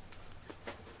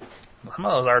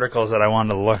of those articles that I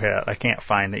wanted to look at, I can't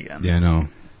find again. Yeah, I know.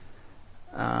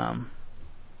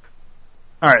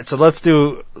 All right, so let's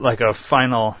do like a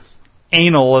final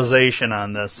analyzation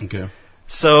on this. Okay.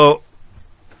 So,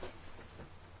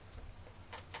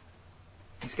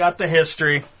 he's got the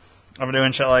history of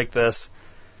doing shit like this.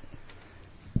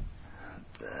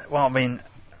 Well, I mean...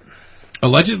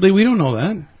 Allegedly, we don't know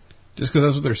that. Just because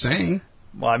that's what they're saying.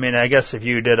 Well, I mean, I guess if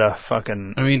you did a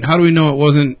fucking... I mean, how do we know it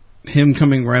wasn't him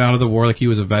coming right out of the war like he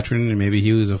was a veteran and maybe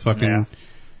he was a fucking... Yeah.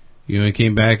 He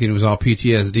came back and it was all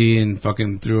PTSD and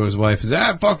fucking threw his wife and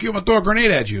said, fuck you, I'm going to throw a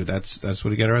grenade at you. That's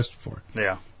what he got arrested for.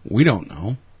 Yeah. We don't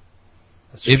know.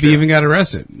 That's if true. he even got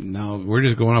arrested. Now, we're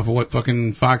just going off of what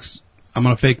fucking Fox, I'm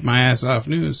going to fake my ass off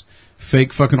news,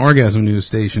 fake fucking orgasm news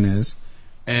station is.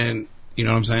 And, you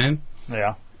know what I'm saying?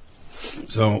 Yeah.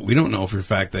 So, we don't know for a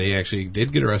fact that he actually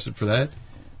did get arrested for that.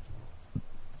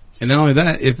 And not only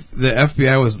that, if the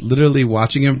FBI was literally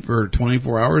watching him for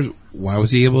 24 hours, why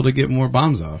was he able to get more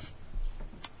bombs off?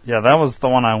 Yeah, that was the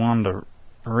one I wanted to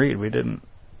read. We didn't...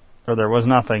 Or there was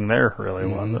nothing there, really,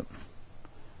 was it?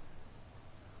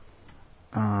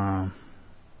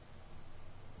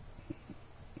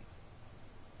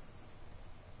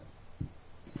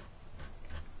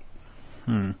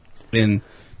 And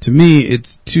to me,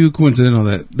 it's too coincidental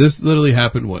that this literally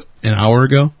happened, an hour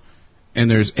ago? And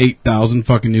there's 8,000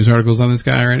 fucking news articles on this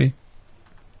guy already?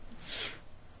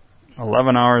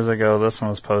 11 hours ago, this one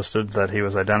was posted that he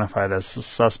was identified as a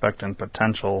suspect in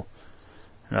potential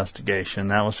investigation.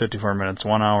 That was 54 minutes.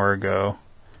 1 hour ago.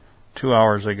 2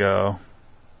 hours ago.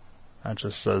 That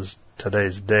just says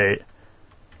today's date.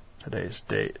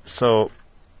 So,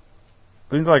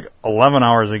 I think like 11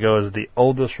 hours ago is the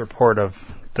oldest report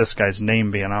of this guy's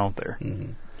name being out there.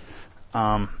 Mm-hmm.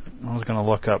 I was going to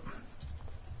look up.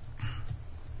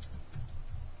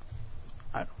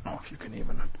 I don't know if you can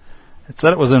even... It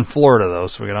said it was in Florida, though,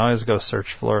 so we can always go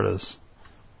search Florida's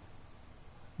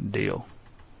deal.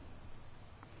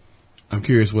 I'm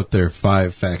curious what their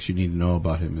 5 facts you need to know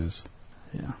about him is.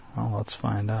 Yeah, well, let's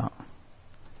find out.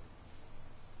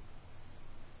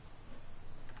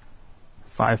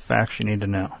 5 facts you need to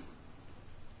know.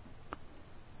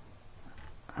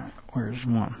 All right, where's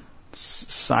one?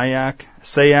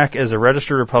 Sayak is a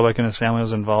registered Republican. His family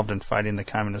was involved in fighting the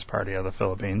Communist Party of the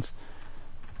Philippines.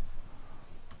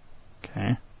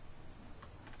 Okay.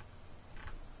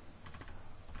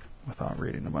 Without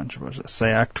reading a bunch of it.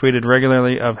 Sayak tweeted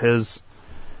regularly of his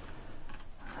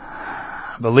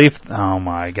belief... Oh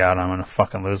my god, I'm gonna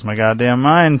fucking lose my goddamn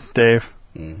mind, Dave.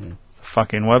 Mm-hmm. The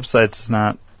fucking website's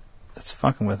not... It's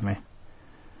fucking with me.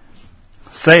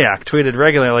 Sayak tweeted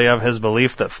regularly of his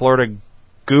belief that Florida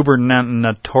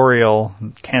gubernatorial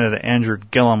candidate Andrew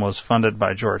Gillum was funded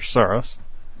by George Soros.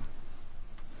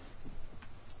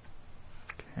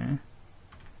 Okay.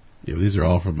 Yeah, but these are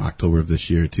all from October of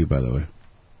this year, too, by the way.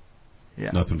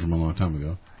 Yeah. Nothing from a long time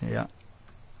ago. Yeah.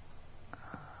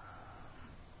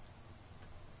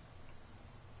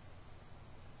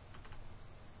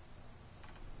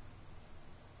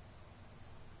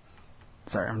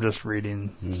 Sorry, I'm just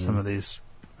reading some of these.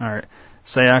 All right.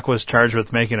 Sayak was charged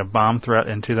with making a bomb threat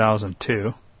in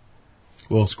 2002.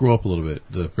 Well, scroll up a little bit.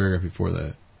 The paragraph before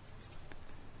that.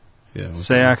 Yeah.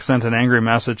 Sayak sent an angry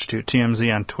message to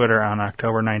TMZ on Twitter on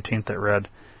October 19th that read,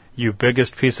 "You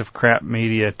biggest piece of crap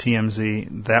media, TMZ,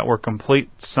 that were complete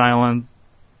silent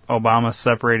Obama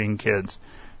separating kids.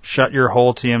 Shut your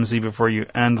hole, TMZ, before you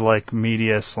end like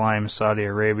media slime Saudi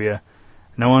Arabia.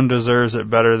 No one deserves it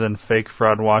better than fake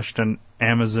fraud Washington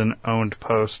Amazon-owned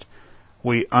Post.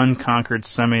 We unconquered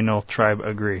Seminole tribe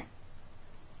agree."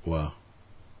 Wow.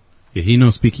 Yeah, he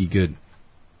knows speaky good.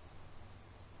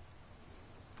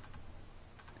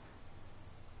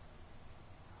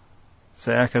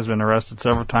 Sayak has been arrested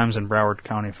several times in Broward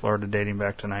County, Florida, dating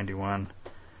back to 91.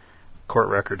 Court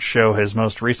records show his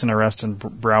most recent arrest in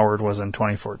Broward was in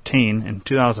 2014. In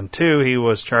 2002, he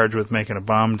was charged with making a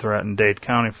bomb threat in Dade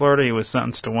County, Florida. He was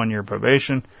sentenced to 1 year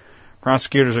probation.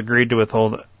 Prosecutors agreed to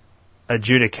withhold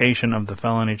adjudication of the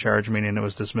felony charge, meaning it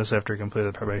was dismissed after he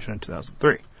completed probation in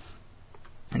 2003.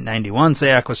 In 91,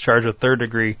 Sayak was charged with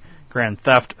third-degree grand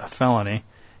theft, a felony.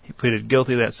 He pleaded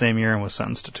guilty that same year and was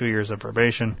sentenced to 2 years of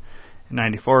probation. In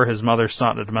 94, his mother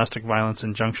sought a domestic violence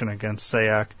injunction against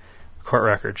Sayak. Court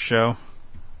records show.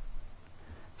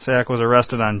 Sayak was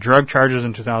arrested on drug charges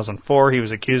in 2004. He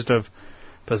was accused of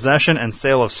possession and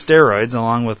sale of steroids,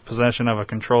 along with possession of a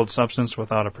controlled substance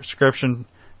without a prescription,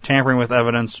 tampering with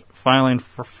evidence, filing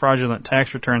for fraudulent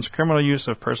tax returns, criminal use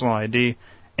of personal ID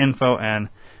info, and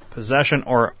possession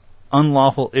or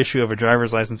unlawful issue of a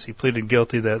driver's license. He pleaded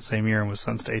guilty that same year and was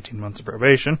sentenced to 18 months of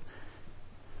probation.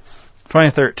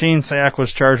 2013, Sayak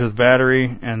was charged with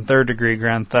battery and third-degree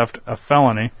grand theft, a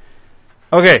felony.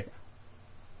 Okay.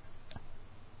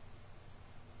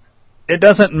 It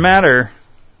doesn't matter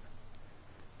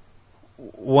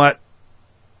what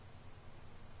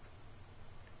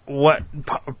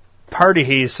party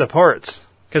he supports,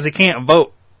 because he can't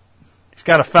vote. He's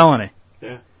got a felony.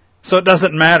 Yeah. So it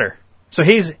doesn't matter. So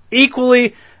he's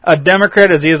equally a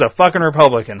Democrat as he is a fucking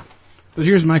Republican. But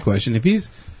here's my question. If he's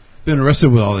been arrested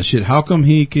with all this shit, how come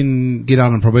he can get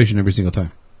out on probation every single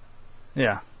time?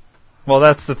 Yeah. Well,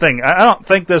 that's the thing. I don't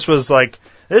think this was like...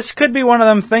 This could be one of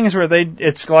them things where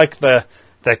it's like the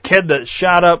kid that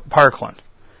shot up Parkland.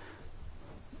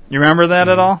 You remember that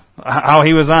at all? How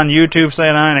he was on YouTube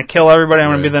saying, "I'm going to kill everybody. I'm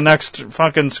going to be the next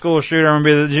fucking school shooter. I'm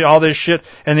going to be all this shit."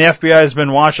 And the FBI has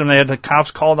been watching. They had the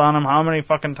cops called on him how many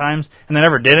fucking times? And they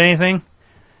never did anything.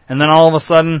 And then all of a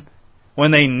sudden,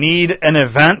 when they need an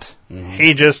event,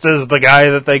 he just is the guy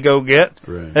that they go get.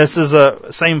 Right. This is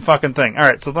a same fucking thing. All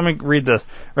right, so let me read the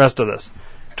rest of this.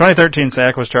 2013,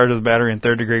 Sayak was charged with battery and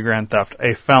third-degree grand theft,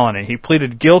 a felony. He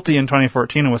pleaded guilty in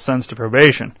 2014 and was sentenced to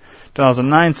probation.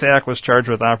 2009, Sayak was charged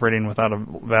with operating without a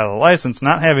valid license,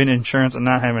 not having insurance, and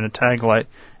not having a tag light,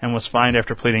 and was fined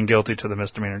after pleading guilty to the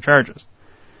misdemeanor charges.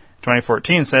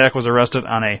 2014, Sayak was arrested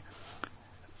on a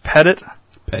petty?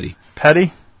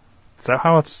 Is that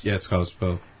how it's... Yeah, it's how it's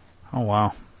spelled. Oh,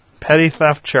 wow. Petty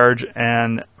theft charge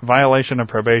and violation of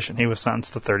probation. He was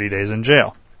sentenced to 30 days in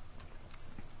jail.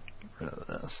 Get rid of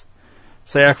this.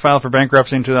 Sayak filed for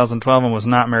bankruptcy in 2012 and was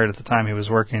not married at the time. He was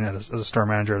working as a store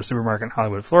manager at a supermarket in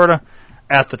Hollywood, Florida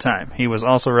at the time. He was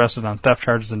also arrested on theft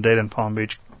charges in Dade and Palm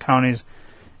Beach counties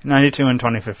in 92 and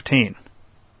 2015.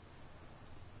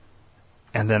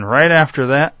 And then right after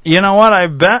that, you know what, I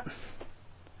bet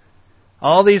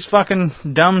all these fucking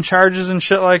dumb charges and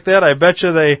shit like that, I bet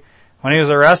you when he was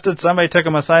arrested, somebody took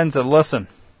him aside and said, "Listen,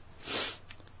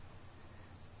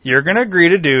 you're going to agree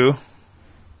to do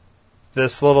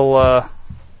this little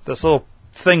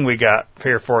thing we got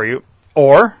here for you,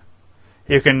 or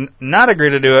you can not agree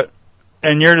to do it,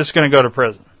 and you're just going to go to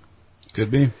prison."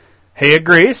 Could be. He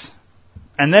agrees,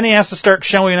 and then he has to start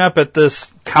showing up at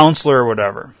this counselor or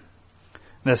whatever.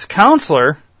 This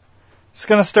counselor is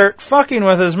going to start fucking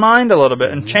with his mind a little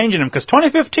bit and changing him, because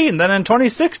 2015, then in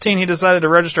 2016, he decided to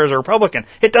register as a Republican.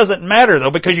 It doesn't matter,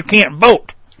 though, because you can't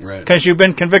vote. Right. Because you've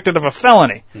been convicted of a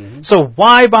felony. So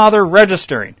why bother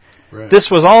registering? Right.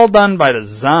 This was all done by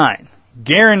design.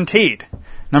 Guaranteed.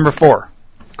 Number 4.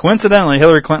 Coincidentally,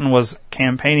 Hillary Clinton was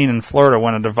campaigning in Florida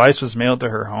when a device was mailed to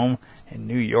her home in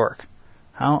New York.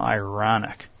 How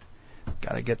ironic.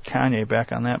 Got to get Kanye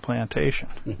back on that plantation.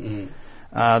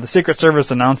 The Secret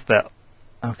Service announced that...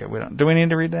 Okay, do we need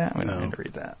to read that? We don't need to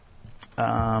read that.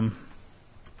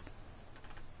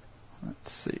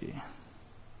 Let's see.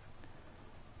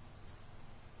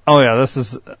 Oh, yeah, this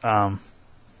is...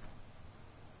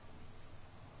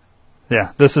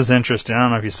 this is interesting. I don't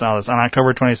know if you saw this. On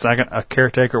October 22nd, a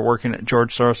caretaker working at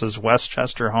George Soros's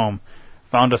Westchester home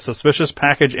found a suspicious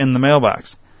package in the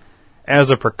mailbox. As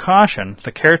a precaution,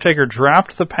 the caretaker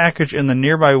dropped the package in the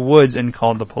nearby woods and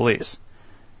called the police.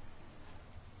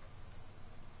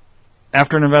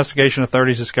 After an investigation,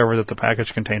 authorities discovered that the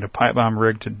package contained a pipe bomb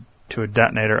rigged to a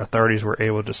detonator. Authorities were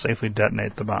able to safely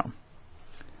detonate the bomb.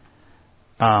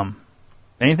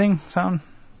 Anything sound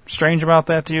strange about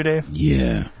that to you, Dave?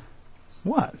 Yeah.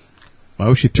 What? Why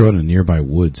would she throw it in nearby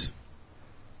woods?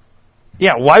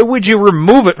 Yeah, why would you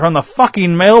remove it from the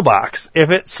fucking mailbox?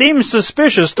 If it seems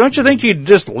suspicious, don't you think you'd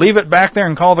just leave it back there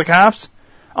and call the cops?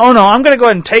 Oh no, I'm going to go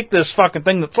ahead and take this fucking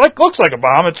thing that looks like a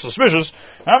bomb, it's suspicious,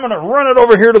 and I'm going to run it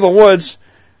over here to the woods,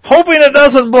 hoping it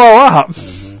doesn't blow up.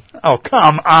 Mm-hmm. Oh,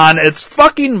 come on, it's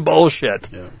fucking bullshit.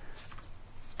 Yeah.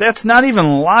 That's not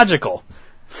even logical.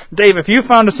 Dave, if you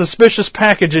found a suspicious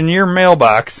package in your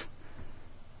mailbox,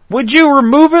 would you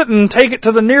remove it and take it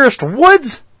to the nearest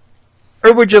woods?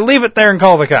 Or would you leave it there and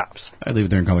call the cops? I'd leave it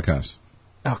there and call the cops.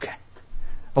 Okay.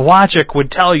 Logic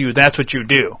would tell you that's what you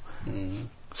do. Mm-hmm.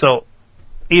 So,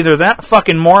 either that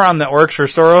fucking moron that works for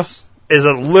Soros is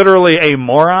literally a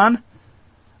moron,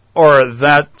 or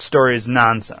that story is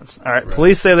nonsense. All right.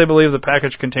 Police say they believe the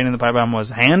package containing the pipe bomb was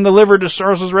hand-delivered to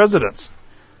Soros' residence.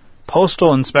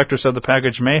 Postal inspector said the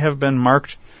package may have been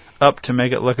marked up to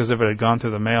make it look as if it had gone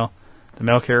through the mail. The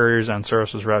mail carriers on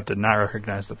Soros' route did not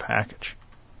recognize the package.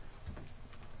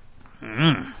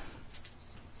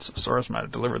 So Soros might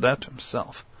have delivered that to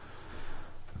himself.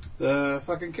 The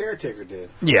fucking caretaker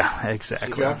did. Yeah,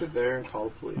 exactly. She dropped it there and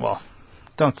called the police. Well,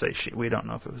 don't say she. We don't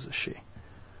know if it was a she.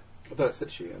 I thought it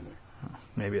said she in there. Oh,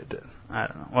 maybe it did. I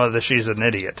don't know. Well, she's an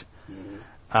idiot.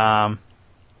 Mm-hmm.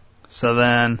 So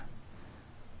then,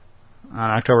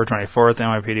 on October 24th, the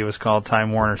NYPD was called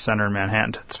Time Warner Center in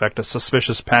Manhattan to inspect a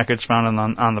suspicious package found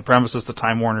on the premises. The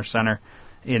Time Warner Center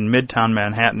in Midtown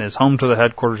Manhattan is home to the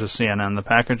headquarters of CNN. The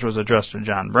package was addressed to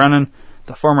John Brennan,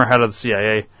 the former head of the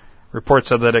CIA. Reports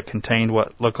said that it contained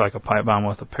what looked like a pipe bomb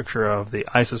with a picture of the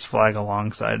ISIS flag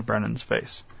alongside Brennan's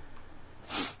face.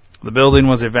 The building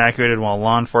was evacuated while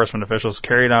law enforcement officials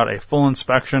carried out a full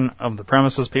inspection of the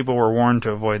premises. People were warned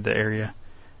to avoid the area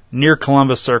near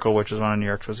Columbus Circle, which is one of New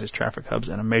York's busiest traffic hubs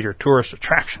and a major tourist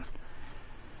attraction.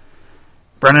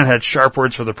 Brennan had sharp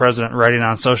words for the president, writing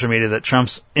on social media that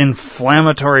Trump's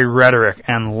inflammatory rhetoric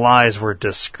and lies were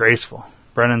disgraceful.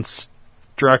 Brennan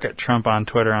struck at Trump on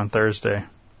Twitter on Thursday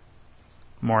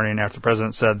morning after the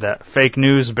president said that fake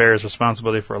news bears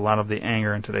responsibility for a lot of the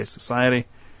anger in today's society.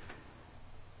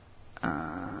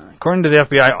 According to the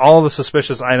FBI, all the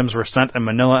suspicious items were sent in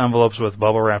manila envelopes with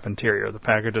bubble wrap interior. The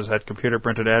packages had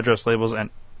computer-printed address labels, and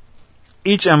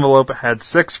each envelope had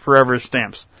 6 forever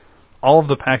stamps. All of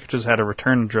the packages had a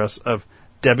return address of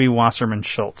Debbie Wasserman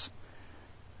Schultz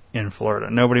in Florida.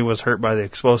 Nobody was hurt by the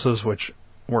explosives, which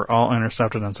were all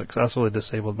intercepted and successfully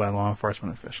disabled by law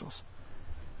enforcement officials.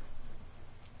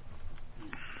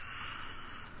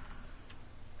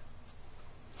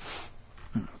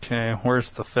 Okay,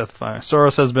 where's the fifth fire?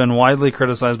 Soros has been widely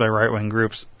criticized by right-wing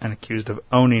groups and accused of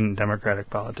owning Democratic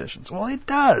politicians. Well, he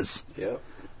does. Yep.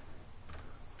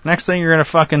 Next thing you're going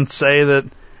to fucking say that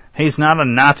he's not a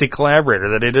Nazi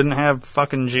collaborator, that he didn't have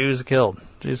fucking Jews killed.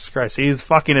 Jesus Christ. He's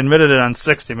fucking admitted it on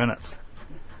 60 Minutes.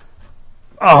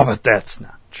 Oh, but that's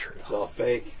not true. It's all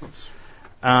fake.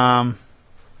 Let's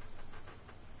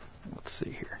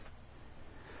see here.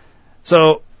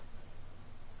 So,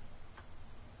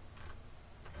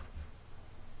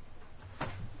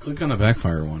 click on the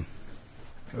backfire one.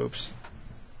 Oops.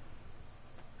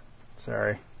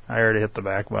 Sorry. I already hit the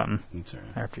back button. That's all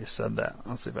right. After you said that.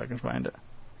 Let's see if I can find it.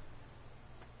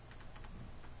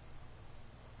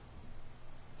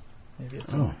 Maybe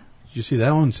it's Did you see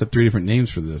that one? It said 3 different names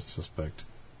for this suspect.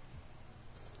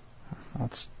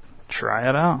 Let's try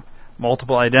it out.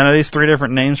 Multiple identities, 3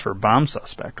 different names for bomb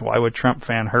suspect. Why would Trump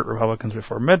fan hurt Republicans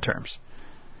before midterms?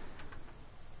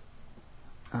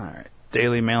 All right.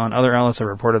 Daily Mail and other outlets have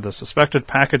reported the suspected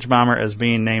package bomber as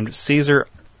being named Cesar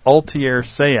Altieri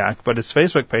Sayak, but his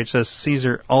Facebook page says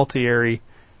Cesar Altieri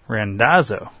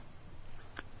Randazzo.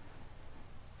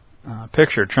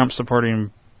 Picture, Trump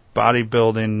supporting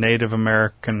bodybuilding Native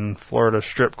American Florida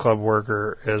strip club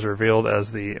worker is revealed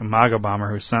as the MAGA bomber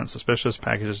who sent suspicious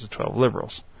packages to 12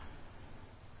 liberals.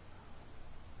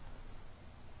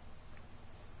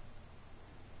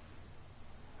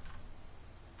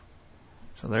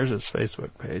 So there's his Facebook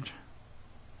page.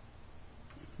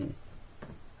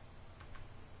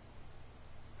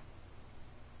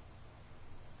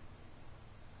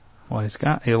 Well,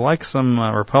 he likes some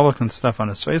Republican stuff on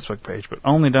his Facebook page, but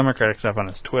only Democratic stuff on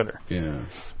his Twitter. Yeah.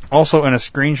 Also, in a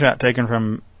screenshot taken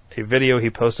from a video he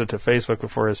posted to Facebook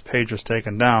before his page was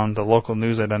taken down, the local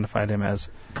news identified him as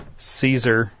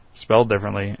Caesar, spelled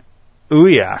differently,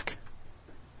 Uyak.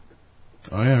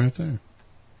 Oh, yeah, right there.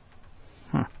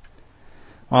 Huh.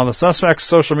 While the suspect's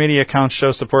social media accounts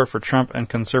show support for Trump and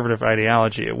conservative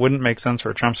ideology, it wouldn't make sense for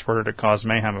a Trump supporter to cause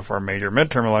mayhem before a major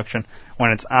midterm election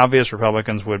when it's obvious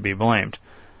Republicans would be blamed.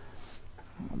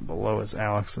 Below is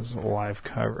Alex's live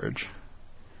coverage.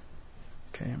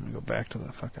 Okay, I'm going to go back to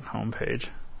the fucking homepage.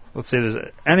 Let's see if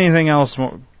there's anything else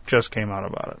just came out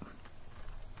about it.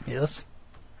 Yes?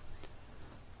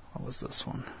 What was this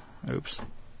one? Oops.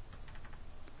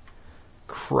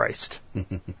 Christ.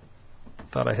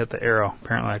 Thought I hit the arrow.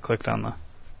 Apparently I clicked on the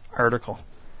article.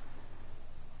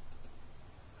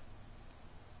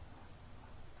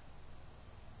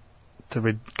 Did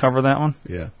we cover that one?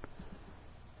 Yeah.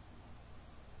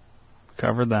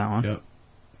 Covered that one. Yep.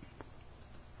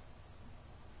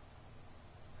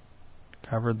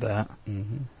 Covered that.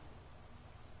 Mm-hmm.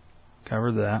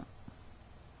 Covered that.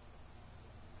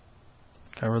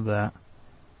 Covered that.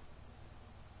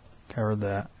 Covered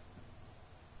that.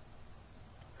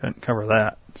 Didn't cover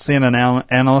that. CNN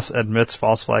analyst admits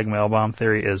false flag mail bomb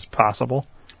theory is possible.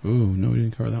 Ooh, no, we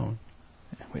didn't cover that one.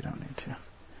 Yeah, we don't need to.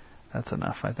 That's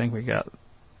enough. I think we got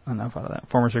enough out of that.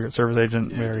 Former Secret Service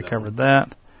agent, we already covered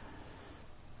that.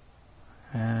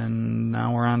 And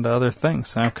now we're on to other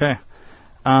things. Okay.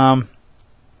 So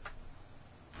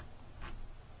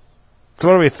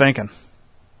what are we thinking?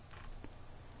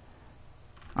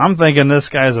 I'm thinking this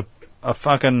guy's a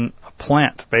fucking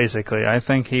plant, basically. I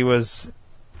think he was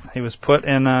put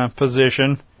in a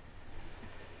position.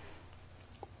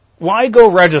 Why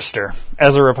go register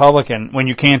as a Republican when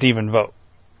you can't even vote?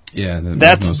 Yeah,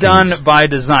 that's done by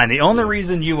design. The only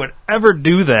reason you would ever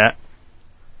do that.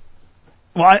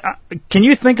 Well, can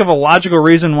you think of a logical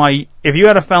reason why, if you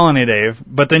had a felony, Dave,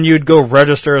 but then you'd go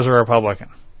register as a Republican?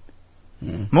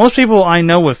 Most people I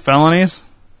know with felonies,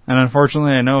 and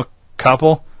unfortunately I know a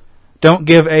couple, don't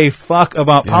give a fuck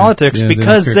about politics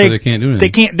because they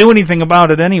can't do anything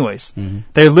about it anyways.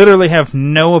 They literally have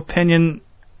no opinion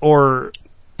or...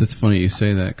 That's funny you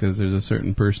say that, because there's a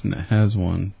certain person that has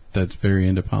one that's very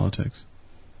into politics.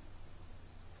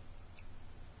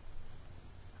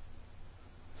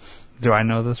 Do I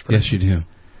know this person? Yes, you do.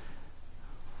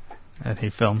 And he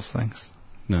films things?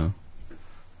 No.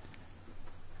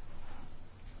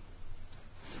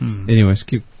 Anyways,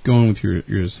 keep going with your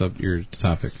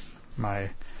topic.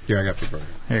 Here, I got your brother.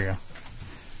 Here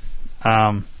you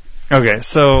go. Okay,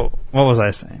 so what was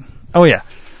I saying? Oh yeah,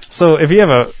 so if you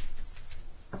have a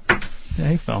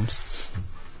he films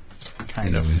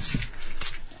kind of.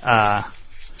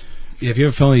 If you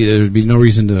have a felony, there would be no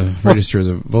reason to register as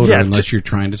a voter unless you're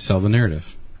trying to sell the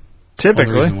narrative.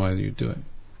 Typically, the reason why you do it.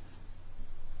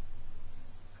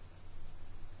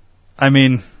 I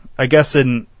mean, I guess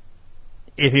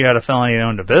if you had a felony and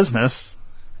owned a business,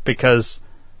 because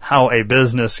how a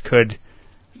business could,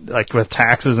 like with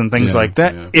taxes and things like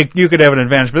that, you could have an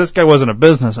advantage. But this guy wasn't a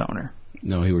business owner.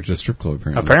 No, he worked at a strip club.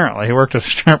 Apparently, he worked at a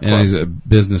strip club. And he's a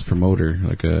business promoter,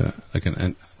 like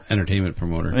an entertainment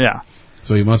promoter. Yeah.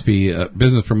 So he must be a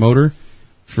business promoter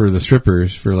for the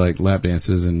strippers for like lap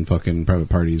dances and fucking private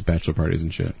parties, bachelor parties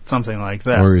and shit. Something like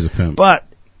that. Or he's a pimp. But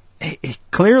he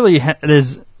clearly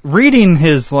is reading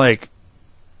his LinkedIn,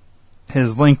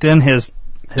 his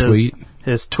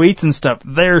tweets and stuff.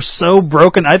 They're so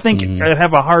broken. I think I'd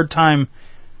have a hard time.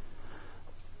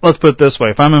 Let's put it this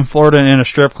way. If I'm in Florida and in a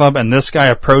strip club and this guy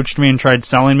approached me and tried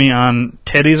selling me on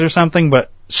titties or something, but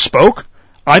spoke,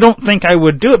 I don't think I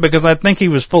would do it because I think he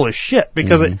was full of shit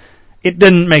because it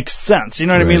didn't make sense. You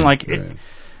know what I mean? Like,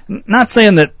 not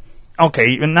saying that,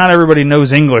 okay, not everybody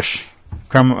knows English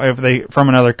from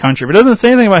another country, but it doesn't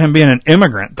say anything about him being an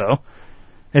immigrant, though.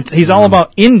 He's all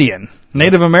about Indian,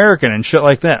 Native American, and shit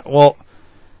like that. Well,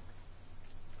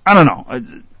 I don't know.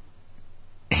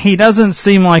 He doesn't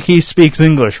seem like he speaks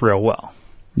English real well.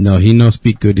 No, he no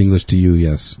speak good English to you,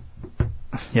 yes.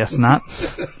 Yes, not?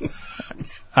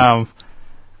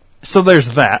 So there's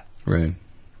that. Right.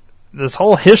 This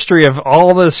whole history of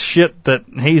all this shit that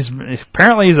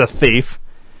apparently he's a thief.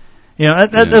 You know,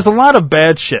 there's a lot of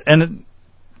bad shit. And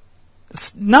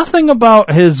it's nothing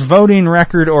about his voting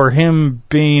record or him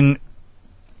being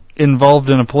involved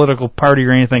in a political party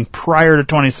or anything prior to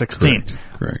 2016.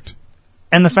 Correct.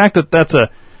 And the fact that that's a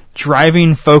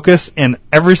driving focus in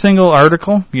every single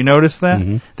article, you notice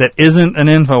that? That isn't an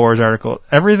InfoWars article.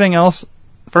 Everything else,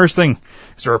 first thing,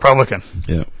 he's a Republican.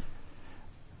 Yeah.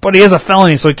 But he has a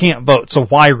felony, so he can't vote. So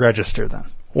why register then?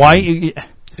 Why?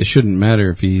 It shouldn't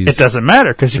matter if he's... It doesn't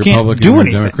matter, because you can't Republican do or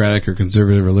anything. Democratic or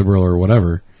conservative or liberal or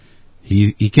whatever.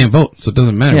 He can't vote, so it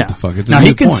doesn't matter what the fuck. It's now, a he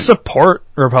moot could point. support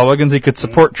Republicans, he could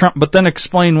support Trump, but then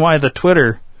explain why the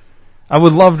Twitter... I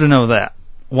would love to know that.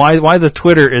 Why the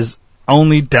Twitter is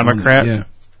only Democrat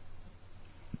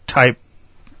type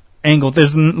angle.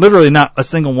 There's literally not a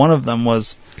single one of them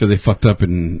was... Because they fucked up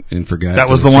and forgot. That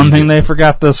was the one thing they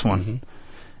forgot this one. Mm-hmm.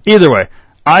 Either way,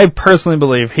 I personally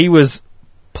believe he was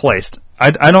placed.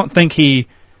 I don't think he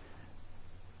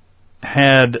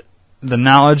had the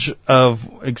knowledge of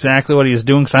exactly what he was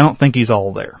doing, because I don't think he's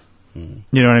all there.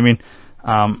 Mm-hmm. You know what I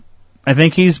mean? I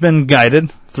think he's been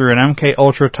guided through an MK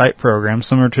Ultra type program,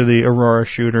 similar to the Aurora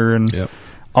shooter and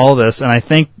all this, and I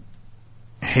think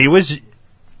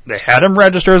they had him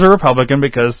register as a Republican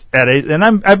because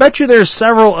I bet you there's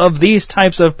several of these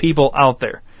types of people out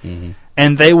there. Mm-hmm.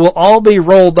 And they will all be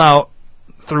rolled out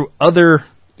through other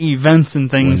events and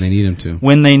things. When they need them to.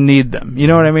 When they need them. You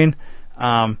know what I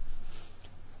mean?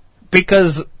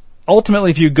 Because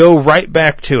ultimately, if you go right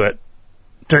back to it,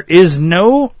 there is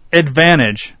no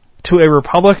advantage to a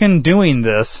Republican doing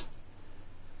this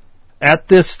at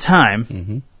this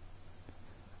time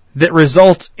that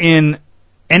results in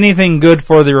anything good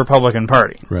for the Republican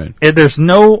Party. Right. There's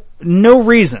no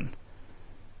reason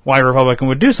why a Republican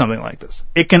would do something like this.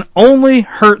 It can only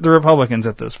hurt the Republicans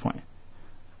at this point.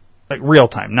 Like real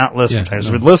time, not listener time.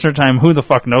 No. With listener time, who the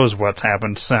fuck knows what's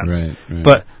happened since? Right.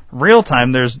 But real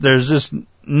time, there's just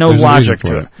no logic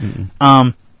to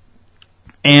it.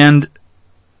 And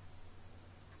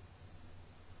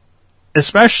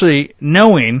especially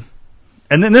knowing,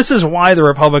 and then this is why the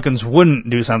Republicans wouldn't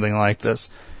do something like this,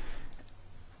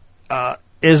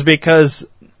 is because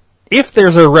if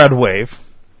there's a red wave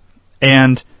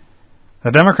and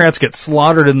the Democrats get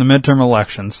slaughtered in the midterm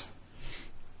elections,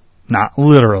 not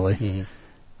literally, I don't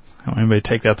want anybody to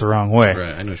take that the wrong way.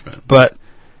 Right, I know what you meant. But,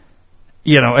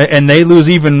 and they lose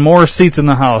even more seats in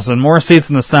the House and more seats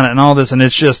in the Senate and all this, and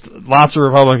it's just lots of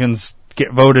Republicans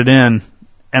get voted in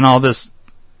and all this.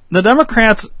 The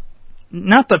Democrats,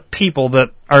 not the people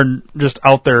that are just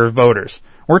out there voters.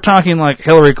 We're talking like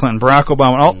Hillary Clinton, Barack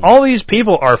Obama. All these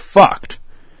people are fucked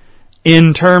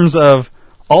in terms of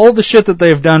all the shit that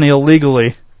they've done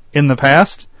illegally in the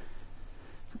past,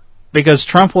 because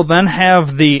Trump will then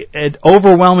have the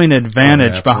overwhelming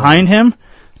advantage behind him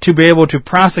to be able to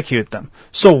prosecute them.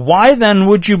 So why then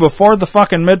would you, before the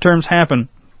fucking midterms happen,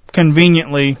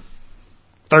 conveniently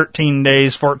 13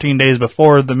 days, 14 days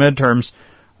before the midterms,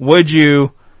 would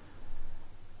you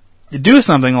do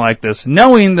something like this,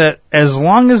 knowing that as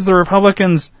long as the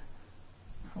Republicans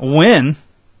win,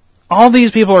 all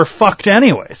these people are fucked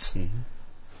anyways?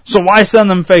 So why send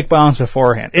them fake bombs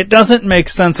beforehand? It doesn't make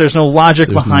sense. There's no logic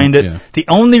behind it. Yeah. The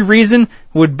only reason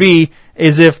would be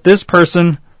is if this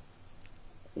person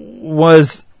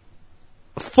was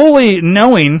fully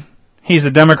knowing he's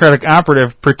a Democratic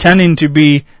operative, pretending to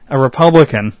be a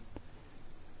Republican.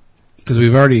 Because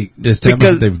we've already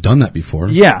established that they've done that before.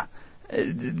 Yeah.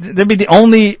 That'd be the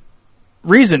only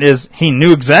reason, is he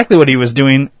knew exactly what he was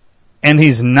doing and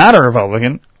he's not a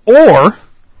Republican, or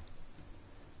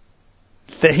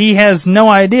that he has no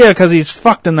idea because he's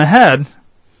fucked in the head,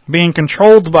 being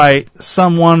controlled by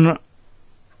someone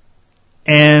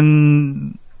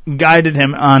and guided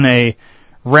him on a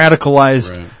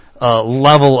radicalized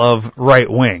level of right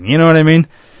wing. You know what I mean?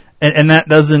 And that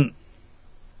doesn't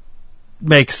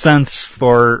make sense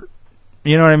for...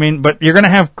 You know what I mean? But you're going to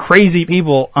have crazy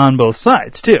people on both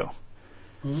sides, too.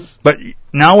 Mm-hmm. But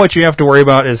now what you have to worry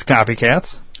about is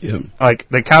copycats. Yep. Like,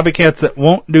 the copycats that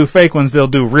won't do fake ones, they'll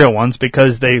do real ones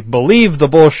because they believe the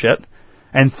bullshit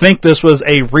and think this was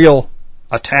a real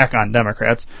attack on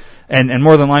Democrats. And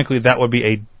more than likely, that would be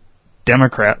a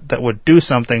Democrat that would do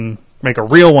something, make a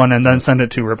real one, and then send it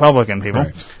to Republican people.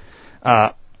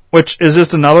 Right. Which is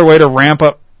just another way to ramp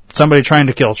up somebody trying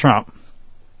to kill Trump.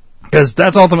 Because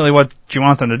that's ultimately what you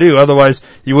want them to do. Otherwise,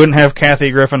 you wouldn't have Kathy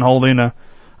Griffin holding a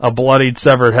bloodied,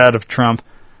 severed head of Trump.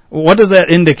 What does that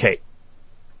indicate?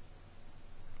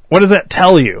 What does that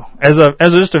tell you as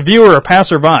just a viewer or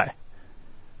passerby?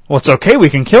 Well, it's okay. We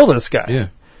can kill this guy. Yeah.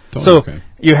 Totally so okay.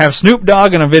 You have Snoop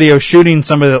Dogg in a video shooting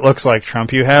somebody that looks like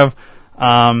Trump. You have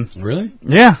really?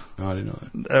 Yeah. Oh, I didn't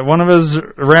know that. One of his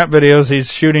rap videos,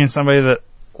 he's shooting somebody that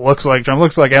looks like Trump.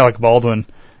 Looks like Alec Baldwin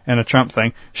in a Trump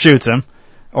thing. Shoots him.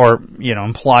 Or,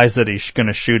 implies that he's going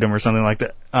to shoot him or something like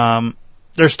that.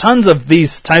 There's tons of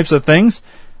these types of things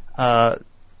that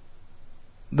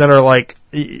are like...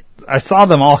 I saw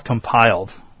them all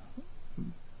compiled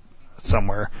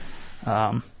somewhere.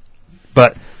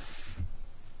 But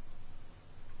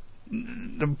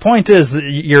the point is that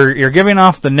you're giving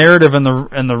off the narrative and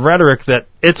the rhetoric that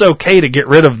it's okay to get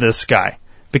rid of this guy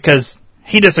because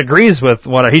he disagrees with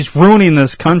he's ruining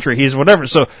this country. He's whatever.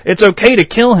 So it's okay to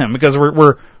kill him because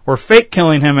we're fake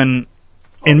killing him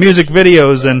in music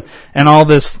videos and all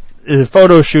this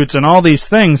photo shoots and all these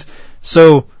things.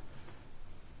 So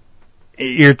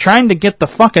you're trying to get the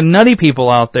fucking nutty people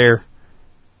out there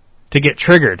to get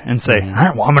triggered and say, all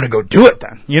right, well, I'm going to go do it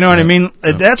then. You know what I mean?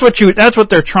 That's what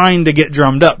they're trying to get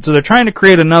drummed up. So they're trying to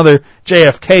create another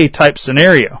JFK type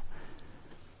scenario.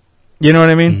 You know what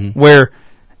I mean? Where,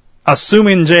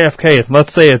 assuming JFK,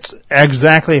 let's say it's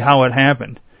exactly how it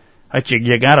happened. Like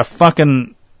you got a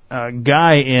fucking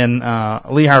guy in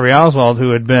Lee Harvey Oswald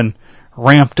who had been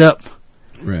ramped up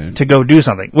to go do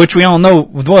something, which we all know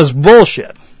was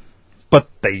bullshit. But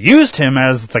they used him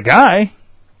as the guy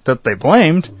that they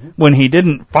blamed when he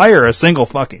didn't fire a single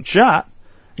fucking shot.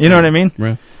 You know what I mean?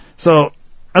 Right. So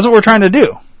that's what we're trying to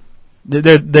do.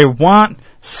 They want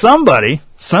somebody,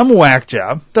 some whack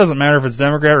job, doesn't matter if it's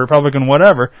Democrat, Republican,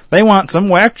 whatever, they want some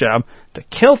whack job to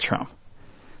kill Trump.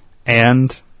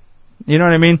 And, you know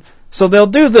what I mean? So they'll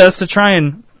do this to try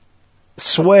and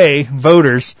sway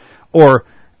voters or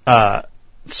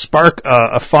spark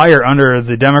a fire under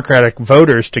the Democratic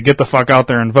voters to get the fuck out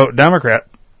there and vote Democrat.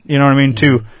 You know what I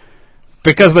mean?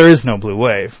 Because there is no blue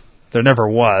wave. There never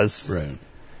was. Right.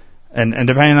 And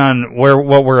depending on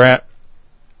what we're at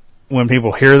when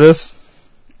people hear this,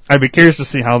 I'd be curious to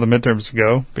see how the midterms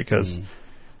go because,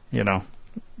 you know,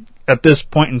 at this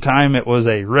point in time, it was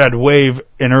a red wave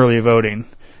in early voting,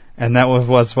 and that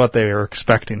was what they were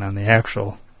expecting on the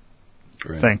actual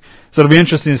thing. So it'll be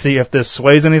interesting to see if this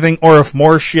sways anything or if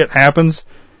more shit happens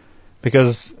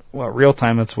because, real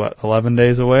time, it's 11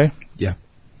 days away? Yeah.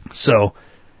 So,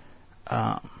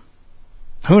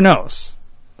 who knows?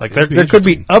 Like, there could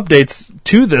be updates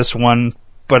to this one,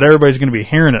 but everybody's going to be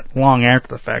hearing it long after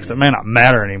the fact, so it may not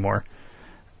matter anymore.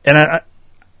 And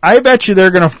I bet you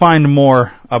they're going to find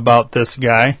more about this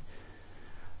guy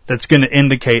that's going to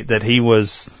indicate that he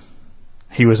was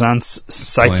on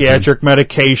psychiatric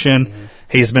medication.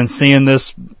 He's been seeing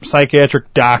this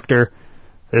psychiatric doctor.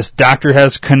 This doctor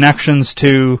has connections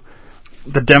to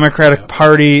the Democratic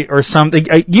Party or something.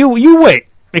 You wait,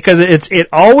 because it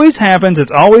always happens.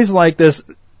 It's always like this.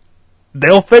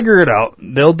 They'll figure it out.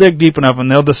 They'll dig deep enough and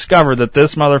they'll discover that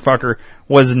this motherfucker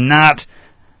was not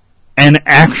an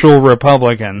actual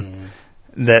Republican.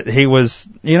 That he was,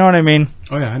 you know what I mean?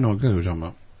 Oh yeah, I know exactly what you're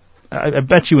talking I about.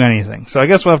 bet you anything. So I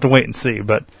guess we'll have to wait and see,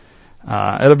 but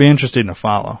it'll be interesting to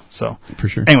follow. So for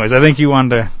sure. Anyways, I think you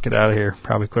wanted to get out of here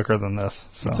probably quicker than this.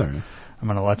 So that's all right. I'm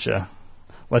going to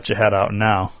let you head out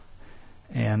now.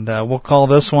 And we'll call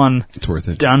this one it's worth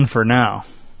it. Done for now.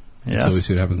 Yes. Until we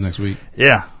see what happens next week.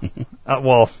 Yeah.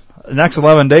 The next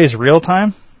 11 days real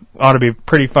time ought to be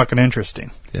pretty fucking interesting.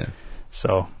 Yeah.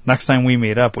 So next time we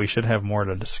meet up, we should have more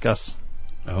to discuss.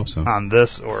 I hope so. On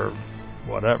this or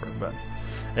whatever. But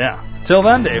yeah. Till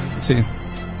then, Dave. See you.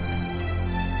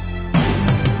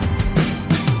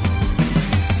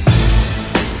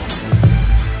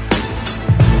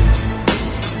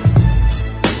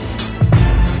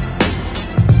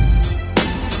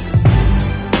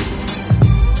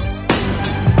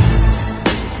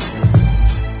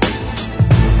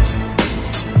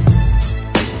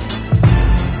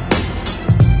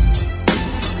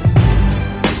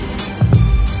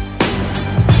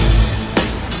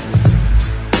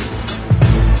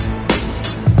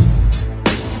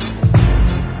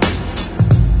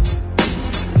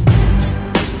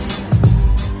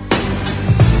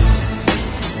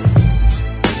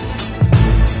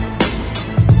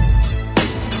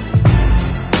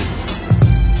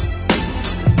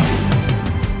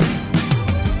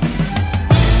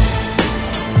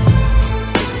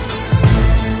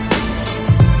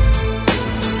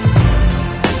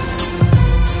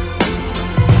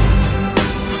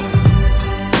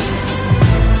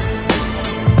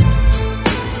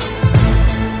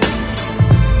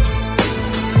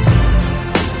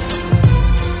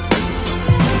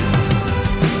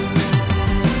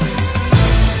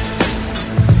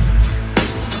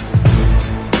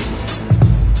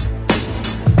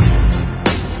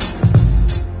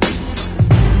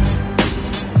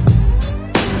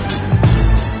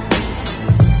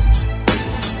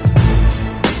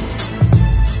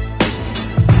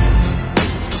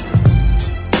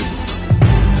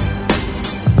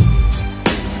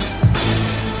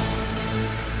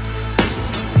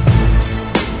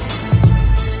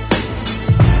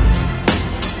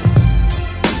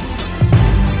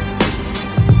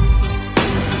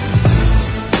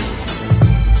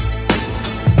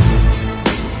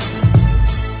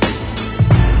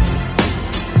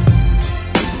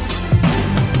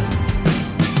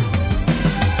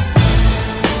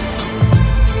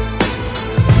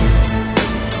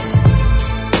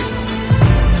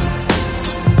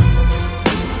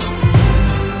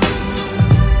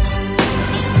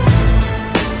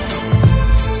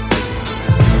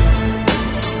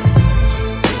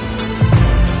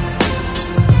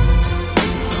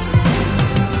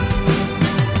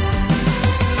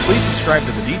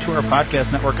 D2R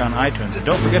Podcast Network on iTunes, and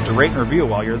don't forget to rate and review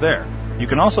while you're there. You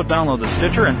can also download the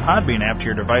Stitcher and Podbean app to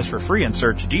your device for free and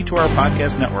search D2R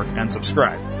Podcast Network and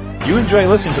subscribe. If you enjoy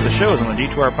listening to the shows on the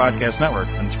D2R Podcast Network,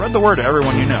 then spread the word to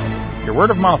everyone you know. Your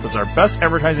word of mouth is our best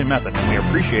advertising method, and we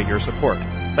appreciate your support.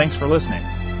 Thanks for listening.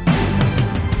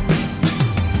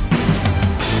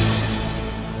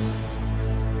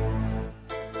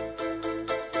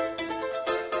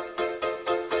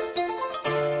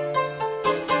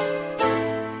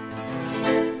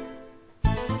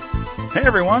 Hey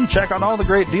everyone, check out all the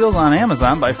great deals on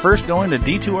Amazon by first going to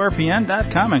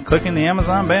D2RPN.com and clicking the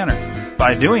Amazon banner.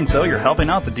 By doing so, you're helping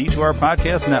out the D2R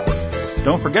Podcast Network.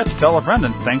 Don't forget to tell a friend,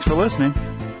 and thanks for listening.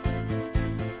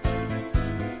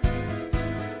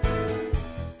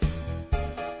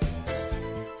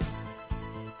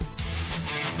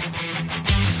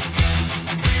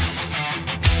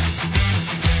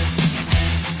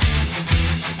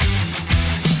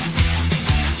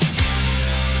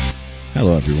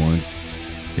 Hello, everyone.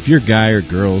 If your guy or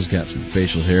girl's got some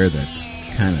facial hair that's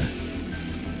kind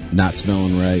of not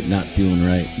smelling right, not feeling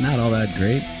right, not all that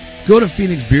great, go to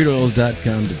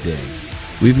PhoenixBeardOils.com today.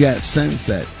 We've got scents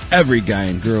that every guy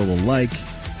and girl will like.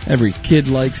 Every kid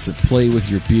likes to play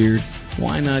with your beard.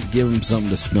 Why not give them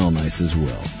something to smell nice as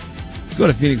well? Go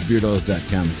to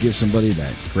PhoenixBeardOils.com and give somebody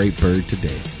that great bird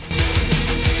today.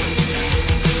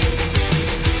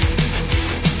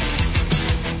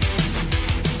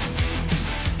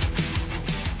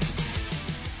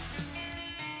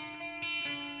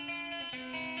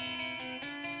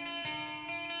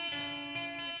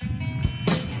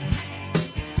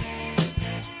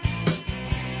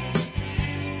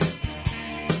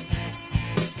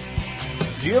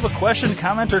 Do you have a question,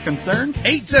 comment, or concern?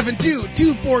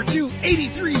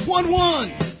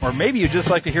 872-242-8311. Or maybe you'd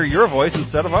just like to hear your voice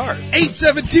instead of ours.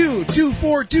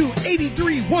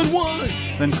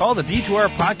 872-242-8311. Then call the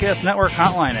D2R Podcast Network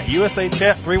hotline at USA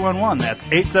Chat 311. That's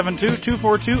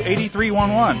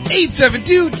 872-242-8311.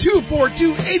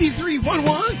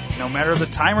 872-242-8311. No matter the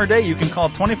time or day, you can call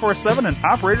 24/7 and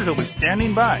operators will be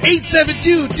standing by.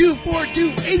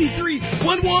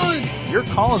 872-242-8311. Your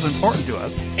call is important to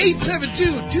us.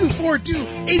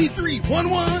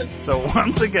 872-242-8311. So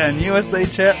once again, USA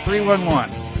Chat 311.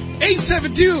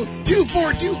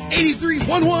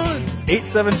 872-242-8311.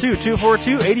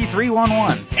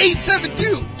 872-242-8311.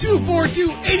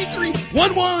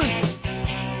 872-242-8311.